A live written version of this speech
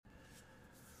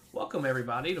Welcome,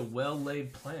 everybody, to Well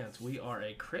Laid Plans. We are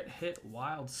a Crit Hit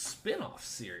Wild spin-off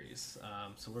series.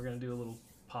 So we're going to do a little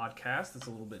podcast that's a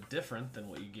little bit different than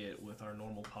what you get with our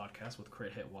normal podcast with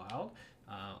Crit Hit Wild.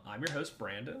 I'm your host,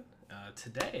 Brandon.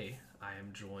 Today, I am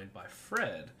joined by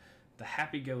Fred, the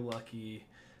happy-go-lucky...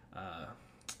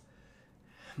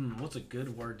 what's a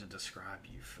good word to describe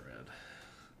you, Fred?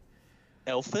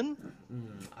 Elfin?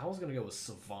 I was going to go with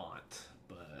savant,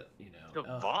 but, you know...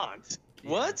 Savant? Yeah.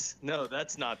 What? No,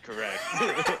 that's not correct.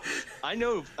 I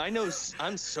know,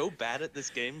 I'm so bad at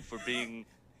this game for being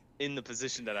in the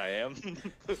position that I am.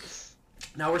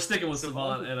 Now we're sticking with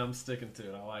savant, and I'm sticking to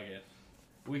it. I like it.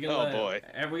 We boy.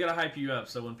 And we gotta hype you up,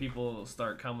 so when people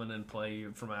start coming and play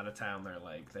you from out of town,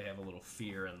 they have a little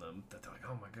fear in them that they're like,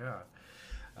 oh my god.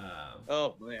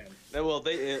 Oh man. Well,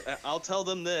 I'll tell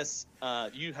them this: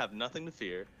 you have nothing to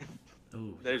fear.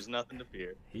 Ooh, There's nothing to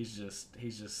fear. he's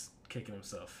just kicking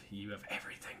himself. You have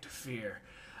everything to fear.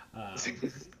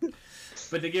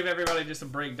 But to give everybody just a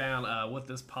breakdown, what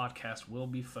this podcast will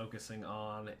be focusing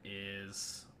on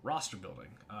is roster building,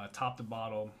 top to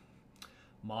bottom,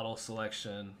 model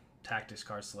selection, tactics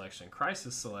card selection,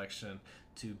 crisis selection,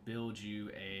 to build you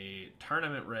a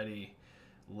tournament-ready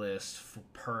list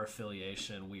per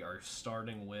affiliation. We are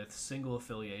starting with single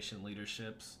affiliation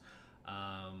leaderships,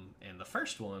 and the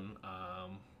first one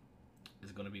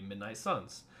is going to be Midnight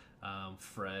Suns.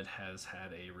 Fred has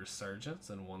had a resurgence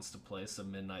and wants to play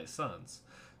some Midnight Suns.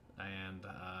 And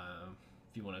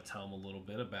if you want to tell him a little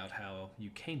bit about how you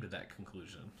came to that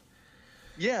conclusion.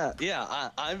 Yeah.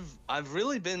 I've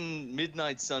really been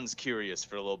Midnight Suns curious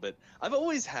for a little bit. I've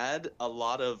always had a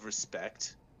lot of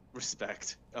respect.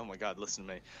 Oh my God, listen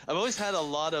to me. I've always had a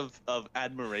lot of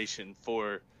admiration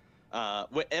for.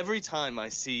 Every time I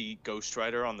see Ghost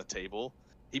Rider on the table,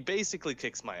 he basically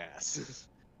kicks my ass.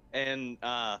 And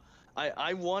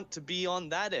I want to be on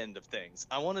that end of things.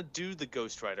 I want to do the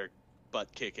Ghost Rider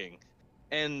butt kicking.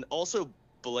 And also,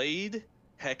 Blade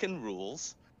heckin'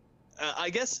 rules. I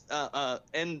guess,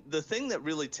 and the thing that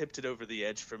really tipped it over the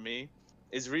edge for me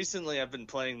is recently I've been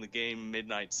playing the game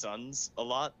Midnight Suns a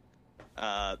lot.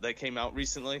 That came out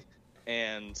recently.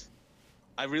 And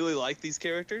I really like these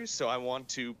characters, so I want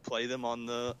to play them on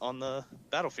the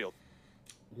battlefield.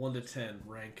 1 to 10,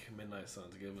 rank Midnight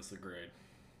Suns. Give us a grade.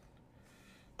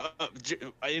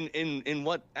 In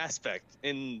what aspect?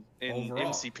 In Overall.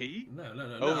 MCP? No.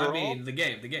 Overall? I mean the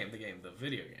game, the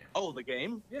video game. Oh, the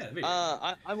game? Yeah, the video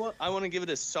game. I want to give it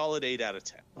a solid 8 out of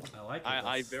 10. I like it.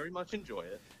 I very much enjoy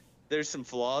it. There's some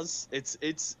flaws.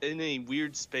 It's in a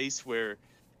weird space where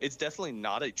it's definitely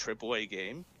not a AAA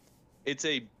game. It's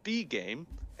a B game,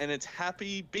 and it's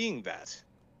happy being that.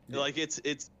 Yeah. Like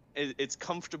it's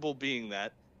comfortable being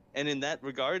that, and in that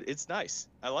regard, it's nice.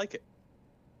 I like it.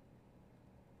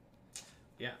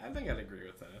 Yeah, I think I'd agree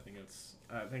with that. I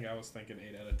think I was thinking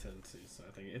 8 out of 10 too. So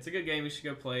I think it's a good game. You should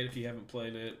go play it if you haven't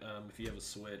played it. If you have a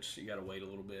Switch, you got to wait a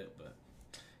little bit, but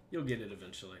you'll get it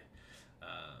eventually.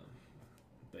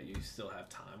 But you still have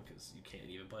time because you can't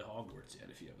even play Hogwarts yet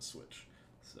if you have a Switch.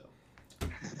 So,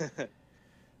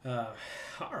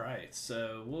 all right.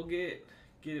 So we'll get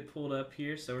it pulled up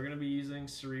here. So we're going to be using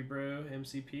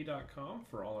CerebroMCP.com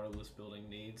for all our list building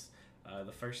needs.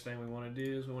 The first thing we want to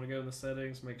do is we want to go in the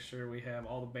settings, make sure we have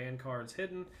all the banned cards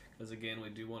hidden, because again, we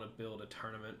do want to build a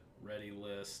tournament-ready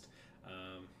list,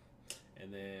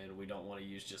 and then we don't want to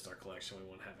use just our collection. We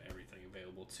want to have everything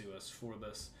available to us for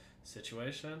this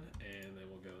situation, and then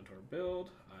we'll go into our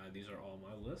build. These are all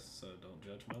my lists, so don't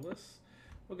judge my lists.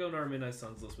 We'll go into our Midnight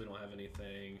Suns list. We don't have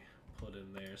anything put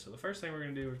in there, so the first thing we're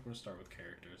going to do is we're going to start with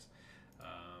characters.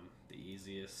 The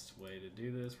easiest way to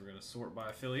do this, we're going to sort by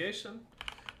affiliation.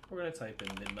 We're going to type in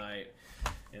Midnight,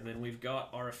 and then we've got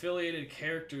our affiliated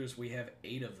characters. We have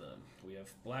 8 of them. We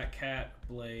have Black Cat,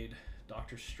 Blade,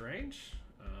 Doctor Strange,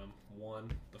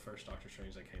 the first Doctor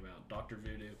Strange that came out, Doctor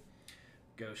Voodoo,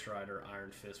 Ghost Rider,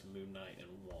 Iron Fist, Moon Knight, and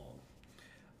Wong.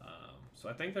 So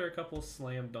I think there are a couple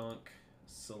slam dunk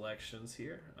selections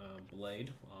here.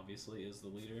 Blade, obviously, is the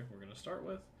leader we're going to start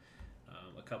with.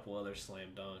 A couple other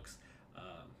slam dunks.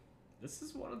 This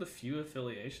is one of the few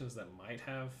affiliations that might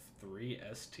have 3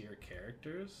 S-tier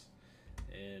characters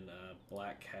in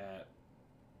Black Cat,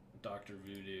 Dr.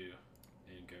 Voodoo,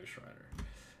 and Ghost Rider.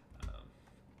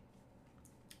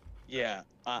 Yeah,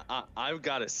 I've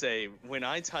got to say, when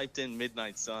I typed in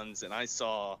Midnight Suns and I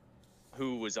saw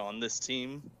who was on this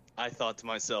team, I thought to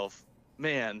myself,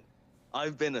 man,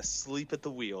 I've been asleep at the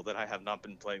wheel that I have not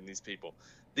been playing these people.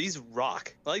 These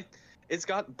rock. Like, it's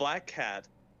got Black Cat.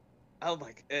 Oh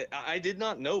my! I did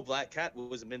not know Black Cat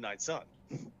was a Midnight Sun.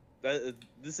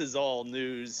 This is all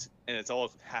news, and it's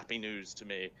all happy news to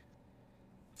me.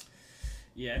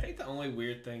 Yeah, I think the only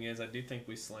weird thing is I do think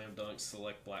we slam dunk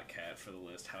select Black Cat for the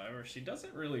list. However, she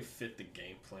doesn't really fit the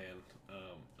game plan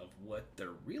of what they're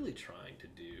really trying to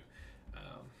do,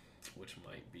 which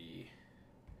might be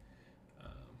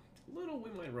little.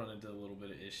 We might run into a little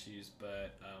bit of issues,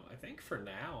 but I think for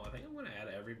now, I think I'm going to add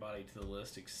everybody to the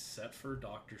list except for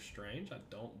Doctor Strange. I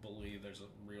don't believe there's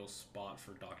a real spot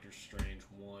for Doctor Strange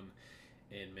 1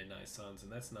 in Midnight Suns,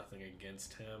 and that's nothing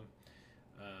against him.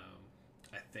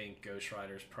 I think Ghost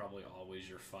Rider is probably always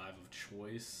your 5 of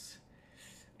choice,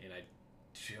 and I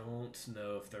don't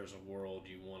know if there's a world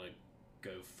you want to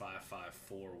go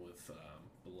 5-5-4 with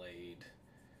Blade,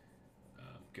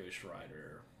 Ghost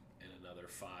Rider, and another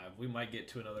 5. We might get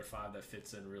to another 5 that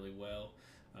fits in really well,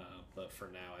 but for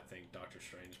now, I think Doctor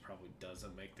Strange probably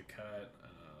doesn't make the cut.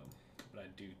 But I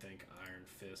do think Iron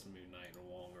Fist, Moon Knight, and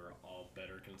Wong are all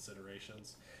better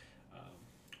considerations.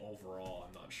 Overall,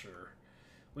 I'm not sure.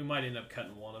 We might end up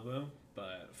cutting one of them,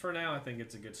 but for now, I think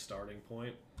it's a good starting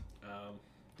point.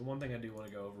 The one thing I do want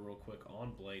to go over real quick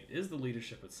on Blade is the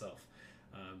leadership itself.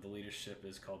 The leadership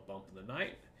is called Bump in the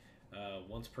Night.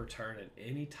 Once per turn, at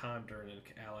any time during an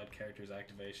allied character's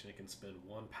activation, it can spend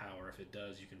 1 power. If it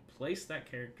does, you can place that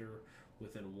character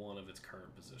within 1 of its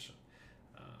current position.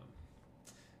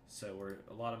 So we're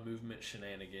a lot of movement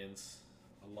shenanigans.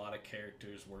 A lot of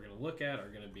characters we're going to look at are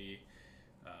going to be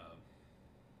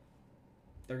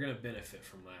they're going to benefit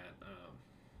from that,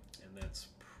 and that's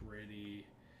pretty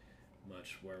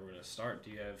much where we're going to start.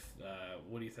 Do you have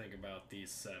what do you think about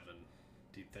these 7?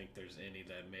 Do you think there's any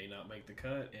that may not make the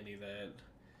cut? Any that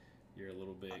you're a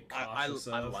little bit cautious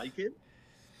of? I like it.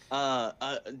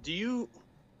 Do you?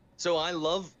 So I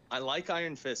like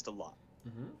Iron Fist a lot.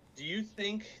 Mm-hmm. Do you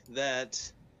think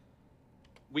that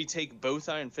we take both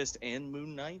Iron Fist and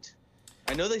Moon Knight?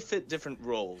 I know they fit different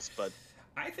roles, but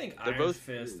I think they're Iron both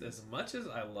Fist, good. as much as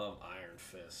I love Iron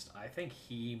Fist, I think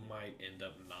he might end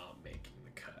up not making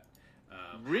the cut.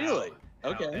 Really?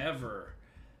 Okay. However,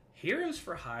 Heroes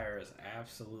for Hire is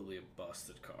absolutely a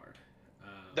busted card.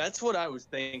 That's what I was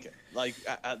thinking. Like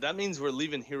that means we're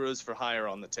leaving Heroes for Hire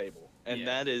on the table, and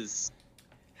Yeah. that's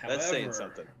However, saying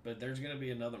something. But there's going to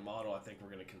be another model I think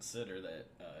we're going to consider that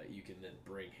you can then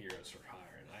bring Heroes for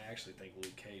Hire, and I actually think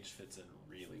Luke Cage fits in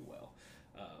really well.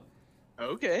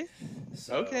 Okay.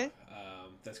 So, Okay.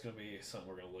 that's going to be something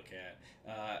we're going to look at.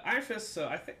 Iron Fist. So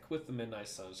I think with the Midnight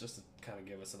Suns, just to kind of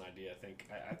give us an idea,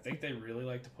 I think they really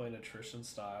like to play an attrition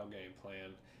style game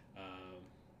plan.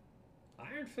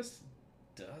 Iron Fist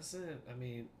doesn't. I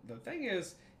mean, the thing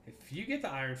is, if you get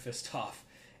the Iron Fist off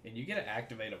and you get to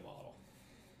activate a model,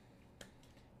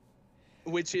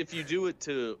 Which, if you do it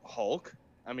to Hulk,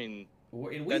 I mean,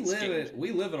 and that's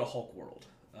we live in a Hulk world.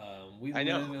 We I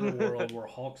live know. in a world where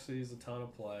Hulk sees a ton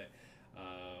of play,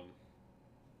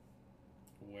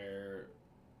 where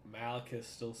Malekith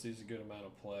still sees a good amount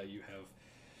of play. You have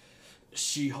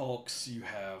She-Hulks, you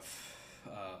have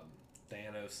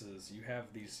Thanoses, you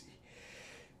have these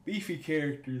beefy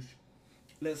characters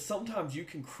that sometimes you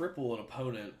can cripple an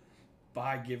opponent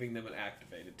by giving them an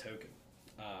activated token.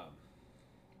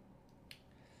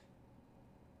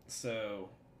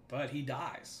 But he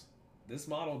dies. This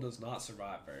model does not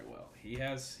survive very well.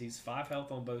 He's 5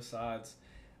 health on both sides.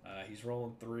 He's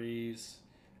rolling 3s.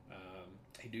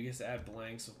 He do get to add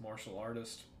blanks with martial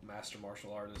artist, master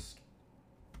martial artist.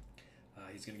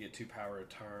 He's going to get 2 power a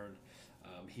turn.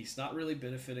 He's not really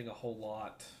benefiting a whole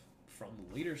lot from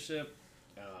the leadership,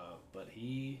 but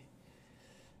he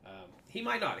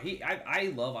might not.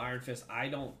 I love Iron Fist. I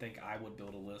don't think I would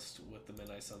build a list with the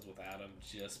Midnight Suns without him,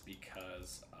 just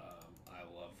because I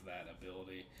love that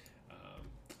ability.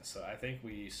 So I think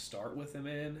we start with him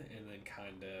in and then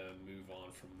kind of move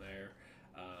on from there.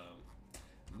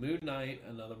 Moon Knight,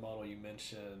 another model you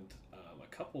mentioned.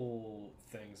 A couple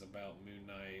things about Moon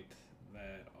Knight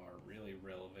that are really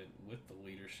relevant with the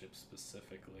leadership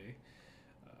specifically.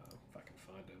 If I can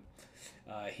find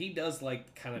him. He does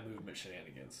like kind of movement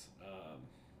shenanigans.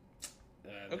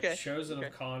 The Chosen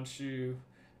of Khonshu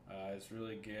is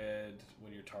really good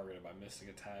when you're targeted by mystic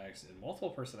attacks and multiple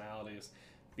personalities.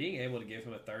 Being able to give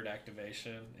him a 3rd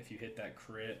activation if you hit that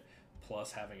crit,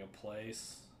 plus having a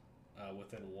place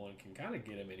within 1 can kind of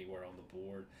get him anywhere on the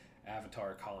board.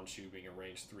 Avatar Khonshu being a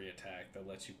range 3 attack that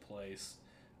lets you place,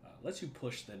 lets you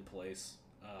push then place,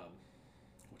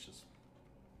 which is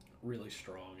really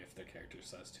strong if the character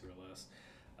size 2 or less.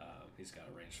 He's got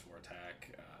a range 4 attack,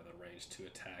 the range 2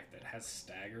 attack that has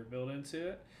stagger built into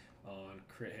it on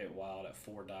crit hit wild at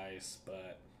 4 dice,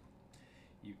 but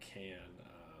you can,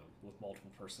 with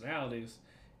multiple personalities,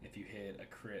 if you hit a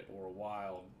crit or a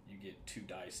wild, you get 2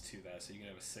 dice to that, so you can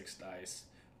have a 6 dice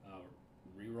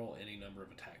reroll any number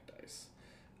of attack dice,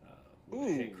 with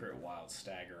a hit crit wild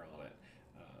stagger on it.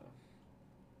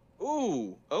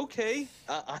 Ooh, okay.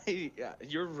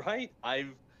 You're right.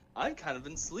 I've kind of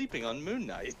been sleeping on Moon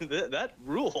Knight. That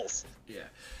rules. Yeah.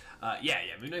 Yeah.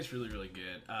 Moon Knight's really, really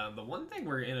good. The one thing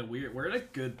we're in a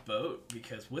good boat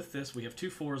because with this we have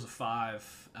 2 4s, a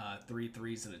 5, 3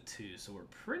 3s, and a 2, so we're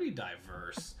pretty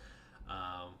diverse.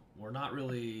 We're not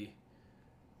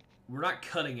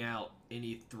cutting out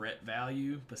any threat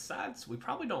value. Besides, we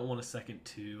probably don't want a second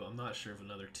 2. I'm not sure if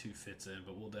another 2 fits in,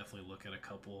 but we'll definitely look at a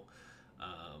couple.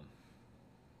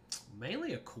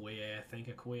 Mainly Okoye. I think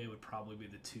Okoye would probably be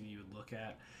the 2 you would look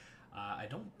at. I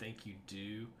don't think you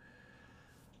do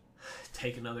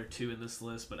take another 2 in this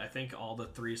list, but I think all the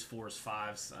 3s, 4s,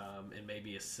 5s, and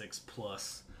maybe a 6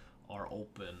 plus are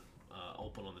open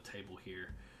on the table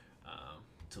here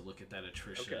to look at that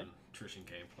attrition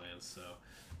game plan. So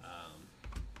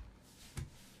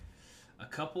a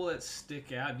couple that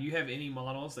stick out. Do you have any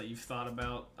models that you've thought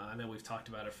about? I know we've talked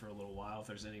about it for a little while. If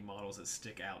there's any models that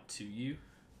stick out to you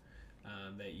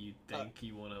that you think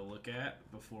you want to look at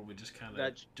before we just kind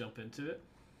of jump into it?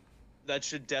 That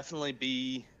should definitely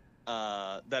be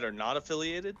that are not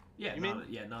affiliated. Yeah,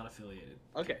 not affiliated.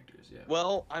 Okay. Characters, yeah.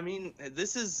 Well, I mean,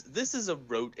 this is a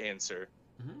rote answer,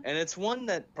 and it's one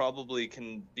that probably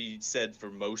can be said for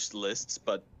most lists.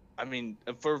 But I mean,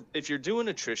 if you're doing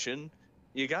attrition,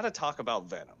 you got to talk about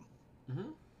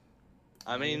Venom.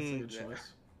 I mean,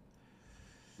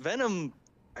 Venom,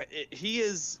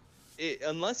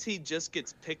 unless he just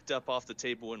gets picked up off the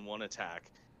table in one attack,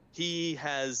 he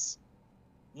has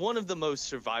one of the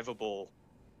most survivable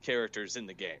characters in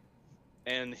the game,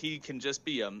 and he can just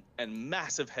be a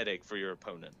massive headache for your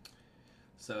opponent.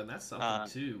 So, and that's something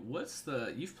too.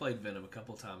 You've played Venom a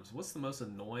couple times. What's the most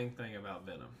annoying thing about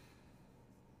Venom?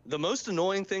 The most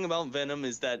annoying thing about Venom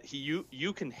is that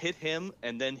you can hit him,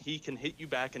 and then he can hit you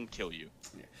back and kill you.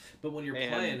 Yeah. But when you're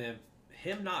playing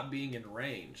him not being in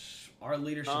range, our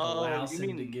leadership allows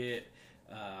him to get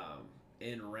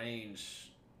in range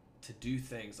to do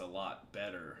things a lot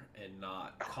better and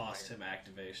not cost him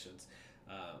activations.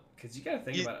 Because you got to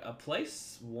think about it. A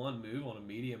place 1 move on a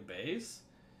medium base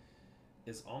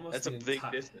is almost a big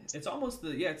distance. It's almost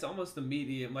the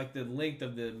medium, like the length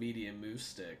of the medium move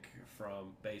stick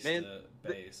from base to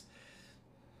base.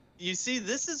 You see,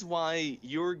 this is why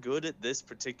you're good at this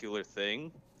particular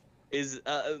thing.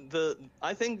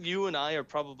 I think you and I are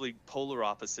probably polar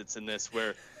opposites in this,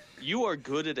 where you are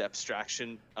good at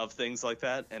abstraction of things like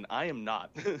that, and I am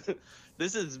not.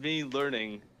 This is me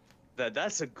learning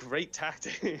that's a great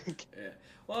tactic. Yeah.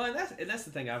 Well, and that's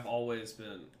the thing I've always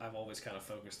kind of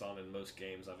focused on in most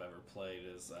games I've ever played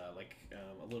is a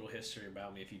little history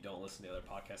about me. If you don't listen to the other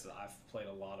podcasts, I've played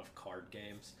a lot of card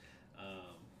games,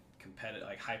 competitive,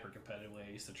 like hyper competitively.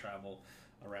 I used to travel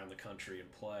around the country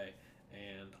and play,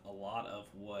 and a lot of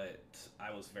what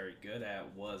I was very good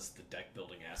at was the deck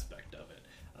building aspect of it.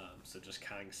 So just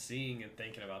kind of seeing and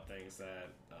thinking about things that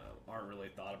aren't really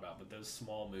thought about, but those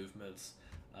small movements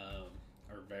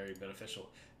are very beneficial.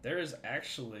 There is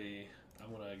actually, I'm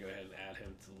going to go ahead and add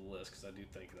him to the list because I do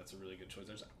think that's a really good choice.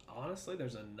 There's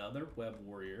another web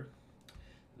warrior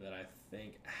that I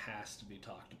think has to be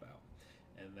talked about,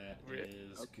 and that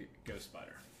is Ghost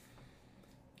Spider.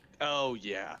 Oh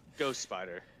yeah, Ghost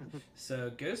Spider.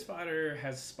 So Ghost Spider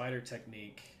has Spider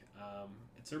technique.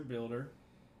 It's her builder.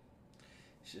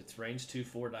 It's range 2,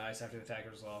 4 dice. After the attack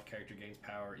is resolved, character gains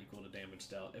power equal to damage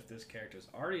dealt. If this character has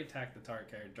already attacked the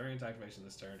target character during its activation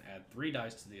this turn, add 3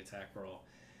 dice to the attack roll.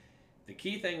 The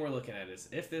key thing we're looking at is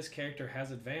if this character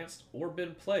has advanced or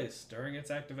been placed during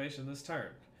its activation this turn.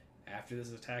 After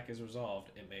this attack is resolved,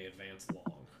 it may advance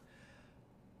long.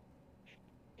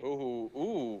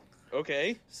 Ooh,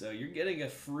 okay. So you're getting a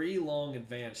free long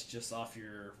advance just off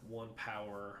your 1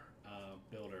 power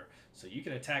builder. So you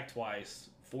can attack twice,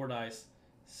 4 dice,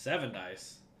 7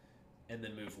 dice, and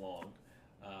then move long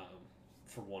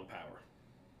for 1 power.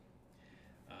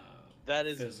 That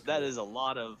is a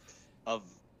lot of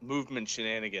movement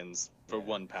shenanigans for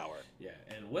 1 power. Yeah,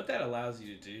 and what that allows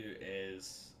you to do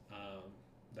is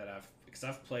because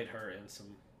I've played her in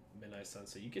some Midnight Sun,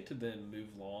 so you get to then move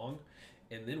long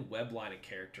and then webline a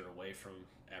character away from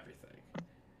everything.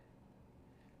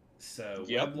 So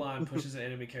webline pushes an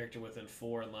enemy character within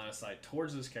 4 in line of sight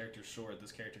towards this character's shore.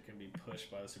 This character can be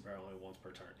pushed by the superpower only once per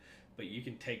turn. But you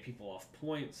can take people off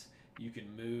points. You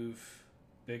can move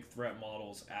big threat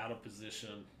models out of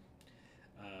position.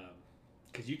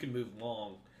 Because you can move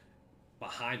long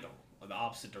behind them in the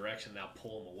opposite direction, now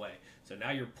pull them away. So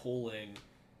now you're pulling,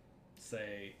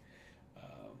 say,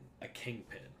 a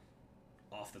kingpin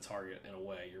off the target and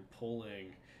away. You're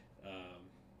pulling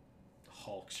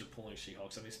Hulks, you're pulling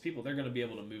She-Hulks. I mean, these people, they're going to be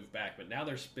able to move back, but now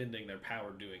they're spending their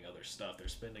power doing other stuff. They're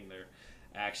spending their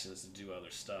actions to do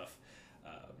other stuff.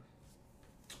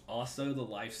 Also, the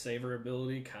lifesaver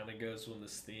ability kind of goes with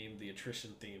this theme, the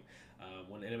attrition theme.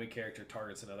 When an enemy character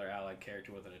targets another allied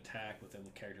character with an attack within the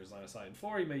character's line of sight and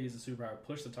 4, you may use the superpower to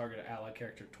push the targeted allied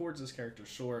character towards this character's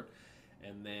short,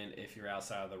 and then if you're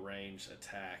outside of the range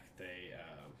attack,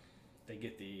 they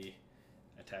get the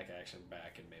attack action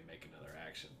back and may make another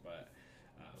action. But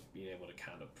being able to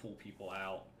kind of pull people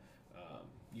out,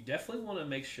 you definitely want to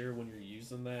make sure when you're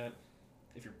using that,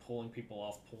 if you're pulling people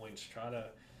off points, try to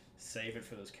save it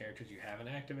for those characters you haven't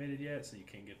activated yet, so you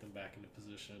can get them back into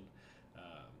position.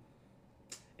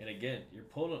 And again, you're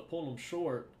pulling them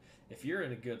short. If you're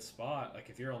in a good spot, like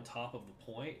if you're on top of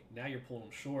the point, now you're pulling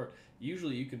them short.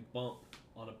 Usually you can bump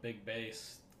on a big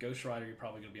base. Ghost Rider, you're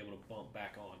probably going to be able to bump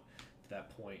back on to that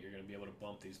point. You're going to be able to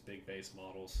bump these big base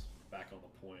models back on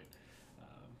the point.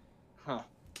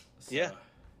 So yeah.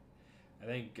 I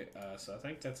think so. I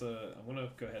think that's a. I'm gonna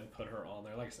go ahead and put her on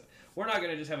there. Like I said, we're not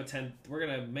gonna just have a 10. We're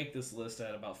gonna make this list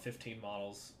at about 15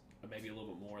 models, or maybe a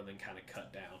little bit more, and then kind of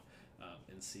cut down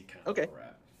and see kind of where we're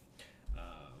at.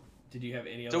 Did you have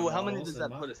any other? So how many models does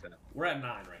that put us at? We're at 9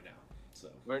 right now. So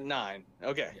we're at 9.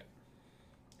 Okay. Yeah.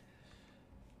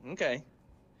 Okay.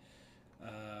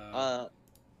 I'm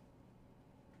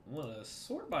gonna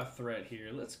sort by threat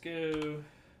here. Let's go.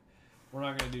 We're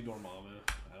not gonna do Dormammu.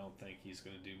 I don't think he's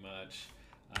gonna do much.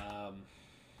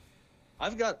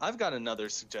 I've got another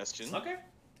suggestion. Okay.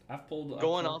 I've pulled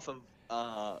going off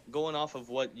of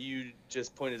what you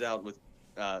just pointed out with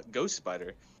Ghost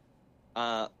Spider.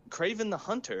 Kraven the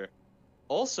Hunter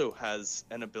also has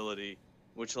an ability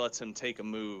which lets him take a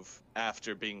move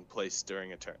after being placed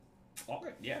during a turn.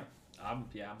 Okay, yeah. I'm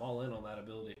all in on that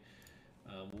ability.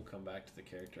 We'll come back to the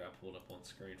character I pulled up on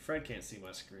screen. Fred can't see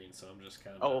my screen, so I'm just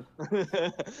kind of...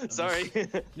 Oh, sorry.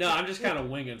 I'm just kind of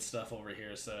winging stuff over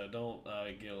here, so don't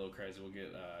get a little crazy. We'll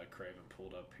get Kraven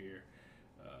pulled up here.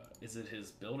 Is it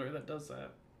his builder that does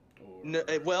that? Or... No,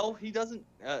 well, he doesn't...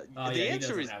 the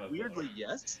answer is weirdly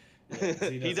yes. Yeah,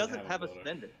 he doesn't have a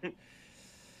spender.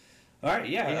 All right,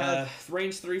 yeah.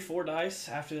 Range 3, 4 dice.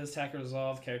 After the attacker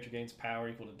resolved, character gains power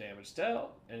equal to damage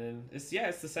dealt, and then it's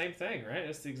the same thing, right?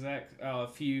 It's the exact.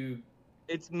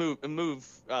 It's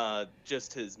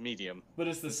just his medium. But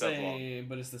it's the same.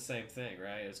 But it's the same thing,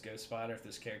 right? As Ghost Spider, if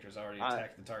this character has already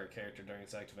attacked the target character during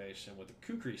its activation with a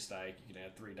Kukri Strike, you can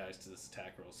add 3 dice to this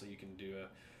attack roll. So you can do a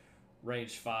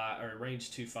range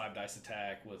 2 5 dice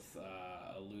attack with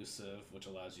elusive, which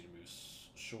allows you to move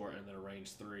short, and then a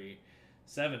range 3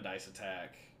 7 dice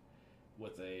attack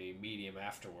with a medium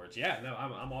afterwards. Yeah, no,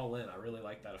 I'm all in. I really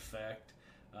like that effect.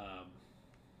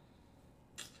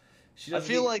 I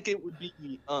feel like it would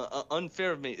be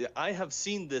unfair of me. I have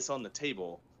seen this on the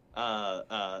table.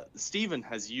 Steven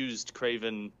has used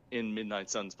Kraven in Midnight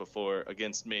Suns before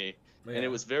against me, and it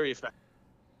was very effective.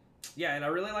 Yeah, and I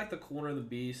really like the Corner of the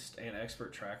Beast and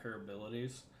Expert Tracker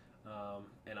abilities.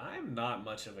 And I'm not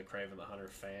much of a Kraven the Hunter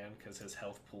fan because his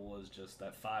health pool is just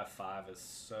that 5/5 is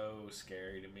so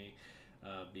scary to me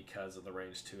because of the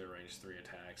range 2 and range 3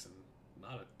 attacks and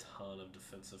not a ton of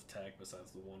defensive tech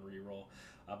besides the 1 reroll.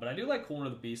 But I do like Corner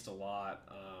of the Beast a lot.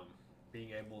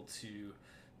 Being able to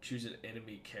choose an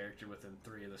enemy character within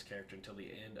 3 of this character until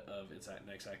the end of its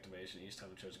next activation. Each time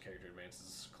the chosen character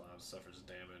advances, climbs, suffers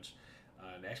damage.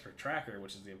 An Expert Tracker,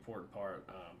 which is the important part.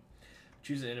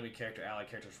 Choose an enemy character, allied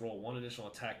characters, roll 1 additional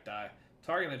attack die,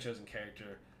 targeting that chosen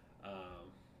character,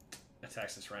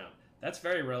 attacks this round. That's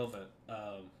very relevant.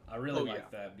 I really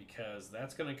like that because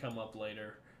that's going to come up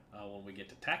later when we get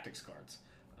to tactics cards.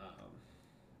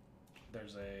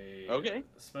 There's a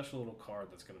special little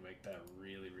card that's going to make that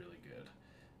really, really good.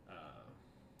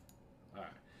 All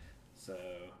right. So,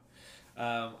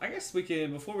 I guess we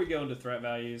can, before we go into threat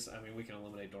values, we can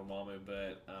eliminate Dormammu,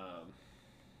 but...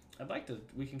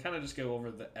 we can kind of just go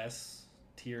over the S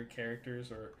tier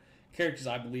characters, or characters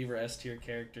I believe are S tier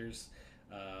characters.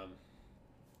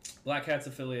 Black Cat's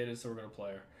affiliated, so we're going to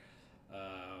play her.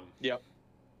 Yep.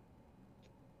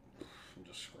 I'm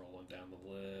just scrolling down the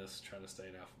list, trying to stay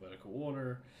in alphabetical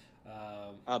order.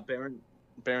 Baron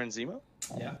Zemo?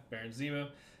 Yeah, Baron Zemo.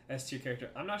 S tier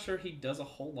character. I'm not sure he does a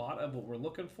whole lot of what we're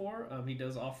looking for. He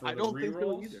does offer I don't think so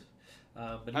rerolls. Either.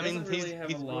 But he doesn't really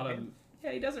have a lot of...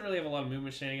 Yeah, he doesn't really have a lot of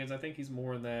movement shenanigans. I think he's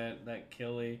more in that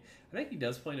killy. I think he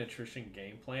does play an attrition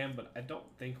game plan, but I don't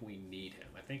think we need him.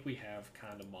 I think we have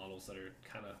kind of models that are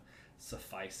kind of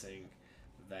sufficing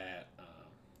that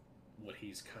what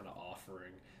he's kind of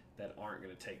offering that aren't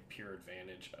going to take pure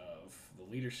advantage of the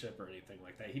leadership or anything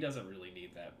like that. He doesn't really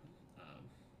need that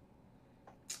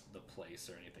the place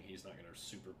or anything. He's not going to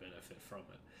super benefit from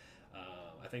it.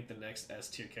 I think the next S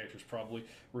tier character is probably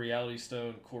Reality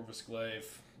Stone, Corvus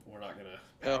Glaive. We're not going to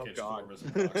package Corvus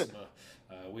and Proxima.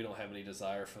 We don't have any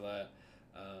desire for that.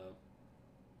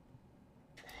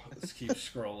 Let's keep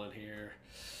scrolling here.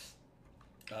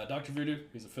 Dr. Voodoo,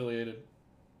 he's affiliated.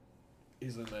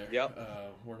 He's in there. Yep.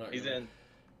 We're not gonna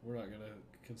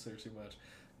consider too much.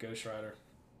 Ghost Rider,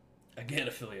 again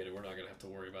affiliated. We're not gonna have to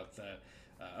worry about that.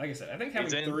 Like I said, I think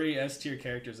having 3 S tier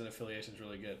characters in affiliation is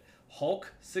really good.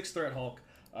 Hulk, 6 threat Hulk.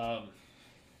 Oh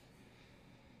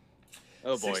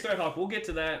boy. 6 threat Hulk. We'll get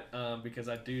to that because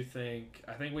I think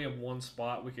we have one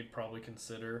spot we could probably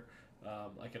consider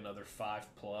like another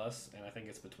 5+, and I think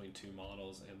it's between 2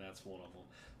 models, and that's one of them.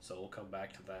 So we'll come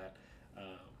back to that.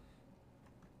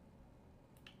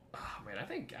 Oh man, I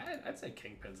think I'd say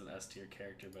Kingpin's an S tier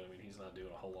character, but I mean he's not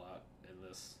doing a whole lot in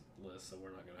this list, so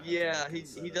we're not gonna.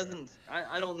 He doesn't.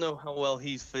 I don't know how well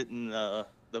he's fitting the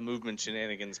movement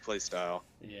shenanigans playstyle.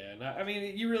 Yeah, I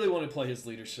mean you really want to play his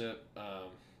leadership,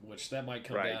 which that might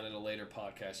come down in a later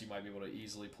podcast. You might be able to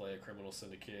easily play a Criminal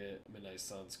Syndicate, Midnight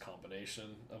Suns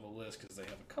combination of a list because they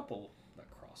have a couple that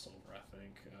crossover. I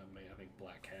think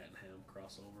Black Cat and him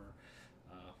crossover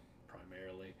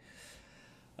primarily.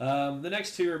 The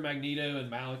next 2 are Magneto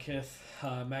and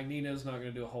Malekith. Magneto's not going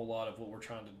to do a whole lot of what we're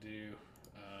trying to do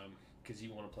because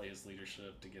you want to play his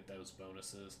leadership to get those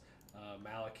bonuses.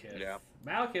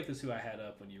 Malekith is who I had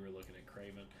up when you were looking at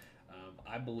Kraven.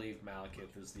 I believe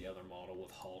Malekith is the other model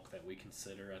with Hulk that we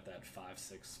consider at that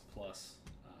 5-6+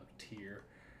 tier.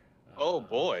 Oh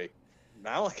boy,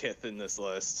 Malekith in this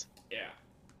list. Yeah.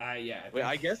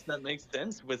 I guess that makes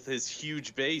sense with his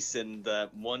huge base and that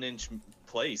 1-inch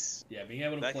place. Yeah, being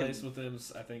able to place with him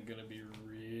is, I think, going to be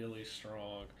really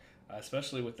strong,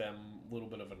 especially with them little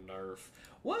bit of a nerf.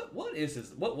 What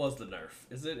was the nerf?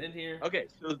 Is it in here? Okay,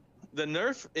 so the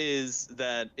nerf is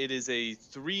that it is a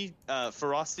 3.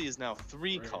 Ferocity is now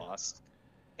 3 cost,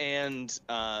 and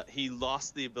he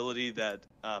lost the ability that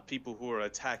people who are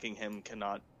attacking him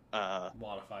cannot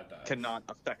modify dice. Cannot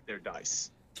affect their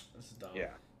dice. This is dumb. Yeah.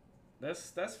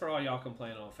 That's for all y'all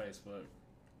complaining on Facebook.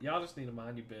 Y'all just need to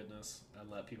mind your business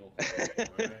and let people play.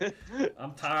 Right?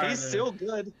 I'm tired. He's still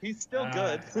good. I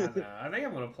think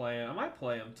I'm gonna play him. I might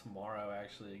play him tomorrow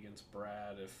actually against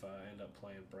Brad if I end up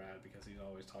playing Brad because he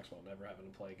always talks about never having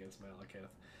to play against Malekith.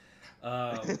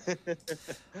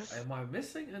 Am I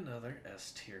missing another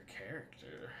S tier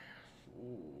character?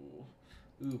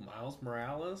 Ooh, Miles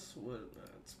Morales.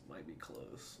 That might be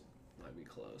close.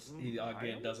 He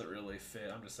again doesn't really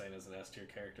fit. I'm just saying as an S tier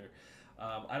character.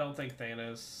 I don't think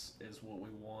Thanos is what we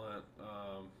want.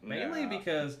 Mainly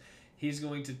because he's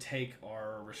going to take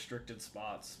our restricted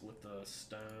spots with the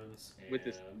stones and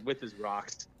with his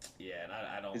rocks. Yeah, and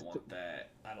I don't want that.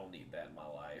 I don't need that in my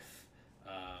life.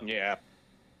 Yeah.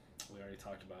 We already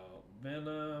talked about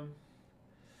Venom.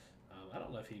 I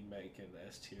don't know if he'd make it in the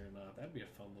S tier or not. That'd be a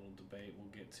fun little debate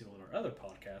we'll get to on our other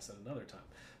podcast at another time.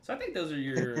 So I think those are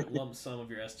your lump sum of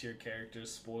your S tier characters.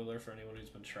 Spoiler for anyone who's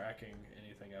been tracking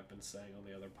anything I've been saying on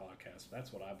the other podcast.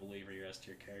 That's what I believe are your S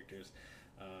tier characters.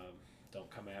 Don't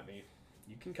come at me.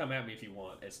 You can come at me if you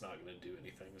want. It's not going to do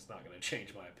anything. It's not going to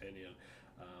change my opinion.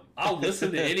 I will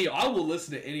listen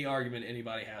to any argument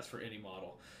anybody has for any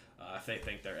model if they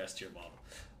think they're S tier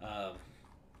model.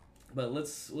 But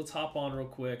let's hop on real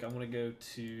quick. I'm going to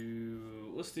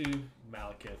let's do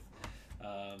Malekith.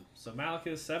 So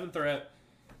Malekith, 7 threat.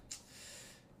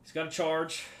 He's got a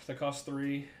charge that costs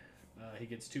 3. He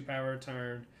gets 2 power a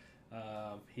turn.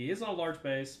 He is on a large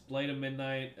base. Blade of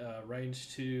Midnight,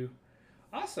 range 2.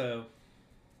 Also,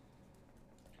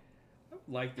 I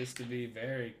would like this to be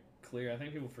very clear. I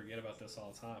think people forget about this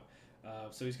all the time.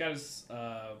 So he's got his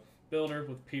builder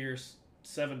with Pierce,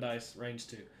 7 dice, range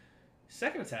 2.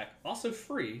 Second attack, also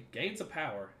free, gains a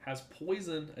power, has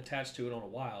poison attached to it on a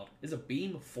wild, is a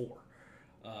beam 4.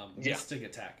 Mystic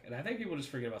attack. And I think people just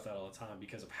forget about that all the time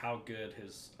because of how good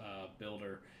his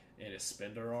builder and his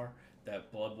spender are.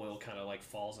 That blood will kind of like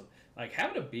falls in. Like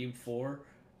having a beam 4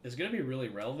 is going to be really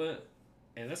relevant.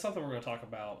 And that's something we're going to talk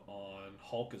about on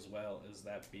Hulk as well, is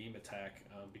that beam attack.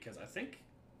 Because I think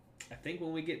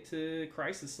when we get to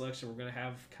Crisis Selection, we're going to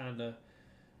have kind of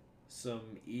some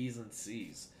E's and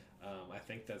C's. I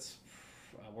think that's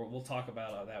we'll talk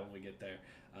about that when we get there.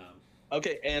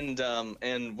 Okay, and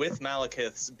with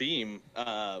Malekith's beam,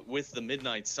 with the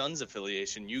Midnight Suns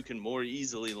affiliation, you can more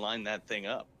easily line that thing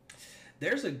up.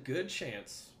 There's a good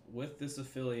chance with this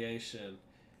affiliation,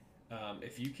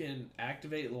 if you can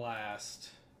activate last.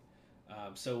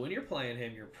 So when you're playing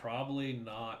him, you're probably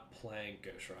not playing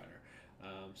Ghost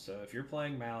Rider. So if you're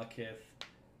playing Malekith,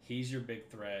 He's your big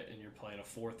threat, and you're playing a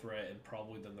 4 threat, and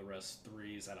probably then the rest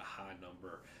threes at a high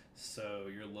number. So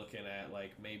you're looking at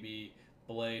like maybe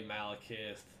Blade,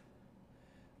 Malekith,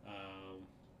 um,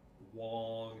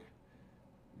 Wong,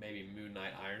 maybe Moon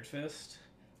Knight, Iron Fist.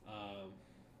 Um,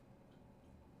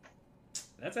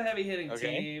 that's a heavy hitting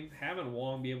team. Having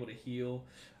Wong be able to heal.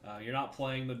 You're not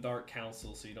playing the Dark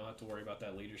Council, so you don't have to worry about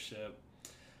that leadership.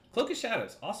 Cloak of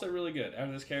Shadows, also really good.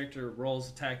 After this character rolls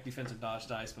attack, defensive dodge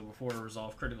dice, but before to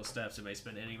resolve critical steps, it may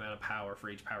spend any amount of power. For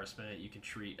each power spent, you can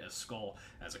treat a skull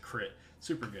as a crit.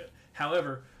 Super good.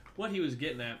 However, what he was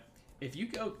getting at, if you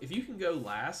can go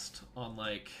last on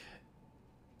like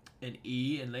an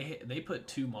E, and they put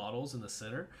 2 models in the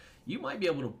center, you might be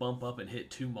able to bump up and hit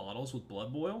 2 models with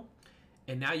Blood Boil,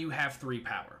 and now you have 3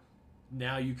 power.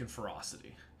 Now you can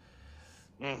ferocity.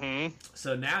 Mm-hmm.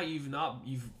 So now you've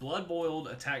blood boiled,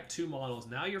 attacked 2 models.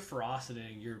 Now you're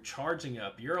ferociting, you're charging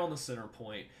up, you're on the center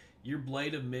point. You're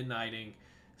Blade of Midnighting,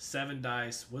 7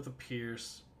 dice with a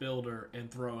pierce, builder,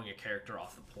 and throwing a character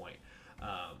off the point.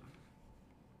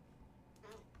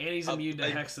 And he's immune to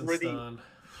Hex and Stun.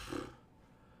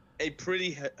 A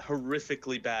pretty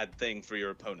horrifically bad thing for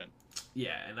your opponent.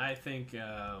 Yeah, and I think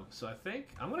so. I think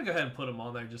I'm gonna go ahead and put him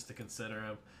on there just to consider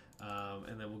him.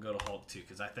 And then we'll go to Hulk too,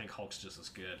 because I think Hulk's just as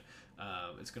good.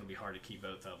 It's going to be hard to keep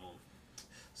both of them.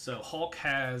 So Hulk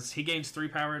he gains 3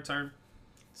 power a turn.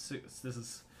 This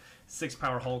is 6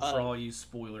 power Hulk for all you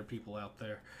spoiler people out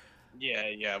there.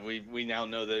 Yeah. We now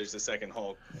know there's a second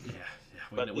Hulk. Yeah.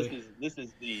 But this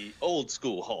is the old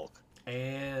school Hulk.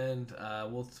 And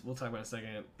we'll talk about it in a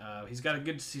second. He's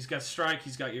got strike.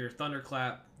 He's got your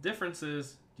thunderclap. Difference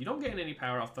is you don't gain any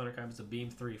power off thunderclap. It's a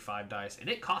beam 3, 5 dice, and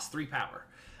it costs 3 power.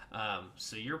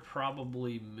 So you're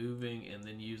probably moving and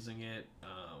then using it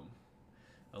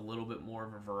a little bit more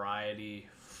of a variety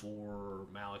for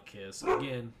Malekith.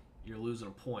 Again, you're losing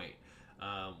a point.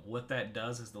 What that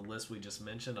does is the list we just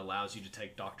mentioned allows you to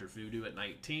take Dr. Voodoo at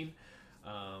 19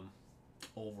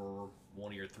 over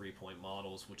one of your 3-point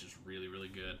models, which is really, really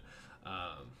good.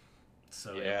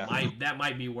 So that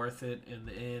might be worth it in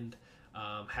the end.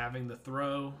 Having the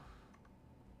throw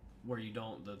where you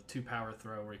don't, the 2 power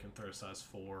throw where you can throw size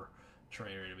 4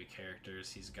 trainer enemy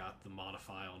characters. He's got the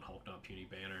modify on Hulk Not Puny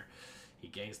Banner. He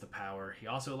gains the power. He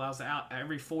also allows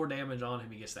every 4 damage on him,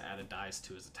 he gets to add a dice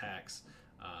to his attacks.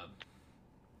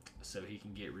 So he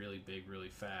can get really big really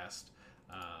fast.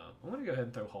 I'm going to go ahead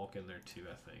and throw Hulk in there too,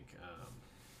 I think.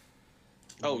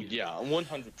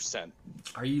 100%.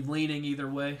 Are you leaning either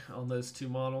way on those 2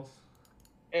 models?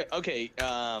 Okay,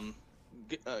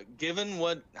 given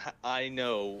what I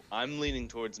know, I'm leaning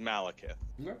towards Malekith.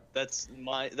 Okay. That's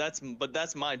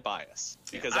my bias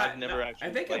because I've never actually.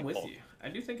 I think played I'm with Hulk. you. I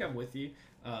do think I'm with you.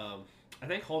 I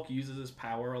think Hulk uses his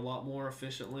power a lot more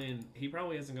efficiently, and he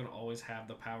probably isn't going to always have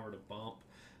the power to bump.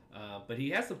 But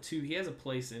he has He has a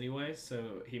place anyway, so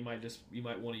you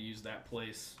might want to use that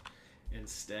place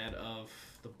instead of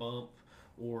the bump,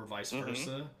 or vice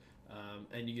versa,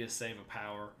 and you get to save a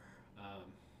power.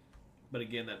 But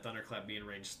again, that Thunderclap being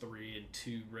range 3 and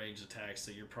 2 range attacks,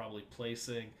 so you're probably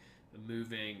placing,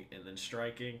 moving, and then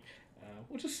striking,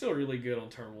 which is still really good on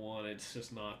turn 1. It's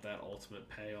just not that ultimate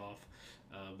payoff,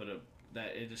 but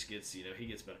it just gets, he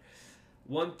gets better.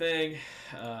 One thing,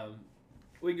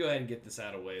 we can go ahead and get this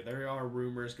out of the way. There are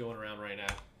rumors going around right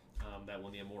now that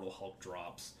when the Immortal Hulk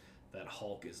drops, that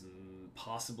Hulk is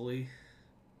possibly,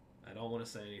 I don't want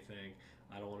to say anything,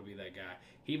 I don't want to be that guy.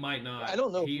 He might not. I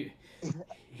don't know.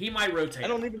 He might rotate. I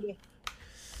don't even know.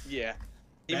 Yeah,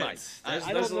 he might.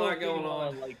 There's a lot going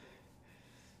on.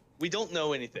 We don't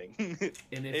know anything.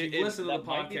 And if you listen to the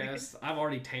podcast, I've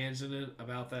already tangented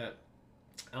about that.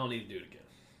 I don't need to do it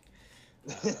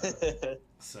again.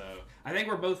 So I think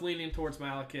we're both leaning towards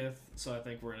Malekith. So I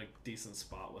think we're in a decent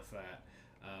spot with that.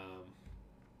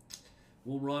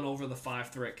 We'll run over the 5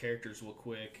 threat characters real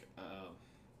quick.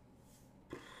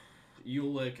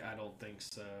 Ulick, I don't think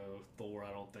so. Thor,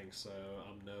 I don't think so.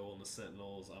 I'm no on the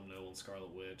Sentinels. I'm no on Scarlet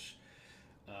Witch.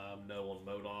 I'm no on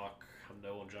MODOK. I'm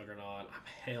no on Juggernaut. I'm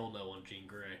hell no on Jean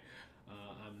Grey.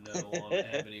 I'm no on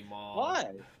Ebony Maw.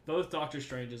 Why? Both Doctor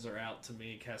Stranges are out to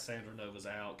me. Cassandra Nova's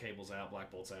out. Cable's out.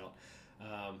 Black Bolt's out.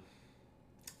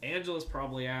 Angela's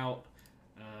probably out.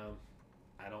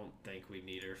 I don't think we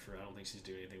need her I don't think she's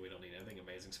doing anything we don't need. I think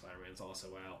Amazing Spider-Man's also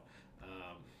out.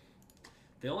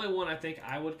 The only one I think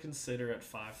I would consider at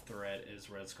 5 threat is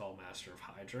Red Skull, Master of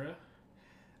Hydra.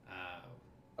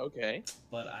 Okay.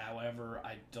 But however,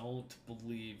 I don't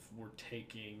believe we're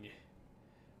taking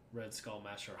Red Skull,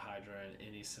 Master of Hydra in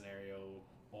any scenario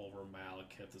over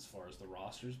Malekith as far as the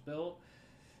roster's built.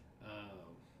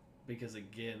 Because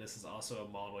again, this is also a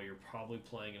model you're probably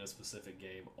playing in a specific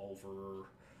game over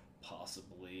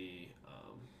possibly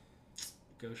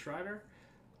Ghost Rider,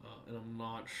 and I'm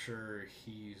not sure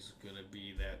he's gonna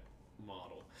be that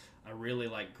model. I really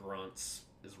like grunts.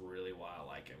 Is really why I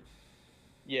like him.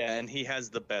 Yeah, and he has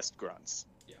the best grunts.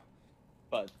 Yeah.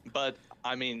 But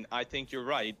I mean, I think you're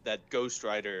right that Ghost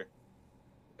Rider.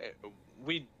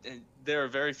 There are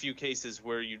very few cases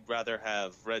where you'd rather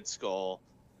have Red Skull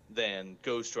than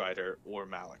Ghost Rider or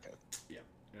Malekith. Yeah,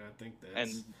 and I think that's.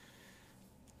 And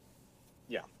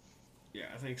yeah. Yeah,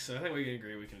 I think so. I think we can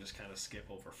agree we can just kind of skip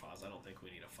over 5s. I don't think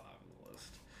we need a 5 in the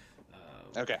list.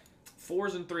 Okay.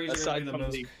 4s and 3s are going to be the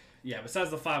most. Yeah, besides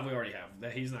the 5 we already have,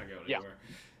 that he's not going anywhere.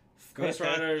 Ghost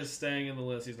Rider is staying in the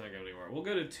list. He's not going anywhere. We'll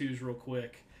go to 2s real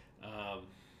quick.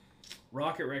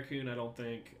 Rocket Raccoon, I don't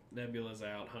think. Nebula's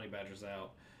out. Honey Badger's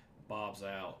out. Bob's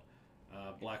out.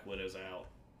 Black Widow's out.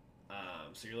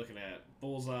 So you're looking at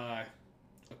Bullseye,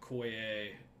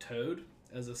 Okoye, Toad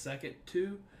as a second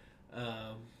 2.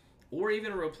 Or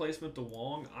even a replacement to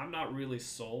Wong. I'm not really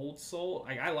sold.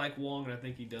 I like Wong, and I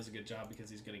think he does a good job because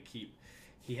he's going to keep.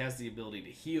 He has the ability to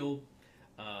heal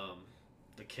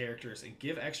the characters and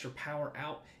give extra power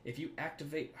out. If you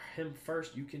activate him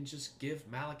first, you can just give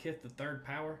Malekith the 3rd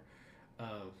power.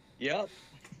 Yep.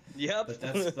 But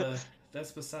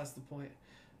that's besides the point.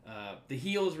 The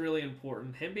heal is really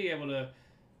important. Him being able to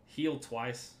heal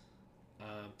twice.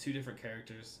 2 different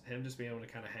characters. Him just being able to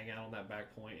kind of hang out on that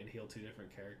back point and heal 2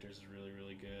 different characters is really,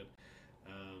 really good.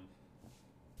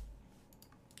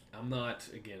 I'm not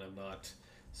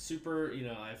super,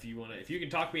 if you can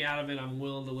talk me out of it, I'm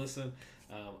willing to listen.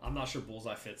 I'm not sure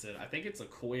Bullseye fits in. I think it's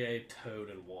Okoye,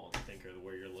 Toad, and Wong, I think, are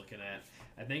where you're looking at.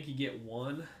 I think you get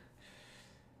 1.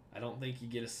 I don't think you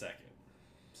get a second.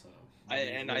 So, I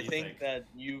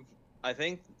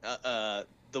think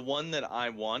the one that I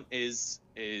want is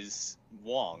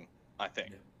Wong, I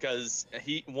think, because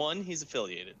he's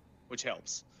affiliated, which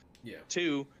helps. Yeah.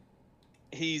 2,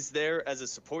 he's there as a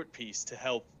support piece to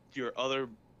help your other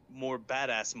more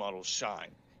badass models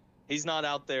shine. He's not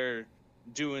out there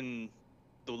doing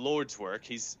the Lord's work.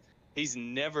 He's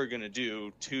never gonna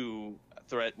do 2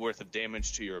 threat worth of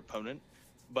damage to your opponent,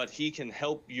 but he can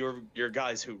help your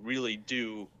guys who really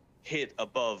do hit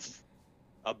above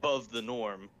the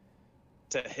norm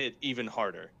to hit even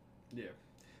harder. Yeah.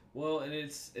 Well, and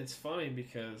it's funny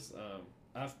because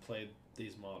I've played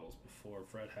these models before.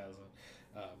 Fred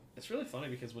hasn't. It's really funny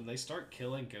because when they start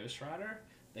killing Ghost Rider,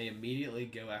 they immediately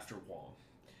go after Wong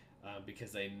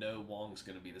because they know Wong's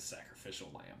going to be the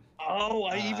sacrificial lamb. Oh,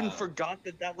 I even forgot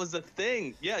that was a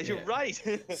thing. Yeah, you're right.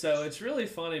 So it's really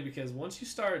funny because once you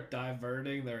start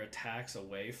diverting their attacks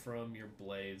away from your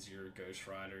Blades, your Ghost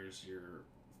Riders, your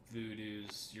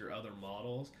Voodoos, your other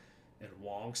models, and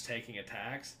Wong's taking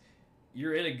attacks,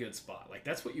 you're in a good spot. Like,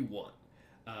 that's what you want.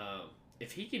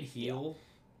 If he can heal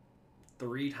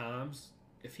 3 times,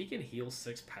 if he can heal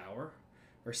 6 power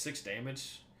or 6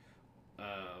 damage,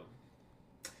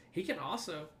 he can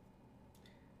also,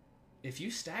 if you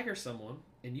stagger someone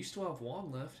and you still have Wong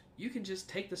left, you can just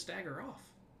take the stagger off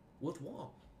with Wong.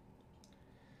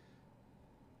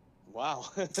 Wow.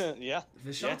 Yeah.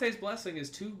 Vishante's Blessing is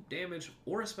 2 damage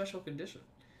or a special condition.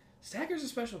 Stagger's a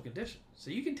special condition.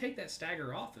 So you can take that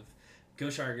stagger off if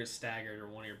Ghost Rider gets staggered or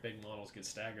one of your big models gets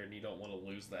staggered and you don't want to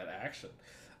lose that action.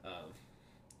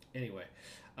 Anyway,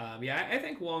 I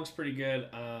think Wong's pretty good.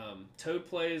 Toad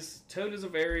is a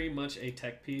very much a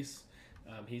tech piece.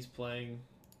 He's playing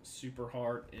super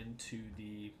hard into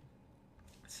the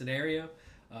scenario.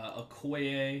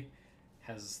 Okoye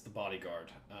has the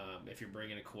bodyguard. If you're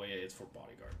bringing Okoye, it's for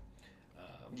bodyguard.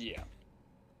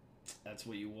 That's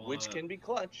what you want. Which can be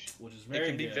clutch. Which is very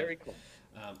good. Be very clutch.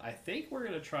 I think we're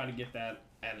going to try to get that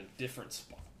at a different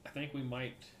spot. I think we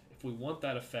might, if we want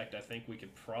that effect, I think we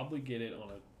could probably get it on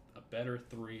a better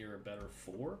 3 or a better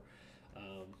 4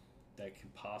 that can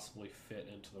possibly fit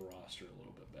into the roster a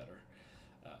little bit better.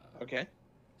 Okay.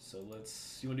 So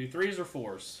you want to do 3s or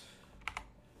 4s?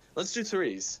 Let's do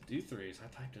 3s. Do 3s. I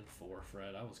typed in 4,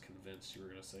 Fred. I was convinced you were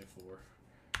going to say 4.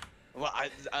 Well,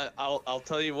 I'll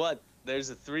tell you what.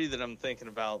 There's a 3 that I'm thinking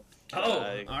about. All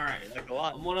right. Like a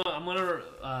lot. I'm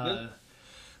gonna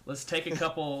let's take a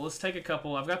couple.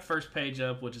 I've got the first page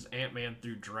up, which is Ant-Man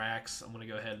through Drax. I'm gonna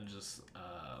go ahead and just.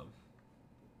 All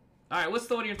right. What's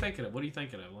the one you're thinking of? What are you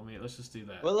thinking of? Let's just do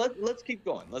that. Well, let's keep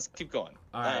going.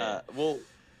 All right.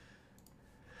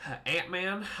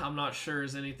 Ant-Man. I'm not sure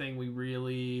is anything we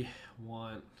really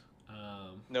want.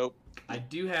 Nope. I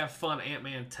do have fun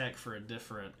Ant-Man tech for a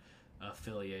different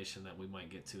affiliation that we might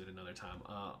get to at another time.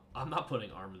 I'm not putting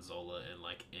Armanzola in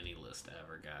like any list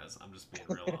ever, guys. I'm just being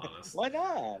real honest. Why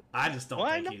not? I just don't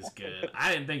Why think not? he's good.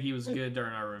 I didn't think he was good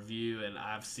during our review, and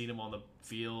I've seen him on the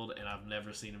field, and I've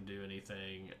never seen him do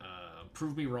anything.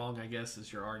 Prove me wrong, I guess,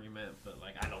 is your argument, but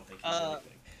like I don't think he's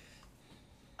anything.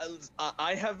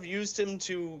 I have used him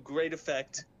to great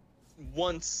effect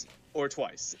once or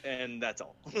twice, and that's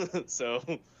all. So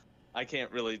I can't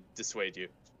really dissuade you.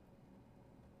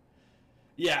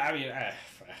 Yeah, I mean,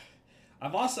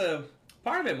 I've also,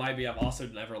 part of it might be I've also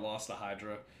never lost a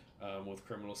Hydra with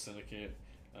Criminal Syndicate,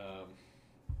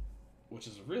 which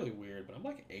is really weird, but I'm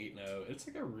like 8-0. It's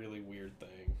like a really weird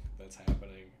thing that's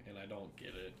happening, and I don't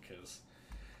get it because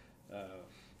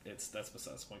that's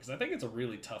besides the point. Because I think it's a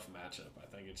really tough matchup.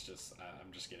 I think it's just,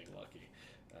 I'm just getting lucky.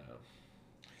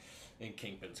 And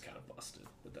Kingpin's kind of busted,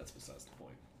 but that's besides the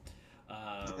point.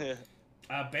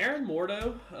 Baron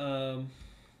Mordo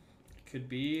could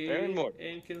be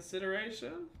in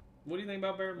consideration. What do you think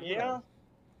about Baron Mordo?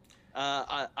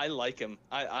 Yeah. I like him.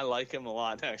 I like him a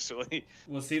lot, actually.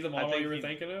 Was he the model you were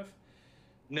thinking of?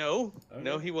 No, okay.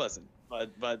 No, he wasn't.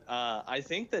 But I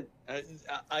think that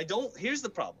I don't. Here's the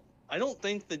problem. I don't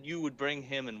think that you would bring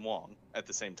him and Wong at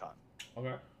the same time.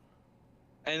 Okay.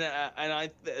 And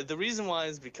the reason why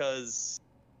is because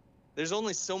there's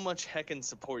only so much heckin'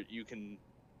 support you can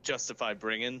justify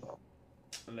bringing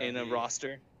in a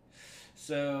roster.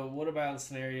 So what about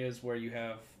scenarios where you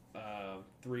have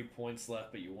 3 points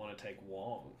left, but you want to take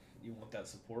Wong? You want that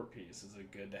support piece. Is it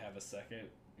good to have a second,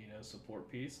 support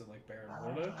piece and like Baron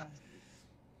Mordo?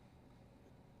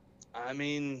 I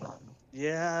mean,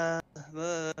 yeah.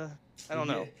 I don't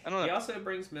know. He also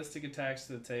brings mystic attacks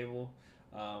to the table.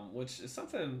 Which is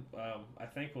something I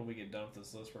think when we get done with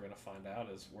this list we're going to find out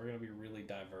is we're going to be really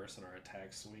diverse in our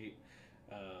attack suite,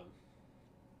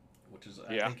 which is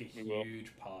I think a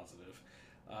huge positive.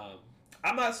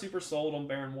 I'm not super sold on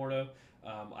Baron Mordo.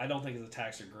 I don't think his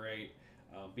attacks are great.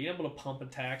 Being able to pump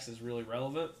attacks is really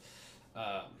relevant,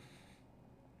 but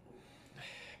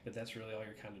that's really all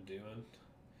you're kind of doing.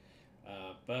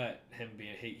 But him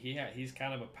being he's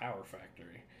kind of a power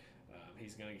factory.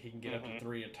 He can get up to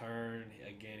 3 a turn.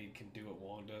 Again, he can do what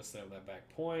Wong does, set up that back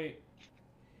point.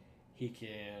 He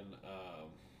can,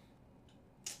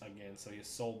 so he has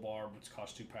Soul Barb, which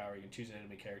costs 2 power. You can choose an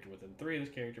enemy character within 3 of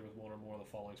this character with 1 or more of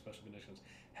the following special conditions: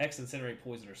 Hex, Incinerate,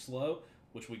 Poison, or Slow,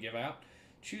 which we give out.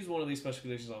 Choose one of these special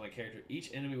conditions on that character.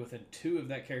 Each enemy within 2 of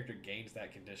that character gains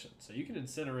that condition. So you can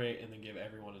Incinerate and then give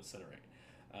everyone Incinerate.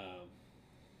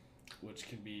 Which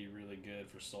can be really good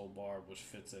for Soul Barb, which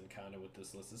fits in kind of with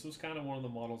this list. This was kind of one of the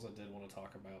models I did want to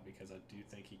talk about because I do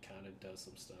think he kind of does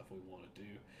some stuff we want to do.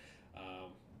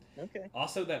 Okay.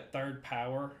 Also, that third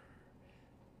power,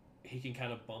 he can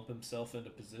kind of bump himself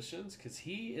into positions because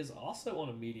he is also on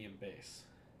a medium base.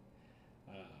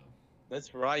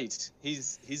 That's right.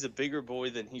 He's a bigger boy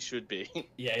than he should be.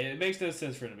 Yeah, it makes no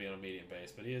sense for him to be on a medium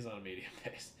base, but he is on a medium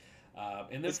base.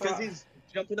 And then it's because he's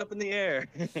jumping up in the air.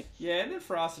 Yeah, and then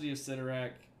Ferocity of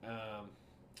Sidorak,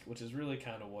 which is really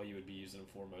kind of what you would be using him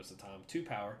for most of the time. 2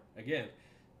 power. Again,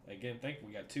 think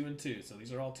we got 2 and 2, so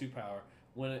these are all 2 power.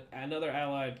 When another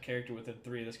allied character within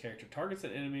 3 of this character targets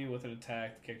an enemy with an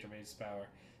attack, the character maintains power.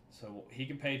 So he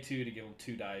can pay 2 to give him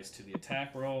 2 dice to the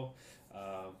attack roll.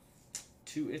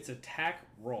 To its attack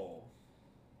roll.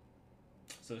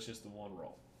 So it's just the 1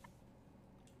 roll.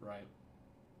 Right?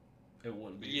 It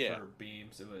wouldn't be for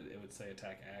beams. It would say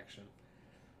attack action.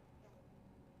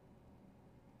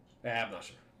 I'm not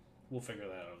sure. We'll figure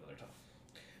that out another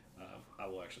time. I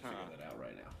will actually figure that out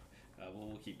right now.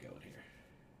 We'll keep going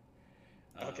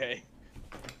here. Okay.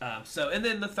 So, and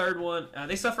then the third one,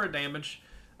 they suffer damage.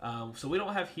 So we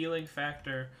don't have healing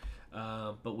factor,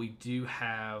 but we do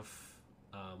have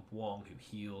Wong who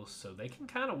heals. So they can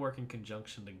kind of work in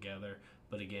conjunction together.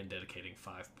 But again, dedicating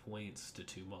 5 points to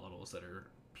 2 models that are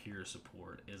pure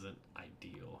support isn't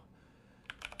ideal.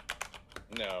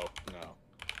 No.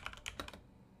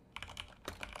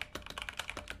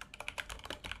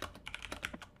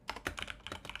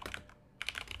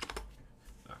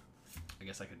 I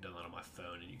guess I could have done that on my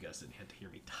phone and you guys didn't have to hear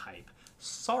me type.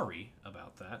 Sorry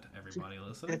about that, everybody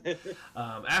listening.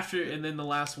 And then the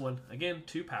last one, again,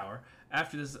 2 power.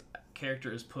 After this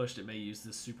character is pushed, it may use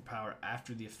this superpower.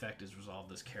 After the effect is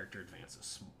resolved, this character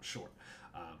advances short.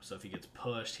 So if he gets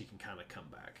pushed, he can kind of come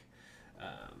back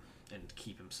and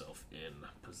keep himself in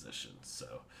position.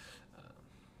 So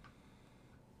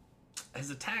his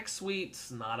attack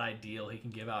suite's not ideal. He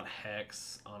can give out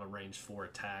Hex on a range 4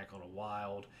 attack on a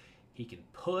wild. He can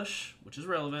push, which is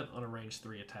relevant, on a range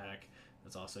 3 attack.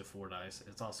 That's also 4 dice.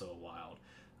 It's also a wild.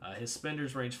 His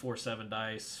spenders range 4/7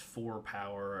 dice, 4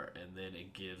 power, and then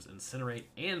it gives Incinerate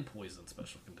and Poison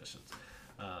special conditions.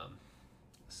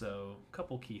 So, a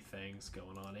couple key things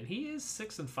going on. And he is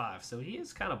 6 and 5, so he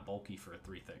is kind of bulky for a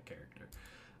 3-tech character.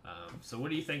 So,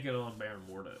 what are you thinking on Baron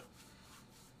Mordo?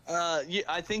 Yeah,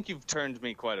 I think you've turned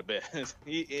me quite a bit.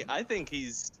 I think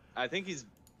he's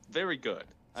very good.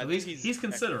 So he's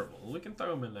considerable. We can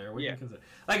throw him in there. We can consider.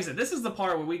 Like I said, this is the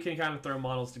part where we can kind of throw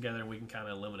models together and we can kind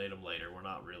of eliminate them later. We're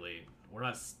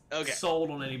not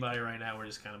sold on anybody right now. We're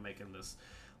just kind of making this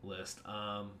list.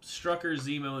 Strucker,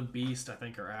 Zemo, and Beast I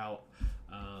think are out.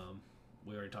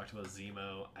 We already talked about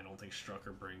Zemo. I don't think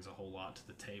Strucker brings a whole lot to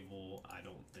the table. I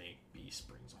don't think Beast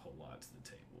brings a whole lot to the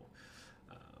table.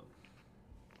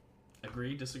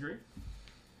 Agree? Disagree?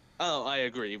 Oh, I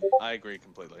agree. I agree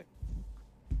completely.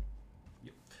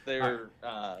 Yep.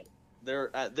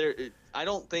 I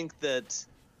don't think that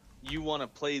you want to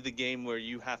play the game where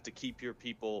you have to keep your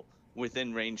people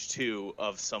within range 2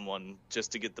 of someone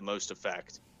just to get the most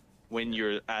effect when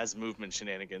you're as movement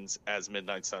shenanigans as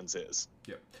Midnight Suns is.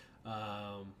 Yep.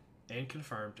 And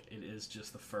confirmed, it is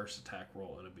just the first attack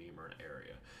roll in a beam or an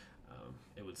area.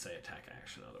 It would say attack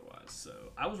action otherwise.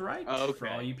 So I was right for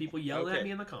all you people yelling at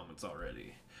me in the comments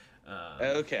already.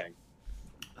 Okay.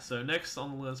 So next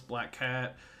on the list, Black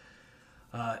Cat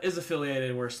is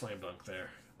affiliated. We're slam dunk there.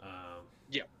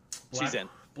 Yeah, she's in.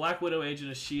 Black Widow, Agent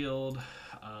of S.H.I.E.L.D.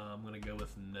 I'm going to go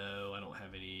with no. I don't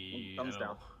have any... Thumbs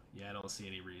down. Yeah, I don't see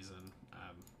any reason.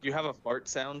 You have a fart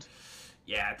sound?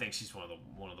 Yeah, I think she's one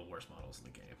of the worst models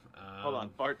in the game. Hold on,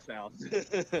 fart sound.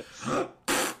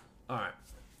 All right.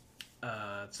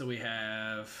 So we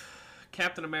have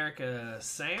Captain America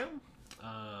Sam.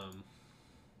 I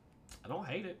don't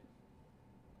hate it.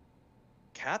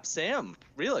 Cap Sam,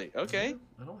 really? Okay. Yeah,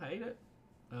 I don't hate it.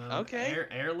 Okay.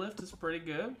 Airlift is pretty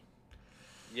good.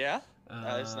 Yeah.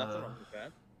 There's nothing wrong with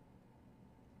that.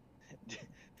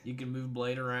 You can move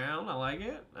Blade around. I like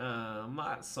it. I'm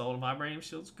not sold. Vibranium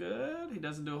Shield's good. He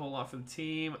doesn't do a whole lot for the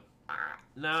team.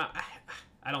 Nah,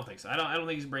 I don't think so. I don't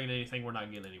think he's bringing anything we're not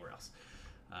getting anywhere else.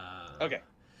 Okay.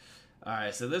 All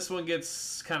right, so this one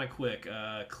gets kind of quick.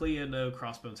 Clea, no.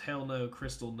 Crossbones, hell no.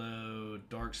 Crystal, no.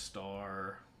 Dark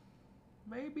Star,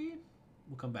 maybe?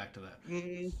 We'll come back to that.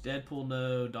 Deadpool,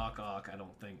 no. Doc Ock, I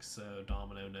don't think so.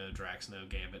 Domino, no. Drax, no.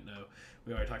 Gambit, no.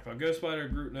 We already talked about Ghost Spider.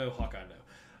 Groot, no. Hawkeye,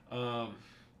 no.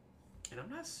 And I'm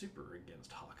not super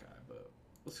against Hawkeye, but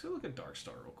let's go look at Dark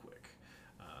Star real quick.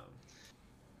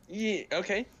 Yeah,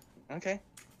 okay.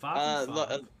 5 and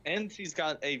 5. And she's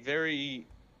got a very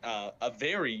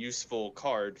useful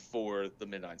card for the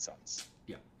Midnight Suns.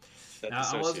 Yeah. Now,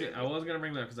 I was going to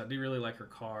bring that up because I do really like her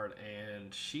card,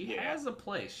 and she has a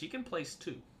place. She can place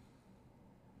 2.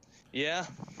 Yeah.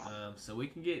 So we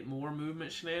can get more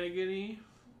movement shenanigan-y.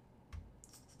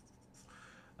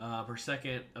 Her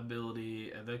second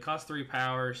ability, they cost 3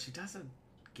 power. She doesn't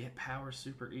get power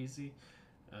super easy,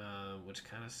 which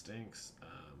kind of stinks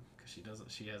because she doesn't.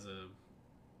 She has a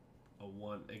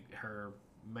 1. Her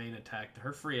main attack,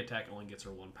 her free attack only gets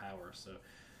her 1 power. So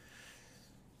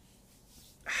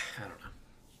I don't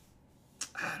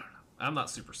know. I'm not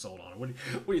super sold on her. What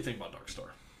do you think about Dark Star?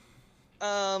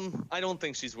 I don't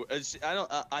think she's.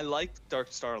 I like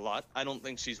Dark Star a lot. I don't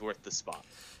think she's worth the spot.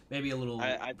 Maybe a little.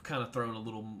 I kind of throwing a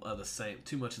little of the same.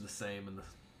 Too much of the same in the.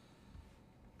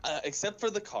 Except for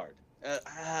the card.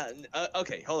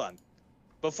 Okay, hold on.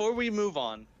 Before we move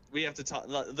on, we have to talk.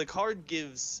 The card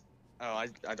gives. Oh,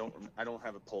 I don't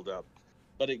have it pulled up,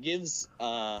 but it gives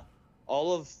all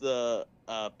of the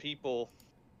people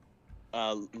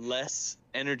less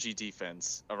energy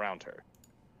defense around her.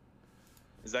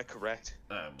 Is that correct?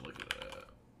 I'm looking at it.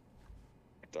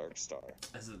 Dark Star.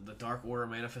 Is it the Dark Aura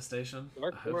Manifestation?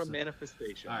 Dark Aura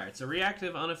Manifestation. Alright, it's a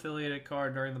reactive, unaffiliated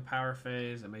card during the power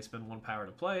phase. It may spend 1 power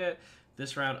to play it.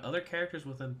 This round, other characters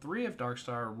within 3 of Dark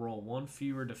Star roll 1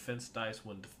 fewer defense dice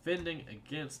when defending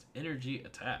against energy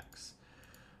attacks.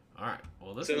 Alright,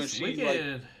 well this is... We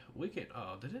can...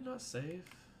 Oh, did it not save?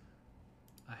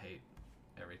 I hate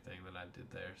everything that I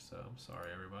did there, so I'm sorry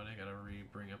everybody. I gotta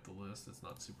bring up the list. It's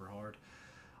not super hard.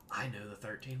 I know the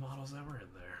 13 models that were in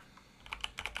there.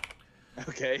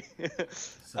 Okay.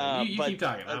 So you keep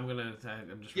talking. I'm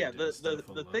just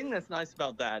the thing that's nice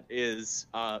about that is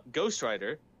Ghost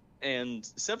Rider and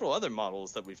several other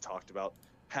models that we've talked about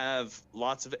have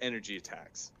lots of energy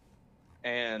attacks,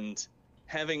 and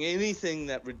having anything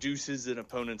that reduces an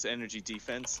opponent's energy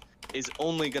defense is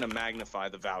only going to magnify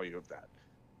the value of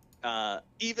that.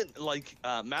 Even like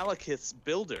Malekith's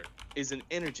Builder is an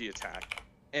energy attack,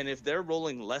 and if they're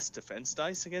rolling less defense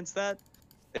dice against that,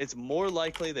 it's more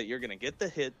likely that you're going to get the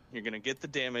hit, you're going to get the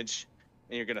damage,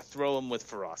 and you're going to throw them with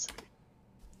ferocity.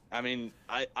 I mean,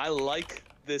 I like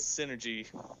this synergy,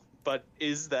 but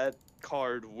is that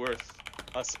card worth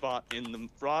a spot in the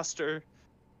roster?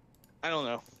 I don't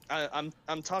know.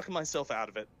 I'm talking myself out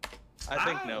of it. I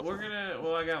think no.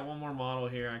 Well, I got one more model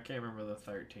here. I can't remember the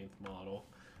 13th model.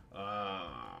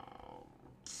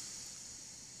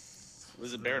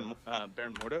 Was it Baron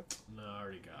Mordo? No, I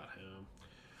already got him.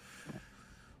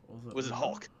 Was it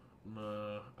Hulk?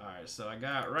 No. Alright, so I've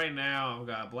got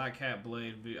Black Cat,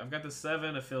 Blade. I've got the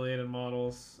 7 affiliated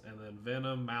models, and then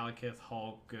Venom, Malekith,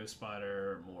 Hulk, Ghost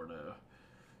Spider, Mordo.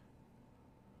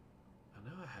 I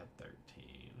know I had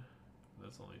 13.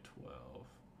 That's only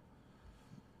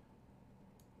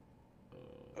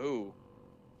 12. Oh,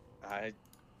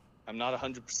 I'm not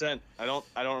 100%. I don't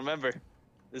remember.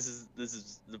 This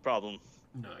is the problem.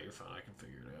 No, you're fine. I can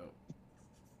figure it out.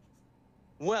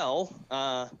 Well,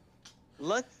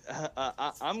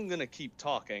 I'm gonna keep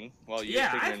talking while you're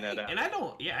figuring that out. And I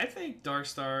think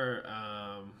Darkstar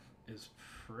is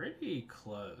pretty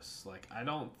close. Like, I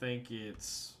don't think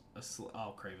it's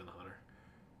Kraven the Hunter.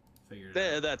 Figured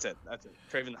it out. That's it.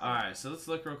 Kraven the Hunter. Alright, so let's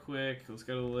look real quick. Let's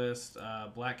go to the list.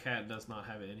 Black Cat does not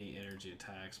have any energy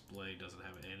attacks. Blade doesn't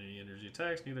have any energy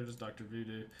attacks. Neither does Dr.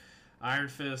 Voodoo. Iron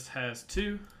Fist has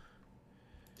 2.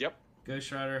 Yep.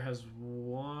 Ghost Rider has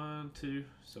 1, 2.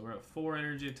 So we're at 4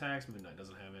 energy attacks. Midnight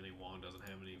doesn't have any. Wong doesn't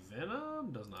have any.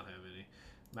 Venom does not have any.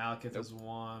 Malekith has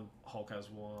 1. Hulk has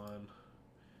 1.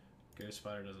 Ghost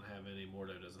Spider doesn't have any.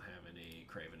 Mordo doesn't have any.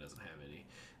 Kraven doesn't have any.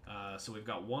 So we've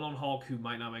got 1 on Hulk, who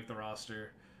might not make the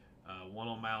roster. 1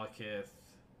 on Malekith.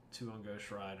 2 on Ghost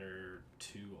Rider.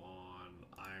 2 on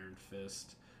Iron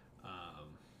Fist.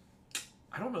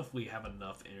 I don't know if we have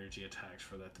enough energy attacks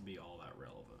for that to be all that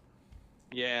relevant.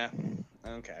 Yeah.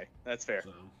 Okay, that's fair.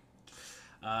 So,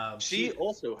 she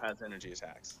also has energy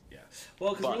attacks. Yeah.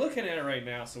 Well, because we're looking at it right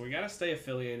now, so we got to stay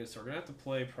affiliated. So we're gonna have to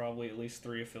play probably at least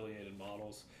 3 affiliated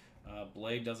models.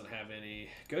 Blade doesn't have any.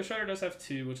 Ghost Rider does have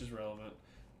 2, which is relevant.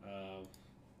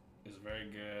 Is very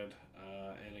good.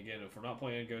 And again, if we're not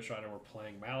playing Ghost Rider, we're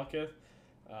playing Malekith.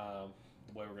 The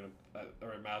way we're gonna,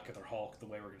 or Malekith or Hulk, the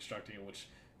way we're constructing it, which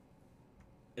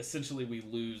essentially we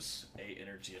lose a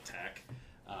energy attack.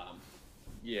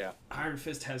 Yeah. Iron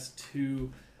Fist has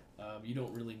 2. You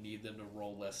don't really need them to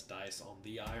roll less dice on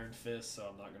the Iron Fist, so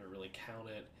I'm not going to really count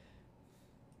it.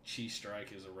 Chi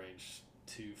Strike is a range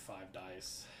 2, 5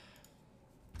 dice.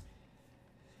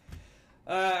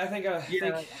 I think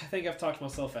I've talked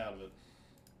myself out of it.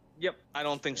 Yep. I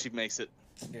don't think she makes it.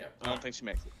 Yeah. I don't think she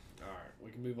makes it. All right,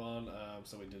 we can move on.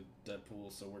 So we did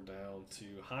Deadpool, so we're down to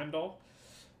Heimdall.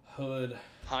 Hood.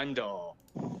 Heimdall.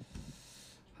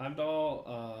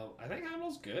 I think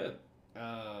Heimdall's good.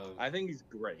 I think he's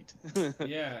great.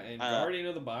 Yeah, and Guardian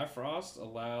of the Bifrost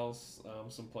allows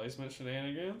some placement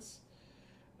shenanigans.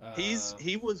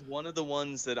 He was one of the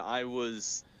ones that I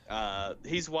was.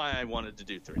 He's why I wanted to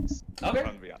do 3s. Okay. I'm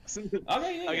gonna be honest.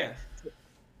 Okay.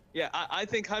 Yeah, I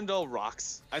think Heimdall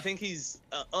rocks. I think he's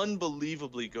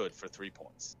unbelievably good for 3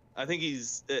 points. I think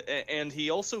he's, and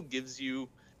he also gives you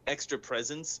extra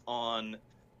presence on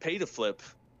pay to flip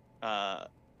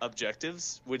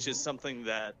objectives, which is something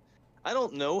that I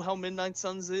don't know how Midnight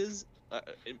Suns how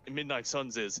Midnight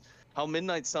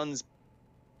Suns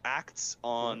acts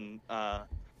on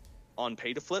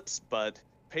pay to flips, but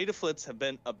pay to flips have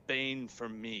been a bane for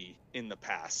me in the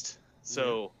past.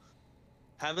 So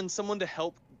having someone to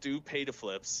help do pay to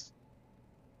flips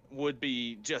would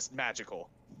be just magical.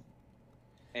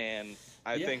 And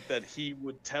I think that he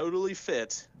would totally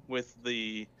fit with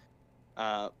the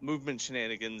movement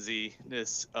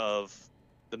shenanigansy-ness of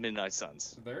the Midnight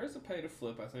Suns. There is a pay to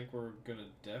flip I think we're going to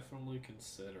definitely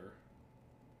consider.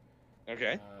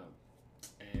 Okay.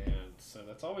 And so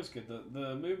that's always good.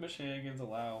 The movement shenanigans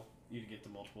allow you to get the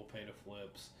multiple pay to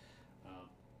flips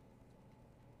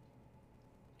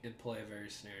and play a very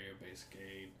scenario-based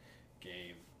game.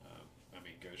 I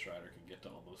mean, Ghost Rider can get to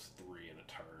almost 3 in a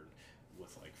turn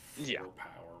with like 4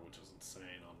 power, which is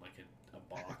insane on like a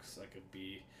box that could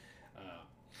be.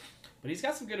 But he's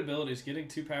got some good abilities, getting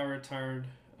 2 power a turn,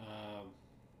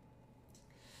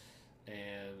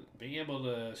 and being able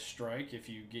to strike if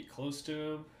you get close to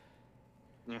him.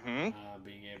 Mm-hmm.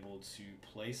 Being able to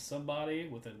place somebody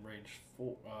within range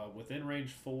 4, within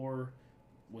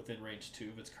range 2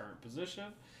 of its current position,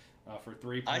 for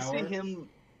 3 power. I see him.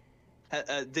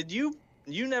 Did you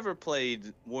never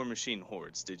played War Machine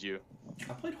Hordes? Did you?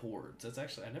 I played Hordes. That's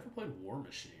actually, I never played War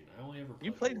Machine. I only ever played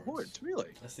You played Hordes,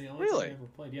 really? That's the only thing I ever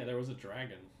played. Yeah, there was a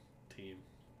dragon team.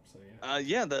 So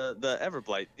yeah. The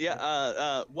Everblight.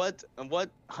 Yeah. What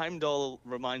Heimdall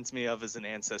reminds me of is an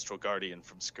ancestral guardian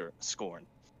from Scorn.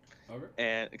 Okay.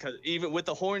 And because even with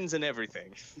the horns and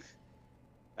everything,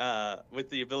 with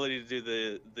the ability to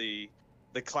do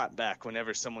the clap back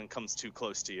whenever someone comes too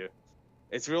close to you.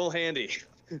 It's real handy.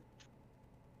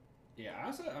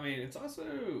 Yeah, I mean, it's also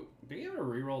being able to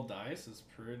reroll dice is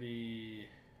pretty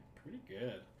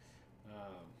good.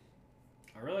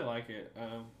 I really like it.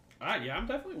 I'm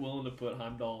definitely willing to put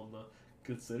Heimdall on the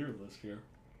consider list here.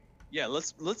 Yeah,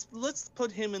 let's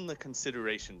put him in the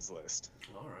considerations list.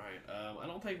 All right. I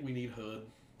don't think we need Hood.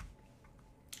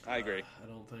 I agree. I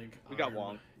don't think we got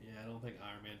Wong. Yeah, I don't think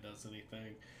Iron Man does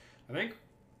anything.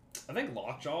 I think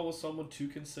Lockjaw was someone to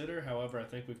consider. However, I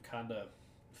think we've kind of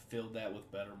filled that with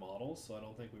better models, so I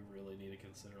don't think we really need to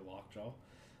consider Lockjaw.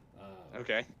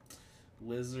 Okay.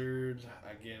 Lizard,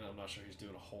 again, I'm not sure he's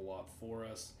doing a whole lot for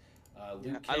us.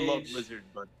 Luke Cage. I love Lizard,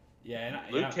 but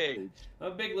Luke Cage.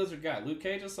 I'm a big Lizard guy. Luke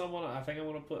Cage is someone I think I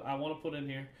want to put in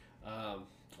here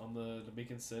on the to be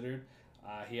considered.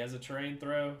 He has a terrain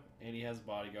throw and he has a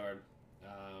bodyguard.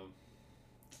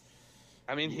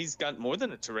 I mean, he's got more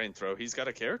than a terrain throw. He's got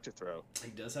a character throw.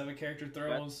 He does have a character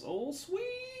throw on old sweet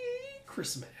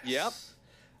Christmas. Yep.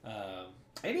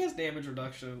 And he has damage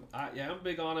reduction. I'm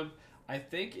big on him. I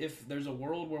think if there's a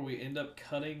world where we end up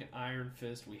cutting Iron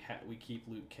Fist, we keep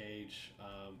Luke Cage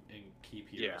and keep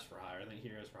Heroes for Hire. I think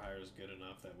Heroes for Hire is good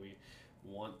enough that we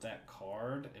want that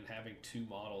card, and having two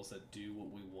models that do what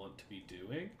we want to be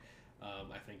doing,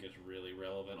 I think is really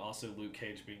relevant. Also, Luke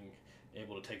Cage being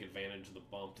able to take advantage of the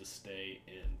bump to stay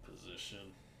in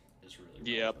position is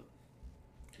really relevant.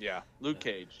 Yeah, Luke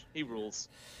Cage. He rules.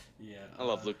 Yeah, I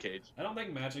love Luke Cage. I don't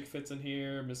think Magic fits in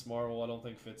here. Miss Marvel, I don't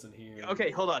think fits in here. Okay,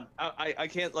 hold on. I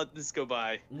can't let this go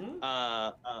by. Mm-hmm.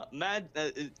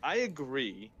 I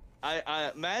agree.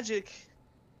 Magic.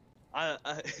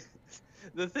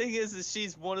 The thing is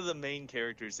she's one of the main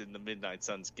characters in the Midnight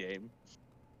Suns game,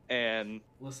 and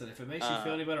listen, if it makes you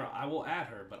feel any better, I will add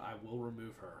her, but I will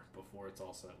remove her before it's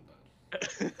all said and done.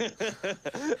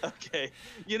 Okay.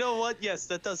 You know what? Yes,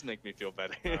 that does make me feel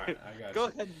better. All right, I got Go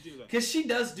ahead and do that. Because she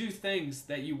does do things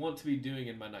that you want to be doing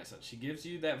in Midnight Sun. She gives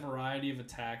you that variety of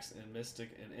attacks and mystic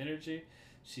and energy.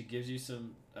 She gives you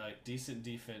some decent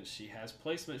defense. She has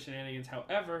placement shenanigans.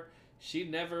 However, she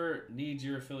never needs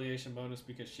your affiliation bonus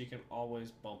because she can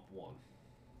always bump 1.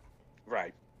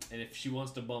 Right. And if she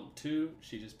wants to bump 2,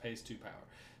 she just pays 2 power.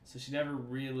 So she never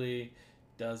really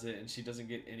does it, and she doesn't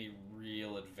get any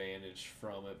real advantage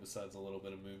from it besides a little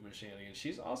bit of movement shenanigans.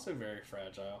 She's also very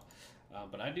fragile,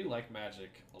 but I do like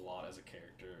Magic a lot as a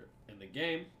character in the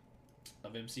game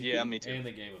of MCP and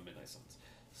the game of Midnight Suns.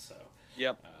 So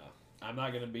yep. I'm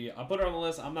not going to be... I'll put her on the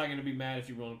list. I'm not going to be mad if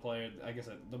you want to play her. Like I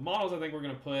said, the models I think we're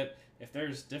going to put, if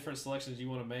there's different selections you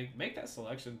want to make that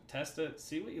selection, test it,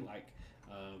 see what you like.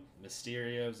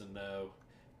 Mysterio's a no.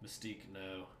 Mystique,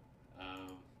 no.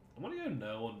 I'm going to go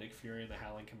no on Nick Fury and the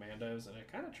Howling Commandos, and I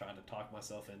kind of tried to talk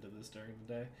myself into this during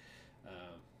the day.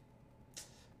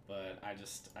 But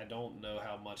I don't know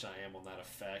how much I am on that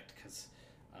effect, because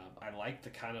I like the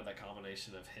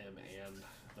combination of him and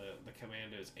the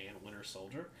Commandos and Winter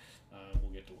Soldier.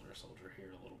 We'll get to Winter Soldier here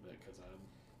in a little bit, because I'm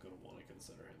going to want to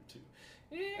consider him too.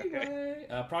 Anyway,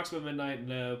 okay. Proxima Midnight,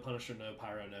 no. Punisher, no.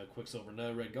 Pyro, no. Quicksilver,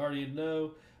 no. Red Guardian,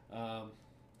 no.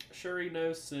 Shuri,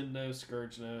 no. Sin, no.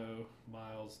 Scourge, no.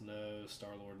 Miles, no.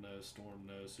 Star-Lord, no. Storm,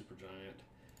 no. Supergiant.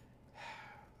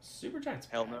 Supergiant's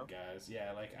bad, no. Guys.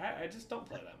 Yeah, like, I just don't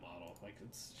play that model. Like,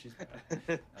 she's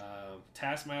bad.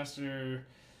 Taskmaster,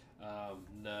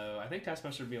 no. I think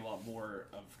Taskmaster would be a lot more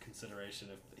of consideration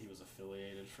if he was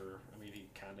affiliated for... I mean, he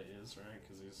kind of is, right?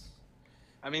 Because he's...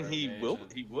 I mean, he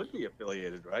would be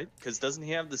affiliated, right? Because doesn't he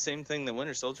have the same thing that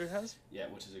Winter Soldier has? Yeah,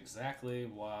 which is exactly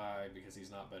why, because he's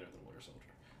not better than Winter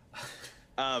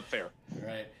Soldier. Fair.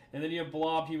 Right. And then you have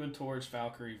Blob, Human Torch,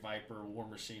 Valkyrie, Viper, War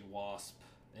Machine, Wasp,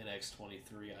 and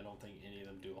X-23. I don't think any of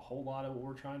them do a whole lot of what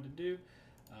we're trying to do.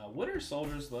 Winter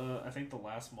Soldier's, I think, the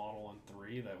last model in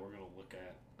 3 that we're going to look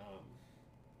at.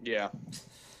 Yeah.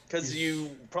 Because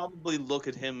you probably look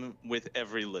at him with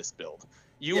every list build.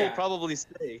 You will probably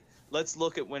say, let's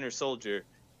look at Winter Soldier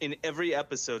in every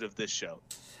episode of this show.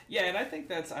 Yeah, and I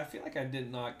think I feel like I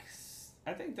did not...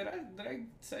 I think, did I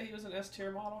say he was an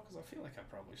S-tier model? Because I feel like I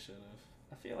probably should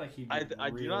have. I feel like he'd be I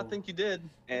do not think you did.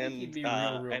 And he'd be real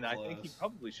and close. I think he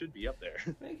probably should be up there.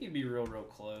 I think he'd be real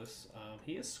close.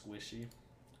 He is squishy.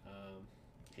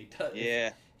 He does.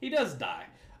 Yeah. He does die.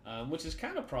 Which is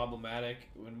kind of problematic.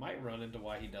 We might run into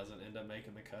why he doesn't end up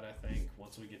making the cut, I think,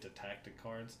 once we get to tactic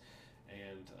cards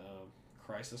and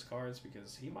crisis cards,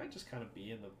 because he might just kind of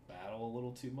be in the battle a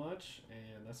little too much,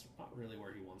 and that's not really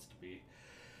where he wants to be.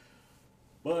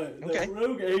 But the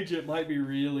rogue agent might be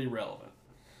really relevant.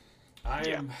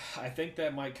 I think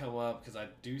that might come up, because I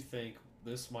do think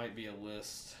this might be a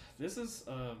list. This is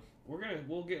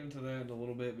we'll get into that in a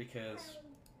little bit because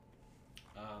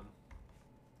um,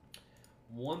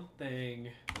 one thing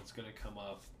that's gonna come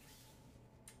up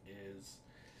is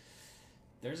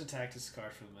there's a tactics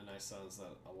card for the Midnight Suns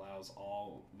that allows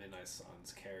all Midnight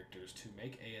Suns characters to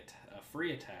make a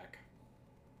free attack.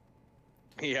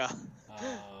 Yeah.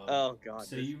 Oh god,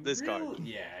 so this card.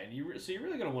 Yeah, and so you're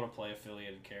really gonna want to play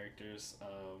affiliated characters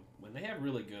when they have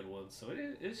really good ones. So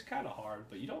it's kind of hard,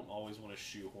 but you don't always want to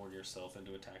shoehorn yourself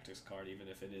into a tactics card, even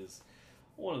if it is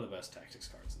one of the best tactics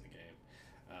cards in the game.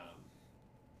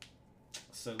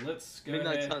 So let's go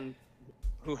Midnight ahead. Sun,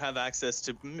 who have access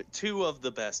to two of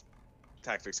the best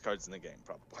tactics cards in the game,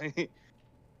 probably.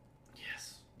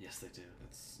 Yes, they do.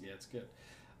 It's good.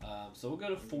 So we'll go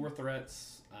to 4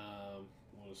 threats.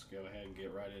 We'll just go ahead and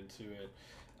get right into it.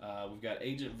 We've got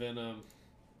Agent Venom.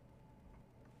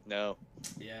 No.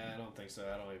 Yeah, I don't think so.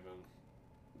 I don't even.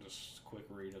 Just quick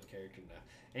read of the character now.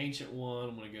 Ancient One.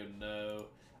 I'm gonna go no.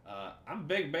 I'm a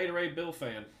big Beta Ray Bill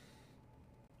fan.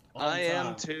 I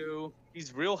am too.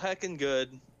 He's real heckin'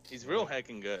 good.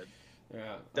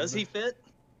 Yeah. Does he fit?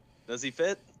 I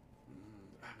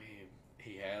mean,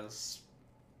 he has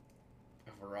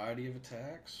a variety of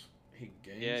attacks. He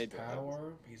gains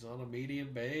power. He's on a medium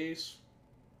base.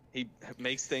 He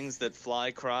makes things that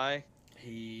fly cry.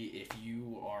 If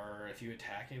you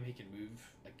attack him, he can move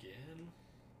again.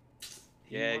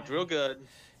 He's real good.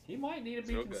 He might need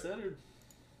to be considered.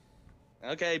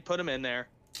 Okay, put him in there.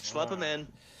 Schlep him in.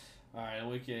 All right,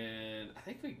 and I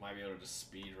think we might be able to just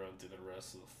speed run through the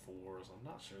rest of the 4s. I'm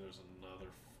not sure there's another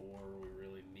 4 we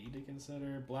really need to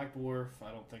consider. Black Dwarf,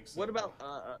 I don't think so. What about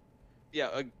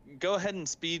go ahead and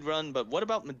speed run, but what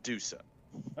about Medusa?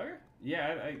 Okay.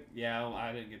 Yeah,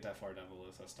 I didn't get that far down the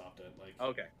list. I stopped at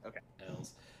okay.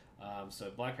 L's. So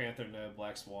Black Panther, no.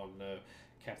 Black Swan, no.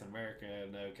 Captain America,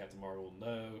 no. Captain Marvel,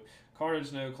 no.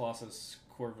 Carnage, no. Colossus,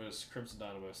 Corvus, Crimson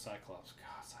Dynamo, Cyclops.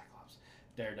 God, Cyclops.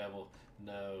 Daredevil,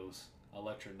 no.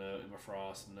 Elektra, no. Emma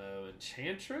Frost, no.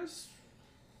 Enchantress,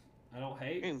 I don't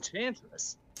hate.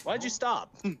 Enchantress? Why'd you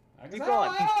stop? Keep going.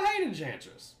 I don't hate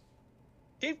Enchantress.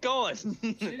 Keep going.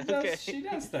 She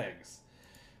does things.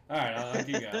 All right, I'll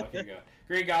keep going.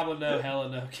 Green Goblin, no. Hela,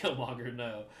 no. Killmonger,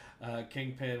 no.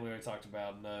 Kingpin, we already talked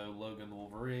about, no. Logan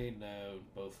Wolverine, no.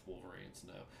 Both Wolverines,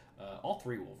 no. All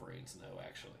 3 Wolverines, no,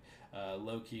 actually.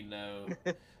 Loki, no.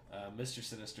 Mr.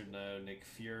 Sinister, no. Nick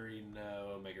Fury,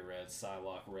 no. Omega Red,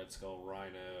 Psylocke, Red Skull, Rhino.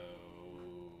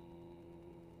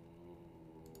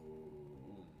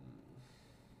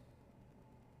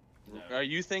 No. Are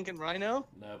you thinking Rhino?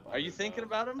 Nope. Are you thinking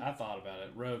about him? I thought about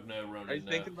it. Rogue, no. Ronan, no. Are you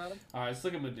thinking about him? All right, let's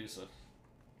look at Medusa.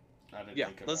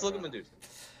 Let's look at Medusa.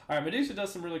 All right, Medusa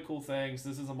does some really cool things.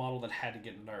 This is a model that had to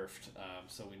get nerfed,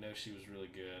 so we know she was really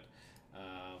good.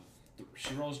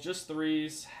 She rolls just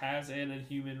 3s, has an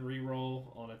Inhuman reroll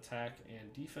on attack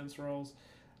and defense rolls.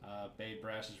 Bade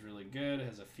Brash is really good. It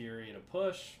has a Fury and a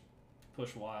Push.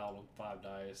 Push Wild on 5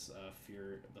 dice.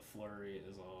 The Flurry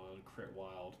is on Crit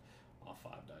Wild off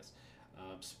 5 dice.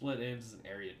 Split Ends is an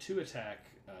area 2 attack,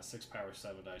 6 power,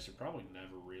 7 dice. You're probably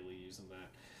never really using that.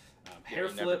 Hair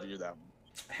Flip.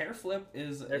 Hair Flip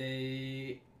is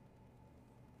a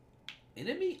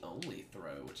enemy only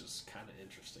throw, which is kind of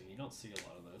interesting. You don't see a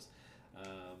lot of those.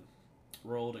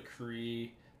 Roll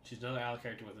Decree. Choose another ally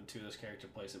character within 2 of this character.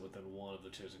 Place it within 1 of the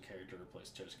chosen character. Replace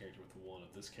the chosen character with 1 of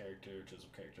this character. Chosen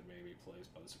character may be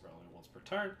placed by the super only once per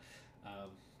turn.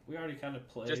 We already kind of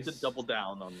played. Just to double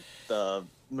down on the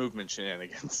movement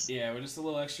shenanigans. Yeah, we're just a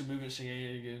little extra movement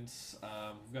shenanigans.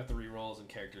 We've got the rerolls, and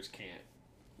characters can't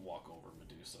walk over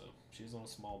Medusa. She's on a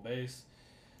small base.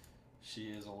 She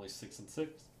is only 6 and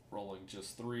 6, rolling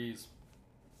just 3s.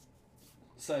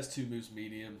 Size 2 moves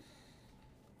medium.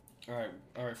 All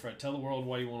right, Fred. Tell the world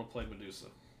why you want to play Medusa.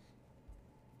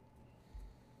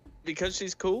 Because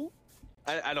she's cool.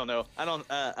 I don't know.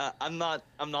 I'm not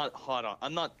hot on.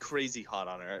 I'm not crazy hot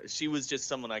on her. She was just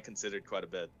someone I considered quite a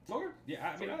bit. Okay.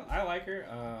 Yeah, I mean, I like her.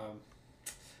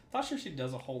 Not sure she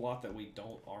does a whole lot that we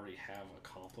don't already have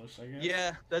accomplished, I guess.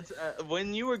 Yeah, that's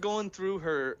when you were going through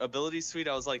her ability suite,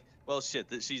 I was like, well, shit,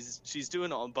 that she's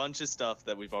doing a bunch of stuff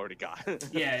that we've already got.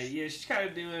 yeah, she's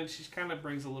kind of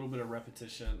brings a little bit of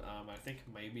repetition. I think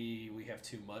maybe we have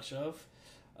too much of.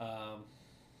 I'm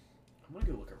gonna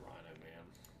go look at Rhino,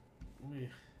 man.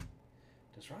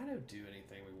 Does Rhino do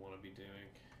anything we want to be doing?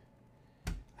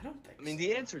 I don't think. I mean, so.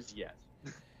 the answer is yes.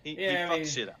 He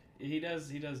fucks shit up. He does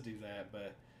do that,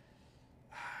 but.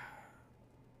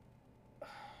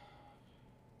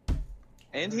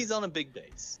 And he's on a big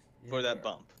base for that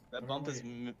bump. That bump is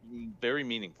very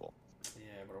meaningful.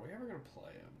 Yeah, but are we ever going to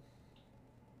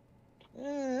play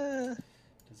him?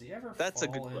 Does he ever That's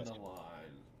fall a good into question.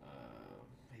 line?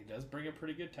 He does bring a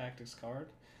pretty good tactics card.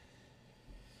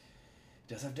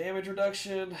 Does have damage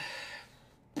reduction.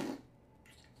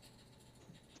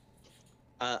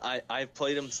 I've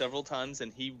played him several times,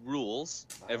 and he rules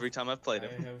every time I've played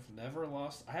him.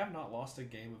 I have not lost a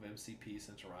game of MCP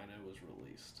since Rhino was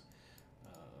released.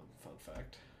 Fun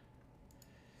fact.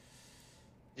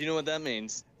 You know what that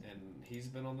means? And he's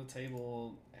been on the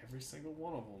table every single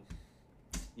one of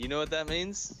them. You know what that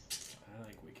means? I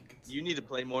think we can consider. You need to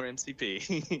play more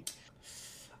MCP.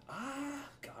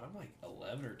 God, I'm like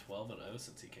 11 or 12-0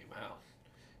 since he came out.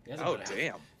 Oh,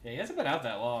 damn. Yeah, he hasn't been out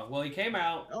that long. Well, he came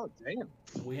out. Oh, damn.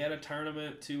 We had a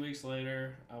tournament 2 weeks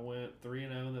later. I went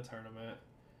 3-0 in the tournament.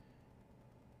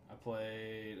 I've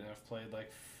played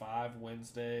like 5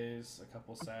 Wednesdays, a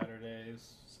couple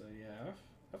Saturdays. So, yeah,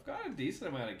 I've got a decent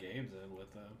amount of games in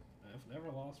with him. I've never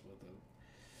lost with him.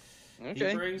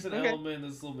 Okay. He brings an element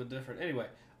that's a little bit different. Anyway,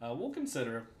 we'll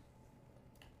consider him.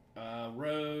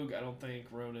 Rogue, I don't think.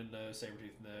 Ronin, no.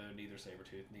 Sabretooth, no. Neither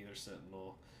Sabretooth, neither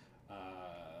Sentinel.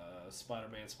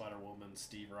 Spider-Man, Spider-Woman,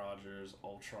 Steve Rogers,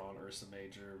 Ultron, Ursa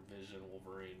Major, Vision,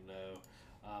 Wolverine, no.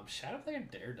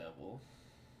 Shadowland Daredevil.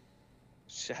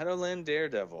 Shadowland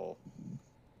Daredevil.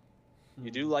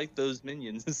 You do like those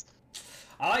minions.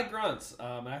 I like grunts.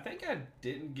 And I think I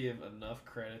didn't give enough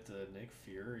credit to Nick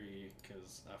Fury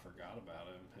because I forgot about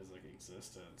him, his like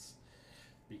existence.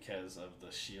 Because of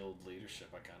the SHIELD leadership,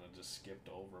 I kind of just skipped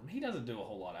over him. He doesn't do a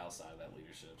whole lot outside of that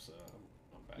leadership, so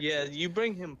I'm back. Yeah, you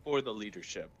bring him for the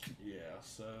leadership. Yeah,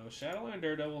 so Shadowland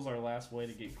Daredevil is our last way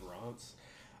to get grunts.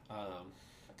 I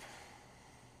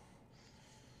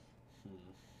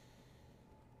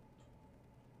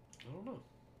don't know.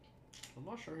 I'm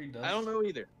not sure he does. I don't know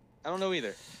either.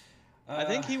 I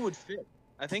think he would fit.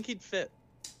 I think he'd fit.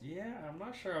 Yeah, I'm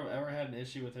not sure I've ever had an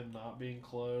issue with him not being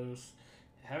close.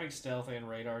 Having stealth and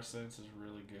radar sense is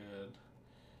really good.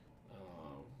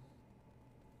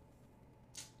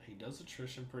 He does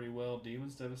attrition pretty well.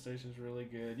 Demon's Devastation is really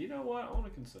good. You know what? I want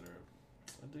to consider him.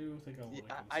 I do think I want to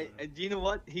consider him. You know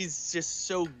what? He's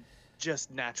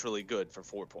just naturally good for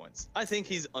 4 points. I think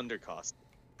he's undercosted.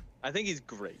 I think he's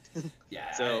great.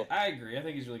 Yeah, so I agree. I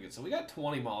think he's really good. So we got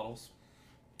 20 models.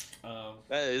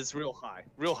 That is real high.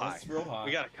 Real high. That's real high.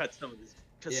 We got to cut some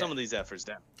of these efforts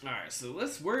down. All right, so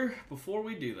before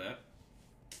we do that,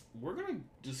 we're gonna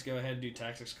just go ahead and do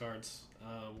tactics cards.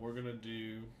 We're gonna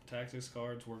do tactics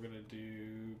cards. We're gonna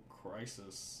do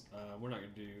crisis. We're not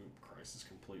gonna do crisis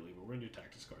completely, but we're gonna do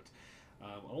tactics cards.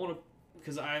 I want to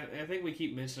because I think we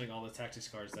keep mentioning all the tactics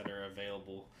cards that are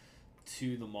available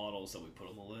to the models that we put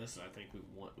on the list, and I think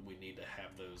we need to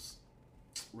have those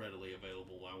readily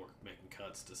available while we're making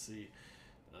cuts to see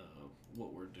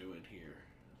what we're doing here.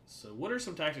 So what are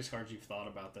some tactics cards you've thought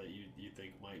about that you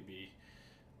think might be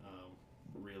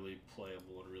really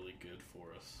playable and really good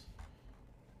for us?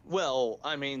 Well,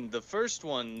 I mean, the first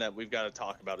one that we've got to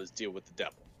talk about is Deal with the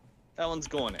Devil. That one's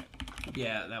going in.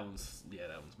 Yeah, that one's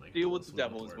making Deal with the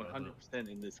Devil is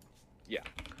 100% in this. Yeah.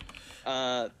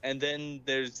 And then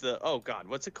there's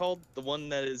what's it called? The one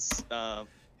that is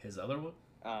his other one?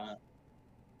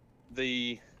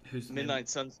 The Who's Midnight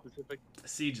Sun specific?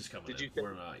 Siege is coming. Did in. you say?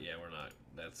 We're not. Yeah, we're not.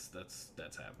 That's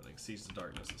happening. Siege of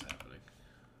Darkness is happening.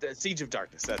 The Siege of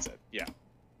Darkness. That's it. Yeah,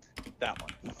 that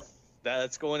one.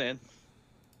 That's going in.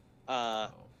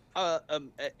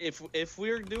 If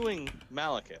we're doing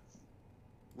Malekith,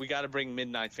 we got to bring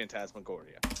Midnight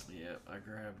Phantasmagoria. Yeah, I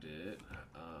grabbed it.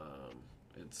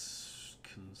 It's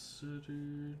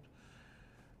considered.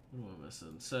 What am I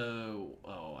missing? So,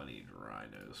 I need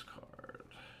Rhino's card.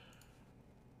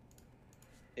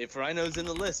 If Rhino's in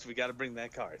the list, we got to bring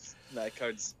that card. That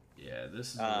card's. Yeah,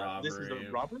 this is a robbery. This is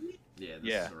a robbery? Yeah,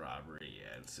 this is a robbery.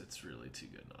 Yeah, it's really too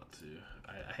good not to.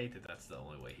 I hate that that's the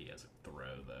only way he has a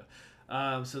throw,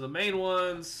 though. So the main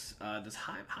ones,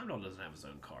 Heimdall doesn't have his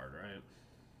own card, right?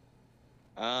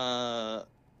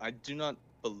 I do not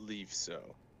believe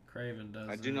so. Craven doesn't.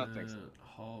 I do not think so.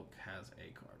 Hulk has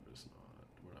a card, but it's not.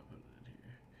 We're not putting it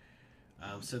in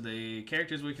here. So the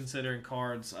characters we consider in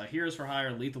cards: Heroes for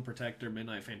Hire, Lethal Protector,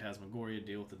 Midnight Phantasmagoria,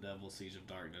 Deal with the Devil, Siege of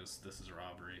Darkness. This is a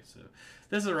robbery. So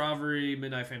this is a robbery.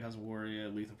 Midnight Phantasmagoria,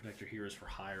 Lethal Protector, Heroes for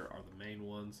Hire are the main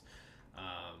ones.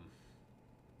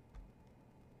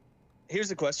 Here's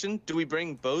the question: do we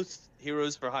bring both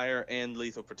Heroes for Hire and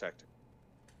Lethal Protector?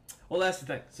 Well, that's the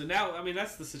thing. So now, I mean,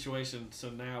 that's the situation. So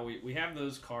now we have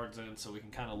those cards in, so we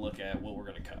can kind of look at what we're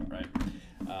going to cut, right?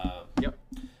 Yep.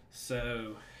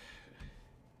 So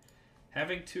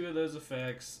having two of those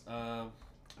effects.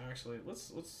 Actually,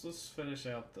 let's finish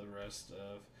out the rest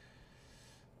of.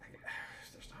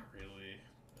 There's not really.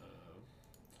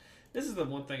 This is the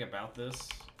one thing about this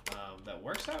that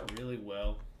works out really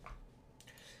well.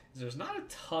 is there's not a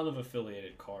ton of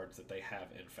affiliated cards that they have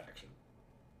in faction.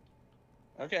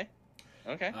 Okay.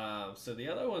 Okay. So the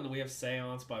other one, we have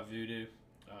Seance by Voodoo.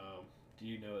 Do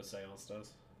you know what Seance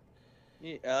does?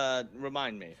 Yeah,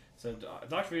 remind me. So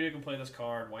Dr. Voodoo can play this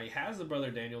card. While he has the Brother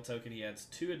Daniel token, he adds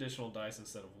 2 additional dice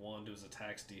instead of 1 to his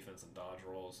attacks, defense, and dodge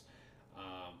rolls.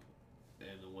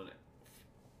 And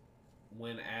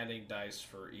when adding dice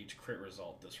for each crit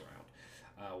result this round.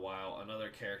 While another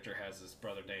character has his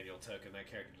Brother Daniel token, that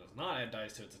character does not add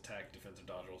dice to its attack, defense, or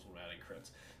dodge rolls when adding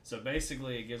crits. So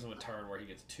basically, it gives him a turn where he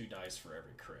gets 2 dice for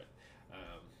every crit.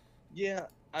 Yeah,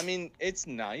 I mean, it's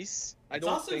nice. I It's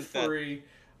don't also think free,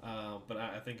 but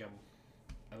I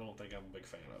don't think I'm a big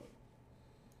fan of it.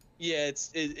 Yeah,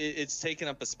 it's taken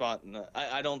up a spot, and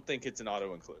I don't think it's an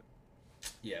auto include.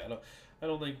 Yeah,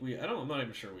 I'm not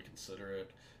even sure we consider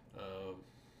it.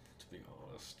 To be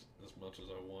honest, as much as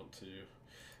I want to.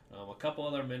 A couple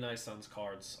other Midnight Suns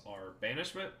cards are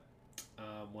Banishment.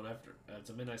 It's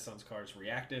a Midnight Suns card, it's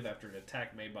reactive after an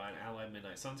attack made by an allied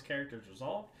Midnight Suns character is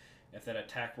resolved. If that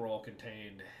attack roll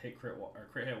contained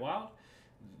crit hit wild,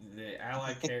 the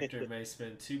allied character may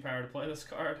spend 2 power to play this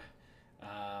card.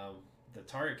 The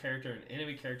target character and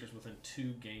enemy characters within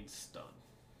 2 gain stun.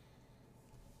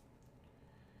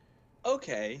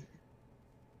 Okay.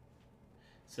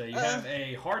 So you have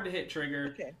a hard to hit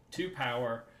trigger, okay. 2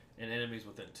 power, and enemies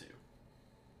within 2.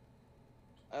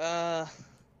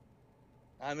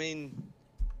 I mean,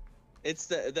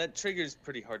 that trigger's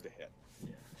pretty hard to hit.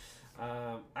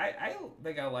 Yeah. I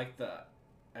think I like the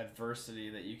adversity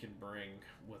that you can bring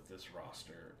with this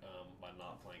roster by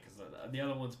not playing, because the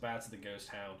other one's Bats of the Ghost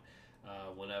Hound.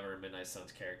 Whenever Midnight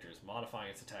Suns character is modifying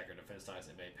its attack or defense dice,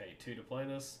 it may pay 2 to play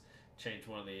this. Change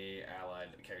one of the allied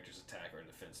character's attack or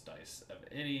defense dice of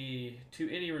any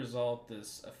result.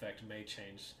 This effect may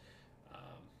change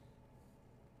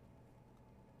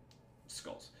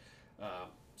skulls.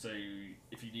 So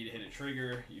if you need to hit a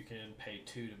trigger, you can pay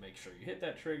 2 to make sure you hit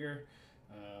that trigger.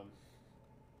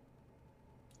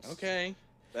 Okay,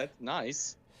 that's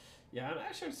nice. Yeah, I'm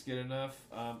not sure it's good enough.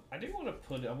 I do want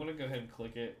to I'm going to go ahead and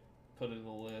click it, put it in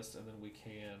the list, and then we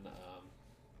can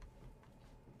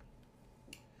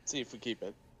see if we keep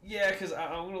it. Yeah, because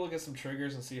I'm going to look at some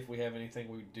triggers and see if we have anything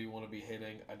we do want to be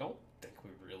hitting. I don't think we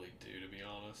really do, to be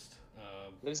honest.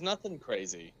 There's nothing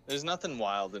crazy. There's nothing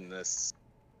wild in this.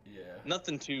 Yeah.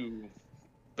 Nothing too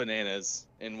bananas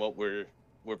in what we're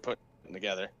putting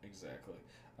together. Exactly.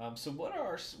 So what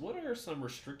are some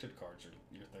restricted cards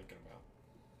you're thinking about?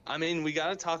 I mean, we got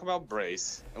to talk about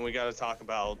Brace, and we got to talk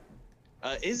about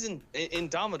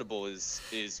Indomitable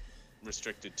is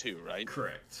restricted too, right?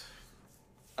 Correct.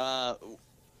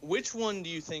 Which one do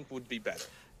you think would be better?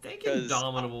 I think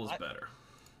Indomitable is better.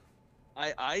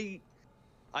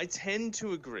 I tend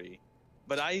to agree,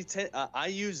 but I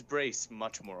use Brace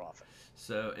much more often.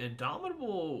 So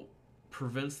Indomitable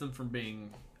prevents them from being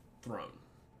thrown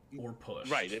or pushed.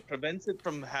 Right, it prevents it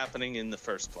from happening in the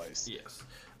first place. Yes.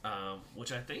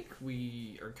 Which I think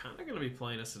we are kind of going to be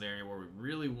playing a scenario where we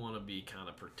really want to be kind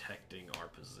of protecting our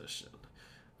position.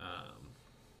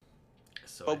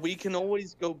 But we can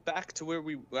always go back to where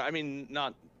I mean,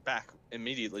 not back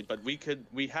immediately, but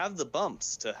we have the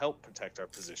bumps to help protect our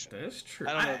position. That is true.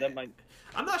 I don't know,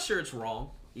 I'm not sure it's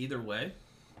wrong either way.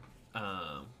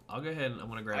 I'll go ahead and I'm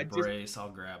going to grab Brace. I'll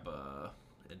grab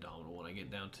Indomitable when I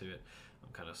get down to it.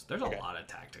 There's a lot of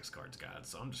tactics cards, guys,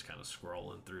 so I'm just kind of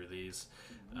scrolling through these.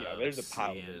 Yeah, there's a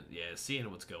pile.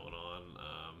 Seeing what's going on.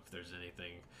 If there's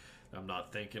anything I'm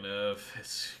not thinking of,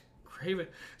 it's Craven.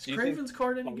 Is Craven's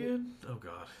card any good? Oh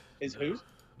God. Is who?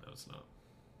 No, it's not.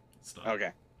 It's not.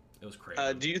 Okay. It was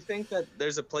Craven. Do you think that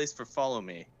there's a place for Follow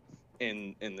Me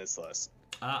in this list?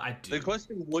 I do. The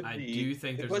question would be. I do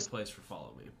think there's a place for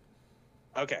Follow Me.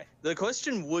 Okay. The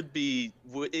question would be,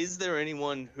 is there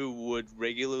anyone who would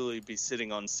regularly be sitting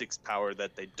on 6 power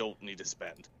that they don't need to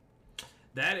spend?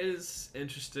 That is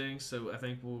interesting, so I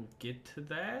think we'll get to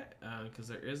that, because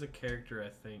there is a character, I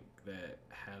think, that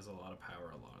has a lot of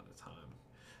power a lot of the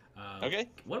time. Okay.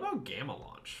 What about Gamma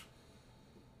Launch?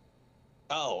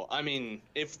 Oh, I mean,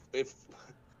 if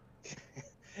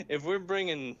we're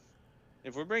bringing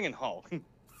Hulk.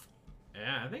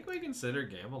 Yeah, I think we consider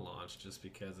Gamma Launch just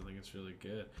because I think it's really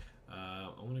good.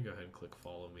 I'm going to go ahead and click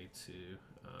Follow Me too.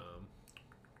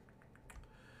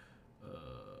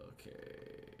 Okay.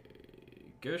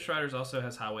 Ghost Riders also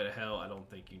has Highway to Hell. I don't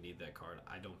think you need that card.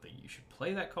 I don't think you should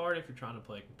play that card if you're trying to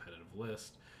play a competitive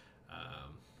list.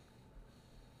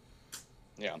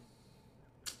 Yeah.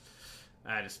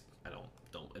 I don't.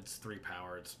 It's 3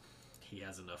 power. He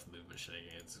has enough movement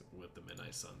shenanigans with the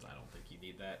Midnight Suns. I don't think you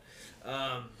need that.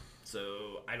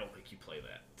 So I don't think you play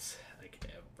that like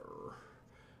ever.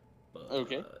 But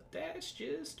Okay. that's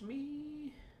just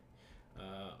me.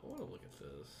 I want to look at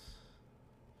this.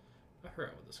 I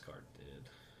forgot what this card did.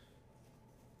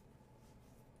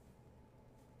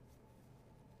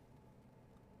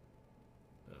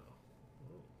 Oh.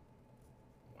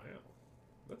 Wow.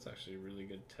 That's actually really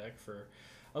good tech for...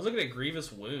 I was looking at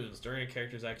Grievous Wounds. During a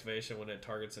character's activation, when it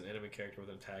targets an enemy character with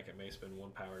an attack, it may spend 1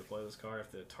 power to play this card.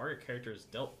 If the target character is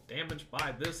dealt damage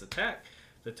by this attack,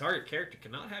 the target character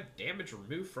cannot have damage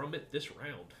removed from it this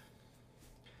round.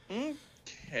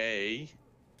 Okay.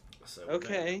 So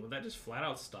Okay. Would that just flat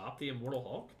out stop the Immortal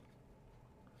Hulk?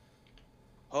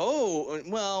 Oh,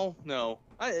 well, no.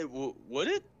 Would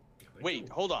it? Wait,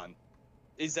 So. hold on.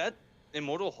 Is that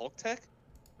Immortal Hulk tech?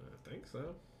 I think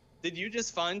so. Did you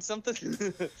just find something?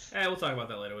 We'll talk about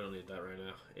that later. We don't need that right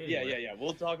now. Anyway. Yeah.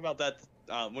 We'll talk about that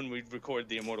when we record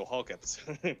the Immortal Hulk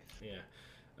episode. Yeah.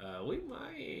 We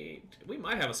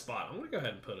might have a spot. I'm gonna go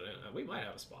ahead and put it in. We might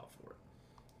have a spot for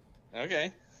it.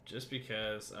 Okay. Just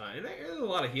because, and there's a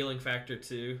lot of healing factor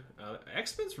too.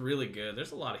 X-Men's really good.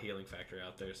 There's a lot of healing factor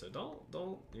out there, so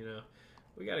don't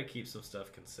we got to keep some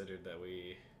stuff considered that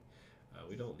we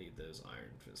don't need those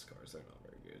Iron Fist cards. They're not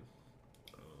very good.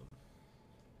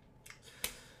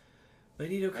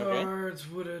 Magneto cards.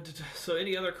 So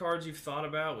any other cards you've thought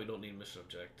about? We don't need mission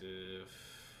objective.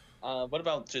 What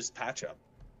about just patch up?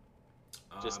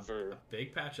 Just for a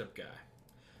big patch up guy.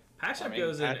 Patch up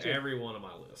goes in every one of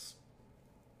my lists.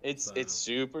 It's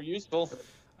super useful.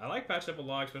 I like patch up a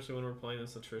lot, especially when we're playing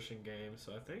this attrition game.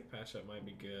 So I think patch up might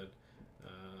be good.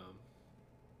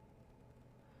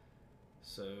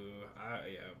 So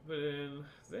I put in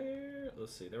there.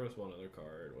 Let's see. There was one other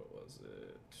card. What was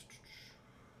it?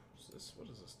 What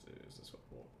does this do? Is this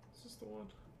what? Is this the one?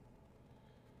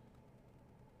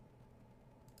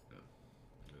 No,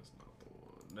 that's not the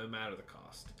one. No matter the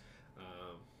cost.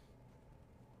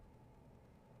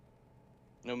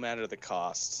 No matter the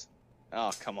cost.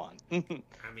 Oh, come on. I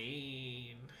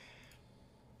mean,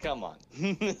 come on.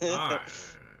 Alright.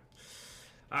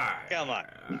 Come on.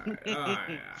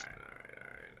 Alright.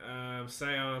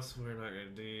 Seance, we're not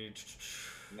gonna do.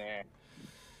 Nah.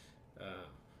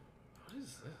 What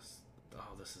is this?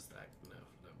 Oh, this is that. No,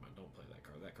 never mind. Don't play that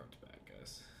card. That card's bad,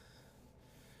 guys.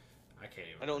 I can't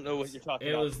even. I don't know what you're talking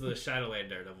about. It was the Shadowland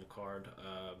Daredevil card.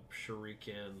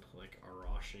 Shuriken, like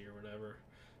Arashi or whatever.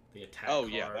 The attack card.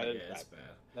 Yeah, that is bad. It's bad.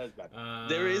 That is bad.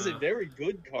 There is a very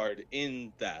good card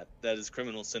in that is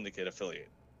Criminal Syndicate affiliate,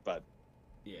 but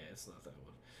yeah, it's not that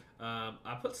one.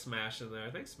 I put Smash in there.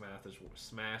 I think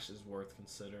Smash is worth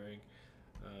considering,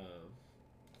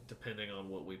 depending on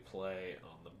what we play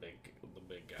on the big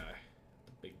guy.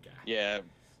 Yeah.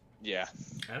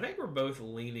 I think we're both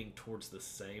leaning towards the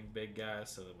same big guy,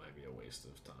 so it might be a waste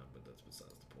of time, but that's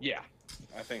besides the point. Yeah,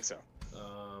 I think so.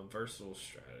 Versatile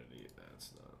strategy.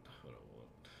 That's not what I want.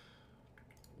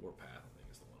 Warpath, I think,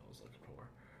 is the one I was looking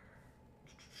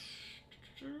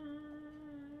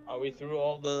for. Are we through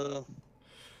all the...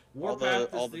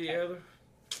 Warpath is the other.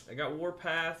 I got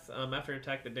Warpath. After an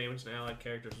attack that damaged an allied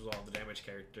character, resolve the damaged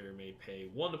character may pay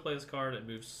 1 to play this card. It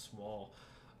moves small.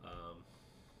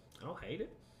 I don't hate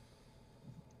it.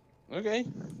 Okay.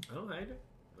 I don't hate it.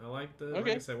 I like the... Like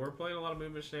I said, we're playing a lot of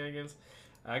movement shenanigans.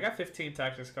 I got 15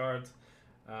 tactics cards.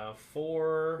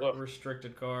 4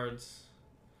 restricted cards.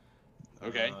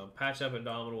 Okay. Patch Up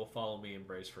Indomitable, Follow Me,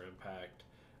 Embrace for Impact.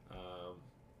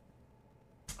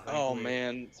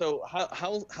 Man. So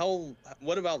how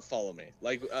what about Follow Me?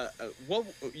 Like what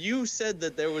you said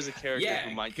that there was a character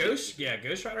who might Ghost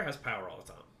Rider has power all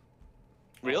the time.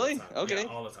 Really? Okay. Yeah,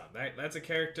 all the time. That's a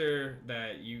character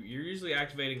that you're usually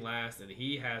activating last, and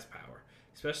he has power,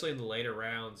 especially in the later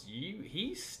rounds.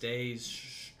 He stays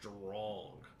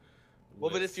strong. Well,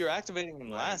 but if you're activating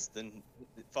him last, then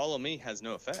Follow Me has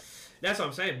no effect. That's what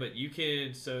I'm saying. But you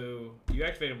can, so you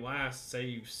activate him last.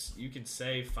 Say you can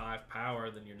save 5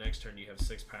 power, then your next turn you have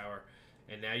 6 power,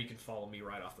 and now you can Follow Me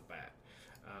right off the bat.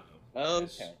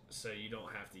 Okay. So you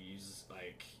don't have to use,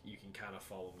 like, you can kind of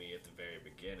Follow Me at the very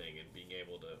beginning, and being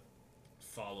able to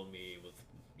Follow Me with,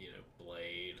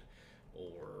 Blade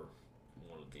or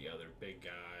one of the other big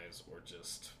guys, or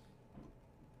just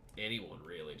anyone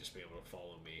really, just being able to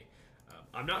Follow Me.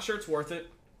 I'm not sure it's worth it,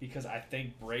 because I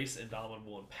think Brace,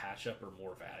 Indomitable, and Patch Up are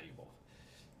more valuable.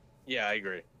 Yeah, I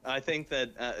agree. I think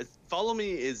that Follow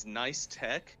Me is nice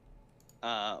tech,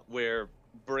 where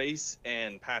Brace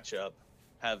and Patch Up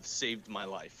have saved my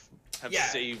life.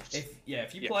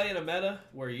 If you play in a meta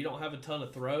where you don't have a ton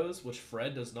of throws, which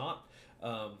Fred does not,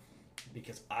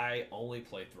 because I only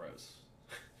play throws.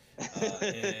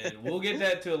 And we'll get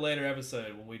that to a later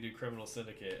episode when we do Criminal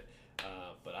Syndicate.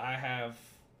 But I have,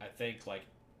 I think, like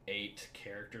 8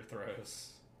 character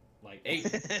throws. like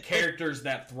 8 characters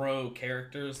that throw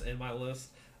characters in my list.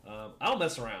 I don't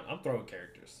mess around. I'm throwing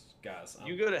characters, guys.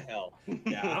 You go to hell.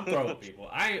 Yeah, I'm throwing people.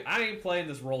 I ain't playing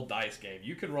this roll dice game.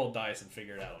 You can roll dice and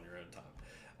figure it out on your own time.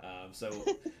 So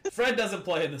Fred doesn't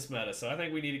play in this meta, so I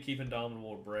think we need to keep Indomitable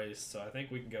or Brace. So I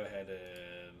think we can go ahead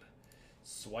and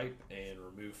swipe and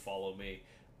remove Follow Me.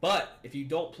 But if you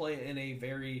don't play in a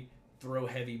very throw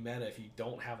heavy meta, if you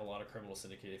don't have a lot of Criminal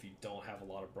Syndicate, if you don't have a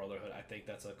lot of Brotherhood, I think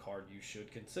that's a card you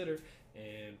should consider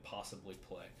and possibly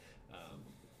play.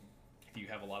 If you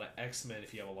have a lot of X-Men,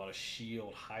 if you have a lot of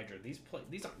Shield, Hydra,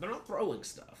 they're not throwing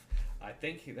stuff. I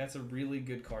think that's a really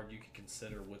good card you could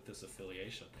consider with this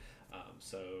affiliation.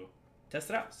 So test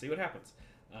it out, see what happens.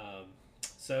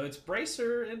 So it's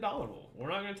Bracer and Indomitable. We're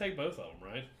not going to take both of them,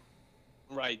 right?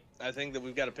 Right. I think that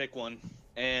we've got to pick one.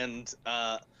 And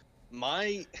I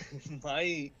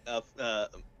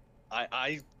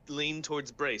lean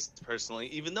towards Brace personally,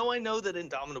 even though I know that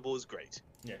Indomitable is great.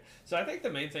 Yeah. So I think the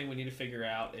main thing we need to figure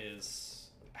out is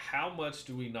how much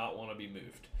do we not want to be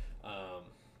moved.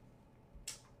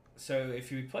 So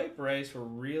if we play Brace, we're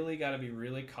really got to be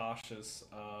really cautious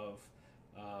of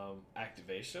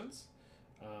activations,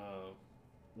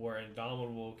 where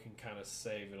Indomitable can kind of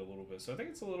save it a little bit. So I think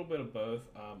it's a little bit of both.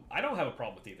 I don't have a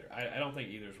problem with either. I don't think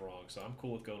either's wrong, so I'm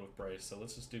cool with going with Brace. So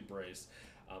let's just do Brace.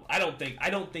 I don't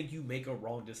think you make a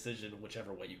wrong decision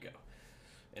whichever way you go.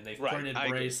 And they've printed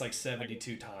Brace like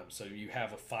 72 times, so you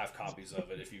have 5 copies of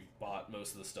it if you've bought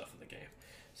most of the stuff in the game.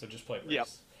 So just play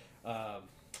Brace. Yep.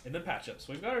 And then patch up.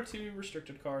 So we've got our 2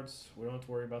 restricted cards. We don't have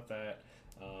to worry about that.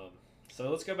 So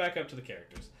let's go back up to the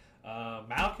characters.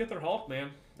 Malekith or Hulk,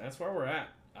 man. That's where we're at.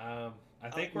 I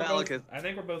think we're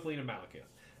both leaning Malekith.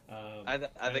 I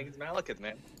think it's Malekith,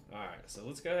 man. All right, so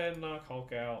let's go ahead and knock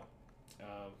Hulk out.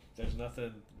 There's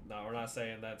nothing. No, we're not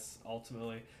saying that's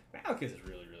ultimately. Malekith is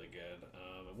really, really good.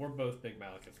 And we're both big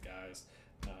Malekith guys.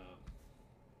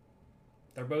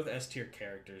 They're both S tier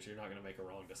characters. You're not going to make a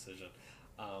wrong decision.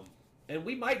 And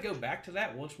we might go back to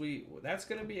that once that's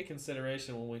going to be a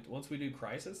consideration once we do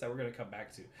Crisis that we're going to come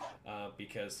back to,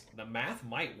 because the math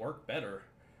might work better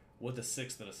with a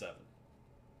 6 than a 7.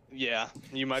 Yeah,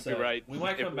 you might be right. We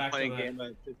might come back to that. Game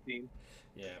at 15.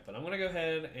 Yeah, but I'm going to go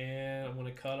ahead and I'm going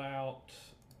to cut out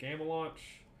Gamma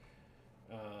Launch.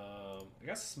 I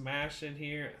got Smash in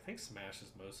here. I think Smash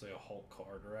is mostly a Hulk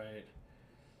card, right?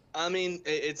 I mean,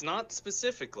 it's not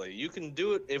specifically. You can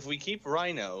do it if we keep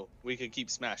Rhino. We could keep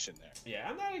Smash in there. Yeah,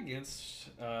 I'm not against.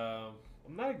 I'm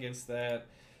not against that.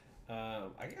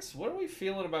 I guess what are we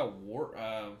feeling about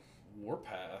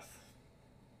Warpath?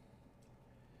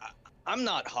 I'm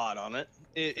not hot on it.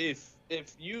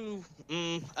 If you,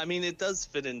 I mean, it does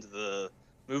fit into the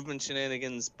movement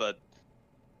shenanigans, but.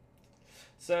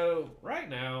 So right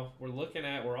now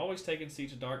we're always taking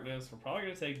Siege of Darkness. We're probably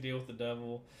going to take Deal with the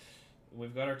Devil.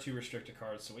 We've got our 2 restricted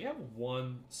cards, so we have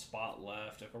 1 spot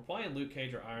left. If we're playing Luke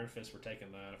Cage or Iron Fist, we're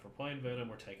taking that. If we're playing Venom,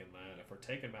 we're taking that. If we're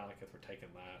taking Malekith, we're taking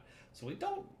that. So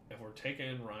if we're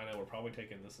taking Rhino, we're probably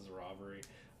taking This Is a Robbery.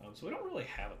 So we don't really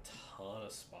have a ton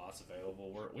of spots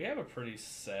available. We have a pretty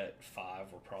set 5.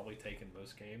 We're probably taking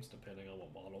most games, depending on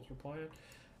what models we're playing.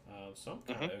 So I'm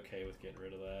kind of okay with getting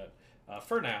rid of that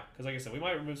for now, because like I said, we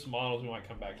might remove some models. We might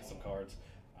come back to some cards.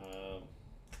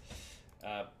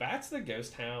 Bat's the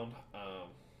Ghost Hound.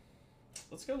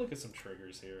 Let's go look at some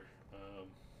triggers here.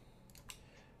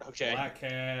 Okay. Black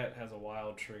Cat has a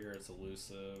wild trigger. It's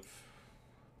elusive.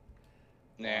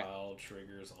 Nah. Wild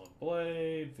triggers on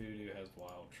Blade. Voodoo has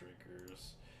wild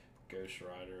triggers. Ghost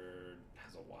Rider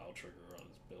has a wild trigger on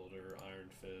his builder.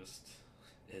 Iron Fist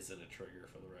isn't a trigger,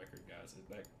 for the record, guys.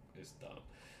 That is dumb.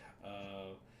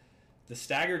 The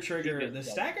stagger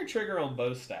trigger on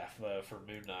Bowstaff though for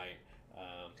Moon Knight.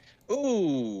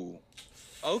 Ooh.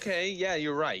 Okay, yeah,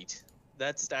 you're right.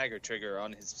 That stagger trigger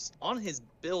on his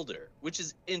builder, which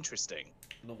is interesting.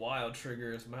 The wild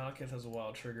triggers. Malekith has a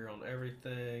wild trigger on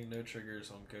everything. No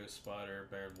triggers on Ghost Spider.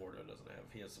 Baron Mordo doesn't have.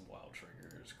 He has some wild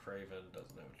triggers. Craven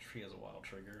doesn't have. He has a wild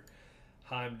trigger.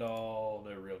 Heimdall,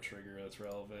 no real trigger that's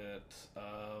relevant.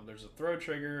 There's a throw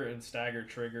trigger and stagger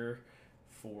trigger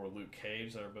for Luke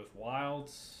Cage that are both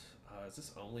wilds. Is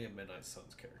this only a Midnight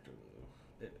Suns character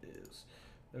though? It is.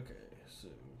 Okay, so.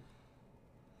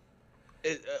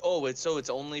 It's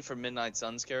only for Midnight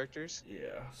Suns characters?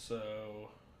 Yeah, so.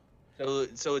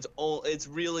 So it's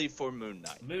really for Moon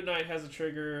Knight. Moon Knight has a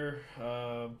trigger.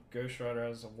 Ghost Rider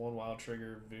has a 1 wild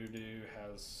trigger. Voodoo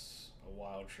has a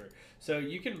wild trigger. So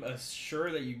you can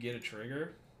assure that you get a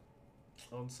trigger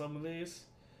on some of these,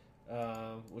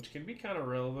 which can be kind of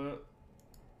relevant.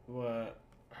 But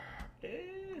I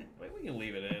mean, we can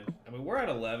leave it in. I mean, we're at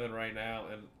 11 right now,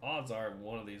 and odds are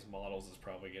one of these models is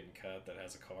probably getting cut that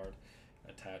has a card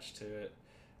attached to it.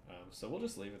 So we'll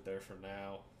just leave it there for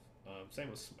now. Same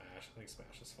with Smash. I think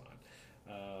Smash is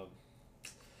fine.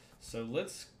 So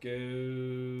let's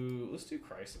go. Let's do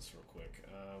Crisis real quick.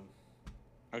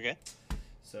 Okay.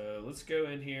 So let's go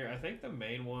in here. I think the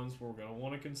main ones we're going to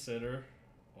want to consider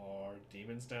are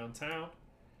Demons Downtown.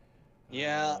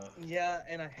 Yeah,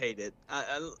 and I hate it.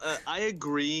 I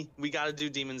agree. We got to do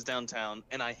Demons Downtown,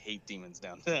 and I hate Demons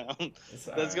Downtown.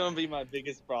 That's gonna be my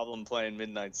biggest problem playing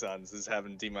Midnight Suns is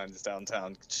having Demons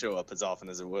Downtown show up as often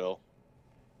as it will.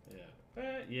 Yeah,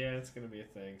 but yeah, it's gonna be a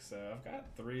thing. So I've got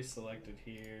 3 selected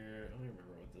here. I don't even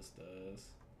remember what this does.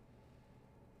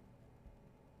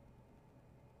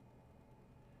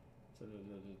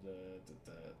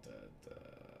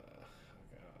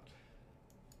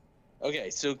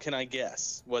 Okay, so can I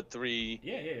guess what 3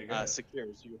 Yeah,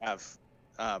 secures you have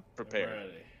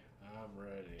prepared? I'm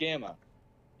ready. Gamma,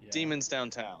 Yeah. Demons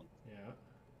Downtown, Yeah.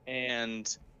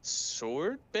 and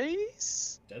Sword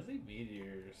Base? Deadly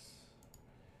Meteors.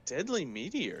 Deadly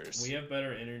Meteors? We have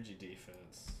better energy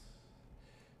defense.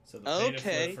 So the pay to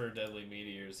flip for Deadly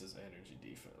Meteors is energy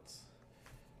defense.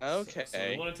 Okay. So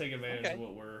we want to take advantage of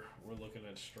what we're looking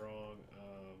at strong.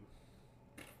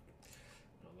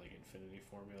 Like Infinity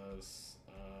Formulas.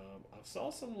 I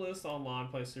saw some lists online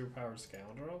play Superpowered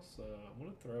Scoundrel, so I'm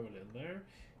going to throw it in there,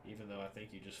 even though I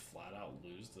think you just flat out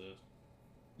lose the...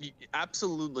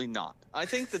 Absolutely not. I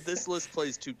think that this list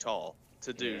plays too tall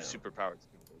to do Superpowered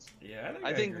Scoundrels. Yeah,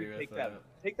 I think we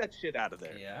take that shit out of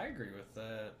there. Yeah, I agree with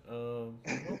that. I don't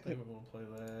think we're going to play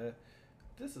that.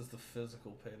 This is the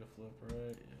physical pay to flip,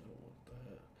 right? Yeah, I don't want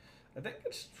that. I think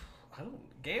it's...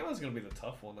 Gamma's going to be the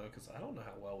tough one, though, because I don't know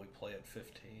how well we play at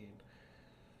 15.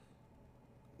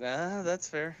 That's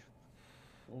fair.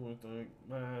 What do we think?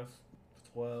 Math,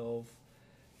 12.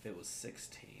 If it was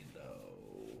 16,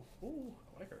 though. Ooh,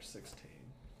 I like our 16.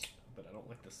 But I don't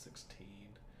like the 16.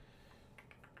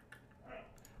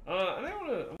 I think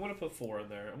I'm gonna put 4 in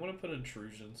there. I'm gonna put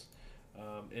Intrusions.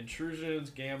 Intrusions,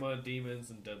 Gamma,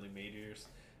 Demons, and Deadly Meteors.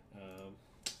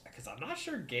 Because I'm not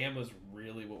sure Gamma's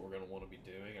really what we're going to want to be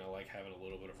doing. I like having a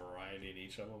little bit of variety in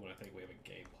each of them, and I think we have a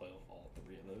gameplay of all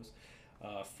 3 of those.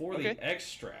 For the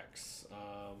extracts,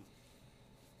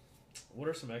 what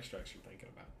are some extracts you're thinking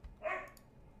about?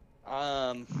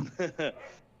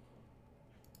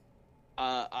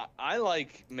 I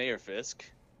like Mayor Fisk.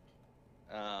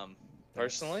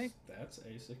 Personally, that's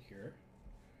a secure.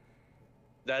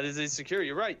 That is a secure.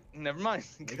 You're right. Never mind.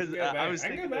 Because I was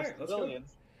thinking back. Let's go.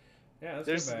 Yeah,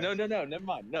 let's go back. No. Never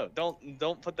mind. No,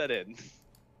 don't put that in.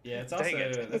 Yeah, it's also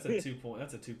that's a 2-point.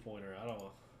 That's a 2-pointer. I don't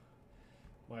know.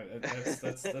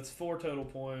 That's 4 total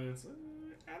points.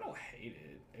 I don't hate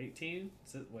it. 18.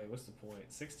 Wait, what's the point?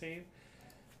 16. I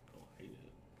don't hate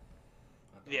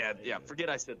it. Yeah. Forget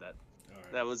I said that. All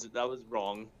right. That was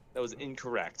wrong. That was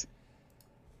incorrect.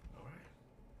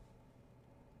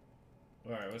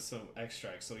 All right, what's some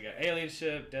extracts? So we got Alien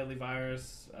Ship, Deadly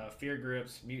Virus, Fear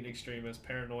Grips, Mutant Extremist,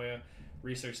 Paranoia,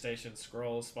 Research Station,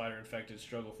 Scrolls, Spider Infected,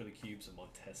 Struggle for the Cubes, and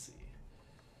Montesi.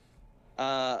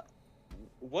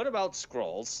 What about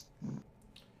Scrolls?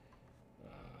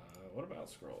 What about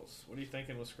Scrolls? What are you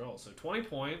thinking with Scrolls? So 20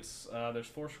 points. There's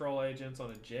 4 Scroll Agents on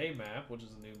a J map, which is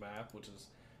a new map, which is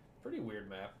a pretty weird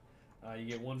map. You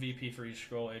get 1 VP for each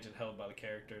Scroll Agent held by the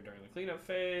character during the cleanup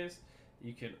phase.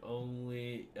 You can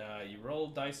only you roll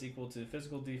dice equal to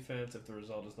physical defense if the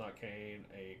result does not contain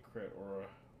a crit or a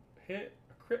hit,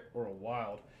 a crit or a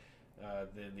wild.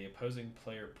 Then the opposing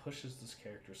player pushes this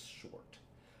character short.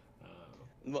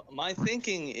 My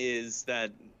thinking is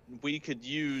that we could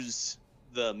use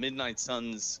the Midnight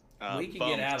Suns. We can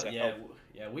get out.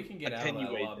 We can get out of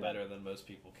that a lot better than most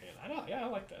people can. I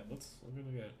like that. We're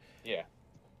really good. Yeah.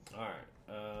 All right.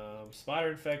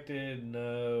 Spider Infected,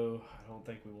 no. I don't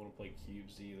think we want to play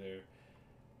cubes either.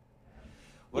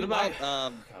 What about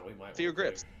Fear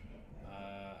Grips?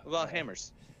 What about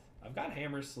Hammers? I've got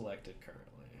Hammers selected currently.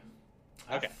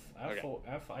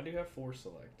 I do have 4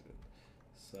 selected.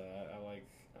 So I like...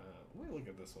 let me look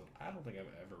at this one. I don't think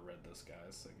I've ever read this,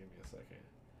 guys, so give me a second.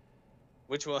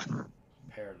 Which one?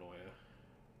 Paranoia.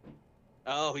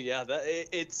 Oh, yeah.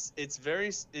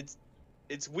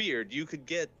 It's weird. You could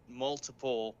get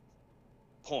multiple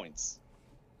points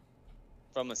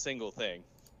from a single thing.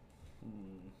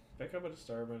 Pick up a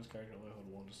disturbance. Character only hold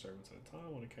 1 disturbance at a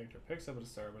time. When a character picks up a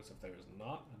disturbance, if there is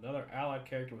not another allied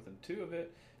character within 2 of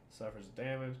it, suffers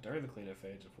damage during the cleanup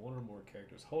phase. If 1 or more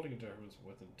characters holding a disturbance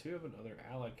within 2 of another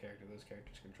allied character, those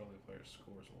characters controlling the player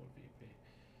scores 1 VP.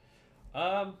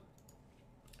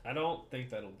 I don't think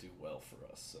that'll do well for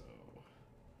us, so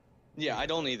Yeah, I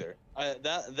don't either.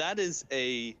 That is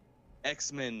a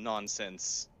X-Men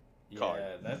nonsense card.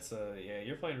 Yeah, that's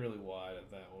you're playing really wide at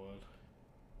that one.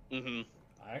 Mm-hmm.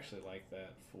 I actually like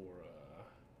that for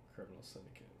Criminal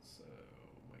Syndicate, so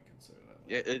I might consider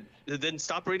Yeah, then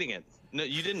stop reading it. No,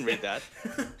 you didn't read that.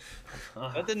 that.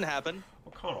 That didn't happen. I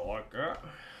kind of like that.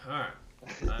 Alright.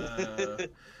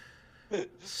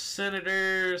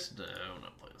 Senators. No, I'm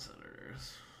not playing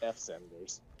Senators. F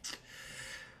Senators.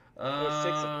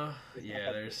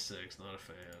 Yeah, there's 6. Not a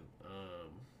fan.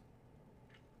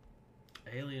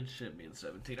 Alien ship being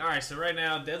 17. Alright, so right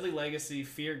now, Deadly Legacy,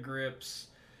 Fear Grips,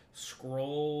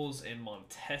 Scrolls, and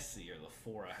Montesi are the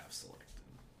 4 I have selected.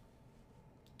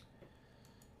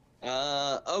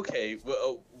 Okay.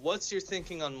 Well, what's your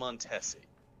thinking on Montesi?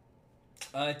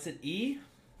 It's an E.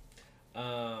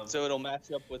 So it'll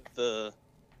match up with the.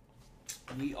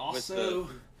 We also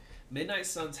Midnight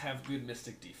Suns have good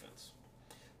Mystic defense,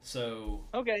 so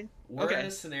we're in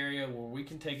a scenario where we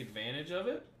can take advantage of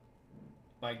it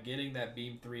by getting that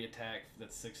beam 3 attack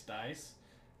that's 6 dice,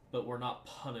 but we're not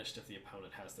punished if the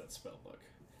opponent has that spell book.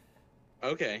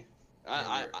 Okay,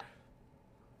 I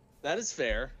that is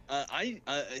fair.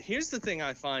 Here's the thing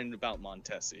I find about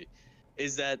Montesi,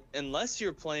 is that unless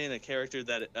you're playing a character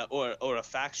that or a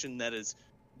faction that is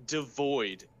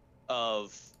devoid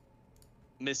of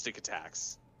mystic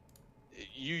attacks,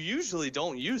 you usually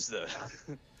don't use the.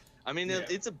 I mean,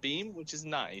 it's a beam, which is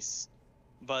nice,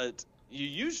 but you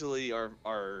usually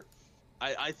are.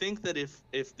 I think that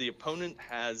if the opponent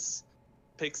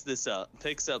picks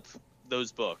up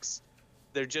those books,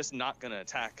 they're just not going to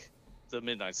attack the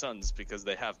Midnight Suns because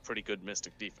they have pretty good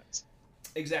mystic defense.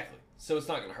 Exactly. So it's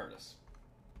not going to hurt us.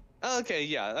 Okay,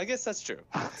 yeah, I guess that's true.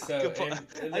 So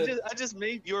I just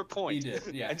made your point. You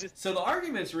did, yeah. So the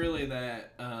argument's really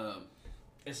that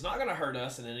it's not going to hurt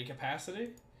us in any capacity,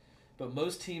 but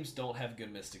most teams don't have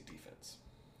good mystic defense.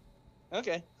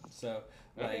 Okay. So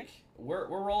we're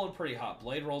rolling pretty hot.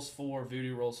 Blade rolls 4,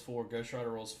 Voodoo rolls 4, Ghost Rider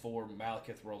rolls 4,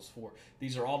 Malekith rolls 4.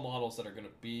 These are all models that are going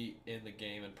to be in the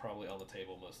game and probably on the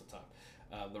table most of the time.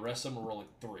 The rest of them are rolling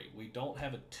 3. We don't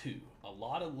have a 2. A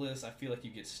lot of lists, I feel like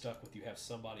you get stuck with you have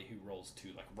somebody who rolls 2.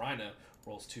 Like Rhino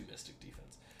rolls 2 mystic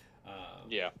defense.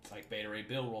 Like Beta Ray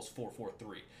Bill rolls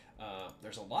 4-4-3.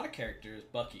 There's a lot of characters.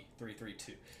 Bucky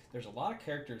 3-3-2. There's a lot of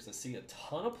characters that see a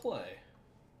ton of play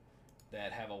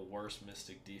that have a worse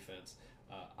mystic defense.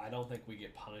 I don't think we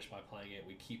get punished by playing it.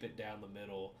 We keep it down the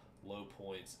middle, low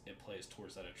points, and plays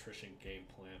towards that attrition game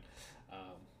plan.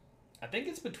 I think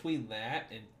it's between that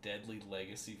and Deadly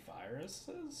Legacy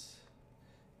Viruses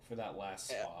for that last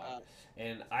spot.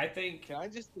 And I think... Can I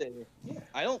just say... Yeah.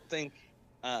 I don't think...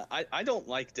 I don't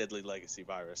like Deadly Legacy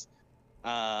Virus.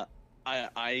 I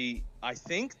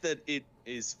think that it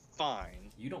is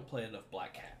fine. You don't play enough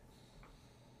Black Cat.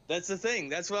 That's the thing.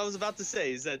 That's what I was about to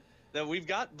say, is that we've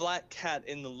got Black Cat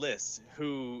in the list,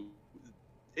 who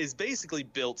is basically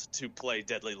built to play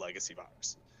Deadly Legacy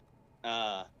Virus.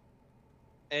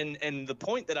 And the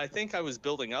point that I think I was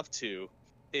building up to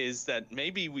is that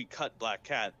maybe we cut Black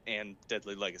Cat and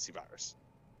Deadly Legacy Virus.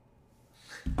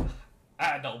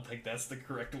 I don't think that's the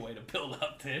correct way to build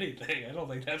up to anything. I don't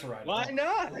think that's right. Why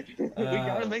not? We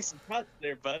gotta make some cuts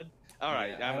there, bud. All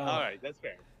right, all right, that's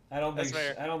fair. I don't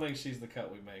think she's the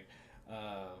cut we make.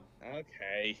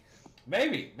 Okay.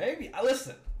 Maybe.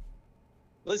 Listen.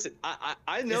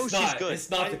 I know she's good. It's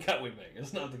not the cut we make.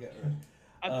 It's not the cut.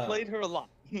 I've played her a lot.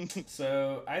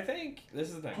 So I think this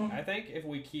is the thing. I think if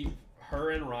we keep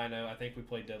her and Rhino, I think we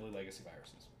play Deadly Legacy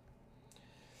Viruses.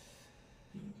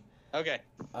 Okay.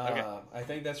 I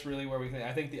think that's really where we think.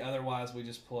 I think otherwise we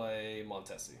just play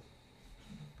Montesi.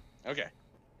 Okay.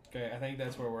 I think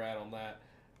that's where we're at on that.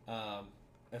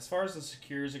 As far as the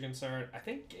secures are concerned, I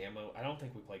think Gamma. I don't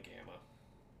think we play Gamma.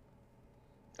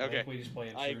 I think we just play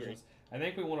intrusions. I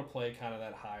think we want to play kind of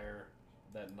that higher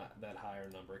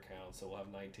number count. So we'll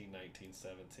have 19, 19,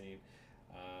 17.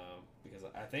 Because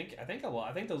I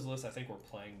think those lists. I think we're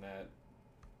playing that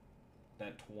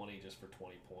 20 just for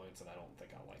 20 points, and I don't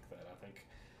think I like that. I think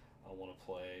I want to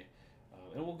play,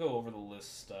 and we'll go over the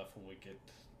list stuff when we get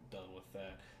done with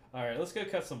that. All right, let's go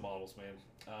cut some models, man.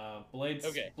 Blade,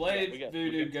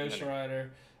 Voodoo, Ghost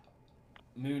Rider,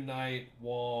 Moon Knight,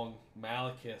 Wong,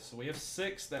 Malekith. So we have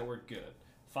 6 that were good.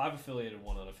 5 affiliated,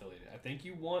 1 unaffiliated. I think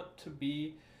you want to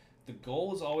be... The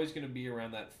goal is always going to be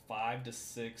around that 5 to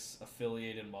 6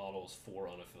 affiliated models, 4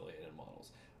 unaffiliated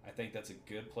models. I think that's a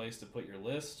good place to put your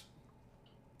list.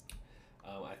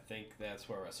 I think that's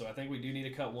where we're at. So I think we do need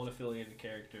to cut 1 affiliated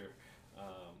character.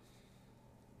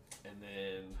 And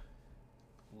then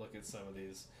look at some of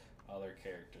these other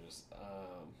characters.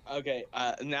 Okay,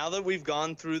 now that we've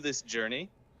gone through this journey,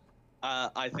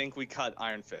 I think we cut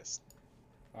Iron Fist.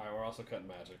 All right, we're also cutting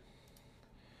Magic.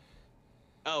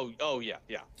 Oh yeah.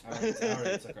 I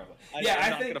already took off. I'm I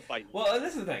not think. gonna fight you. Well,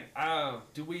 this is the thing.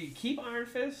 Do we keep Iron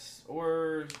Fist,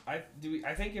 or I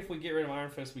think if we get rid of Iron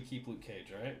Fist, we keep Luke Cage,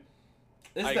 right?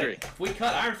 I agree. If we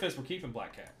cut Iron Fist, we're keeping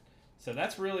Black Cat. So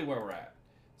that's really where we're at.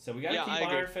 So we gotta keep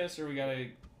Iron Fist, or we gotta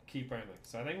keep anything.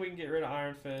 So I think we can get rid of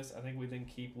Iron Fist. I think we then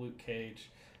keep Luke Cage.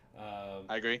 I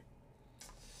agree.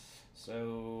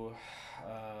 So,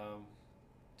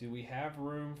 do we have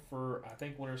room for? I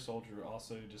think Winter Soldier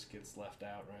also just gets left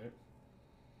out, right?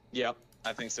 Yep,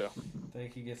 I think so. I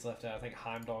think he gets left out. I think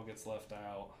Heimdall gets left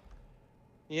out.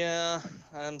 Yeah,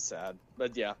 I'm sad,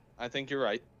 but yeah, I think you're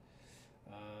right.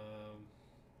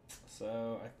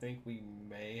 So I think we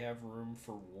may have room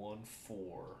for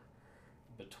 1-4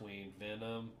 between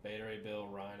Venom, Beta Ray Bill,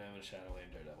 Rhino, and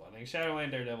Shadowland Daredevil. I think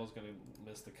Shadowland Daredevil is going to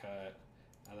miss the cut.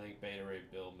 I think Beta Ray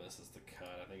Bill misses the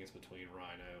cut. I think it's between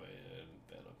Rhino and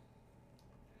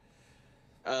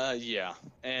Venom. Yeah,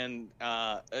 and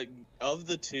of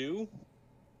the two,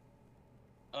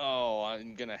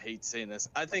 I'm gonna hate saying this.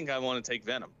 I think I want to take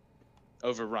Venom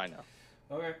over Rhino.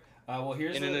 Okay. Well,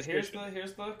 here's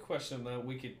the question though.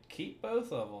 We could keep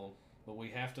both of them, but we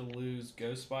have to lose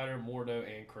Ghost Spider, Mordo,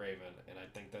 and Kraven, and I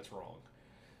think that's wrong.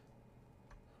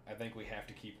 I think we have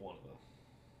to keep one of them.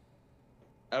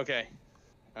 Okay.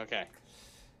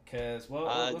 Because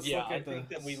let's look at I think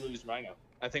that we lose Rhino.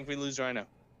 I think we lose Rhino.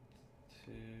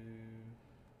 Okay,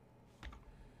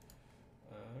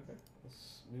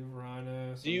 let's move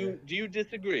Rhino. So Do you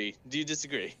disagree?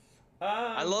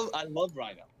 I love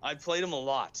Rhino. I played him a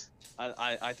lot.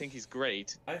 I think he's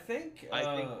great. I think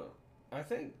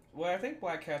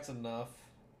Black Cat's enough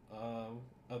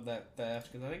of that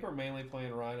theft, because I think we're mainly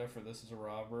playing Rhino for This Is a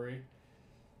Robbery.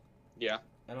 Yeah.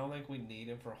 I don't think we need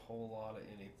him for a whole lot of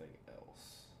anything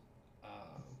else.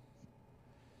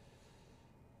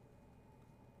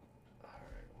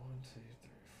 Alright, 1, 2, 3,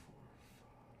 4,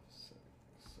 5, 6.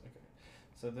 Okay.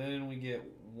 So then we get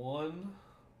one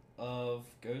of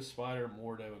Ghost Spider,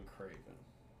 Mordo, and Kraven.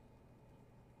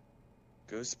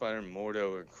 Ghost Spider,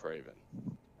 Mordo, and Kraven.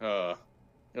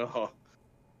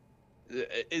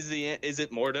 Is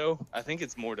it Mordo? I think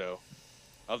it's Mordo.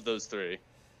 Of those three.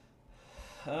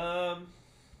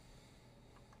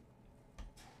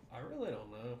 I really don't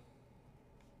know.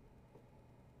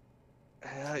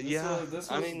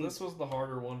 This was the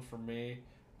harder one for me,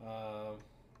 because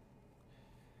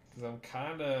I'm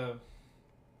kind of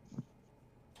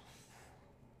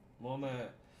on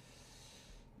that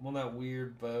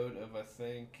weird boat of I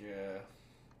think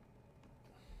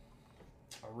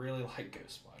I really like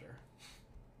Ghost Spider.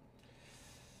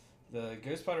 The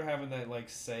Ghost Spider having that like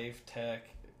safe tech,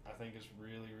 I think is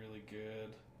really really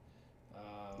good.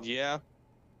 Yeah.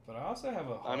 But I also have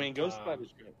a hard Ghost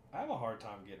Spider's good. I have a hard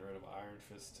time getting rid of Iron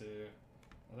Fist too.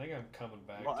 I think I'm coming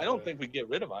back. Well, I don't think we get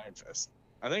rid of Iron Fist.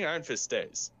 I think Iron Fist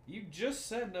stays. You just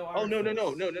said no Iron Fist.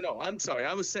 No. I'm sorry.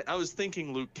 I was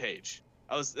thinking Luke Cage.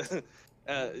 I was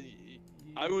I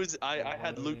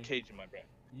had Luke Cage in my brain.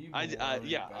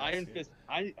 Iron Fist.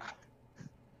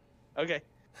 Okay.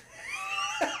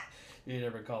 You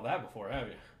never called that before, have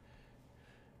you?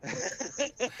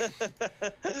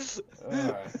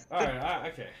 All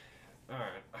right. Okay. All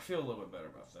right. I feel a little bit better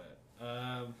about that.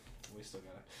 We still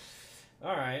got it.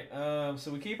 All right.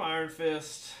 So we keep Iron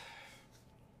Fist.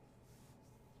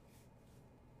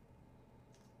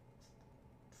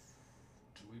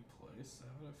 Do we play 7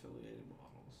 affiliated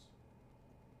models?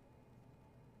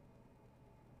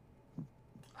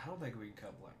 I don't think we can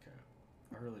cut Black Cat.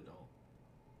 I really don't.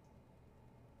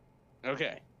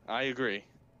 Okay, I agree.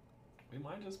 We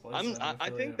might just play. I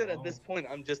think that at this point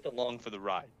I'm just along for the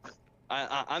ride.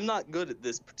 I'm not good at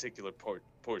this particular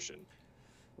portion.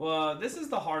 Well, this is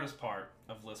the hardest part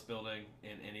of list building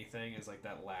in anything, is like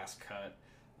that last cut,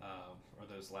 or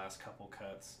those last couple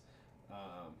cuts.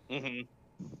 I'm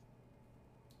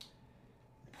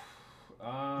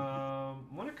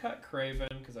gonna cut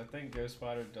Kraven because I think Ghost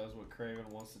Spider does what Kraven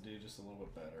wants to do just a little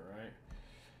bit better, right?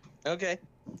 Okay.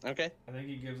 I think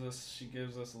she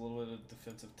gives us a little bit of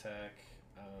defensive tech,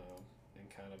 and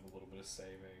kind of a little bit of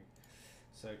saving.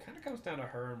 So it kind of comes down to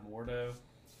her and Mordo.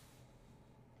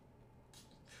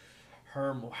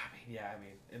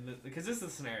 Because this is the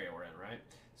scenario we're in, right?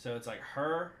 So it's like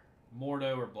her,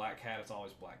 Mordo, or Black Cat. It's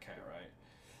always Black Cat, right?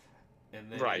 And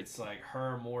then it's like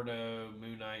her, Mordo,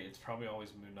 Moon Knight. It's probably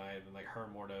always Moon Knight. And then like her,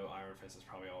 Mordo, Iron Fist is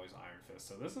probably always Iron Fist.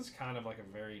 So this is kind of like a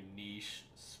very niche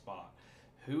spot.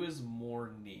 Who is more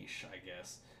niche, I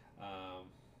guess?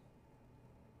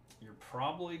 You're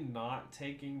probably not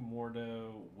taking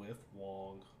Mordo with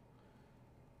Wong.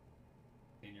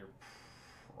 And you're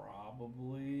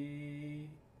probably...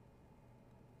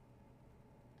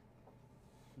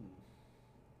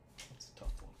 That's a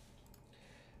tough one.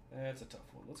 That's a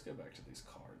tough one. Let's go back to these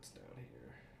cards down here.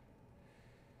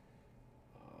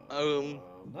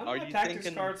 None Are of my you tactics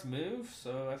thinking... cards move,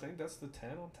 so I think that's the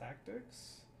 10 on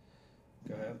tactics.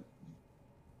 Go ahead.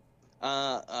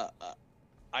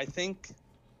 I think...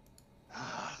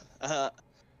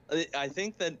 I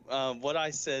think that what I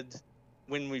said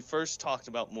when we first talked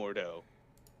about Mordo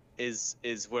is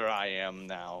where I am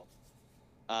now.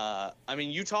 I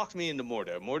mean, you talked me into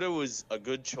Mordo. Mordo was a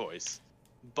good choice,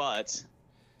 but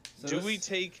do we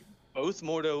take both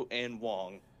Mordo and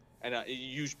Wong? And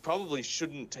you probably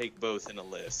shouldn't take both in a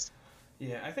list.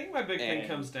 Yeah, I think my big thing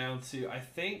comes down to, I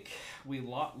think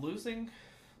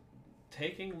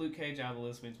taking Luke Cage out of the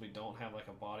list means we don't have like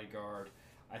a bodyguard.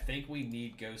 I think we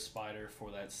need Ghost Spider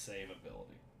for that save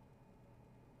ability.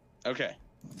 Okay.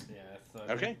 Yeah, so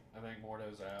I think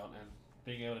Mordo's out and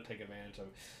being able to take advantage of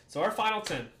it. So our final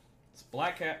 10. It's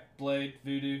Black Cat, Blade,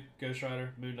 Voodoo, Ghost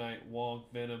Rider, Moon Knight, Wong,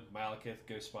 Venom, Malekith,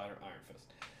 Ghost Spider, Iron Fist.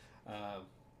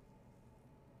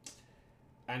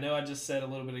 I know I just said a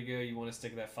little bit ago you want to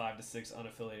stick with that 5 to 6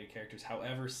 unaffiliated characters.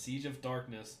 However, Siege of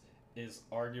Darkness is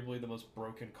arguably the most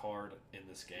broken card in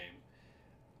this game.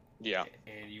 Yeah.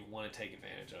 And you want to take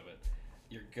advantage of it.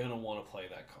 You're going to want to play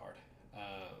that card.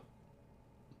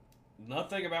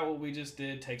 Nothing about what we just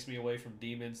did takes me away from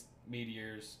Demons,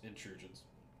 Meteors, Intrusions.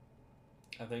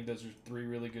 I think those are 3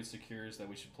 really good secures that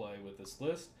we should play with this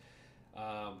list.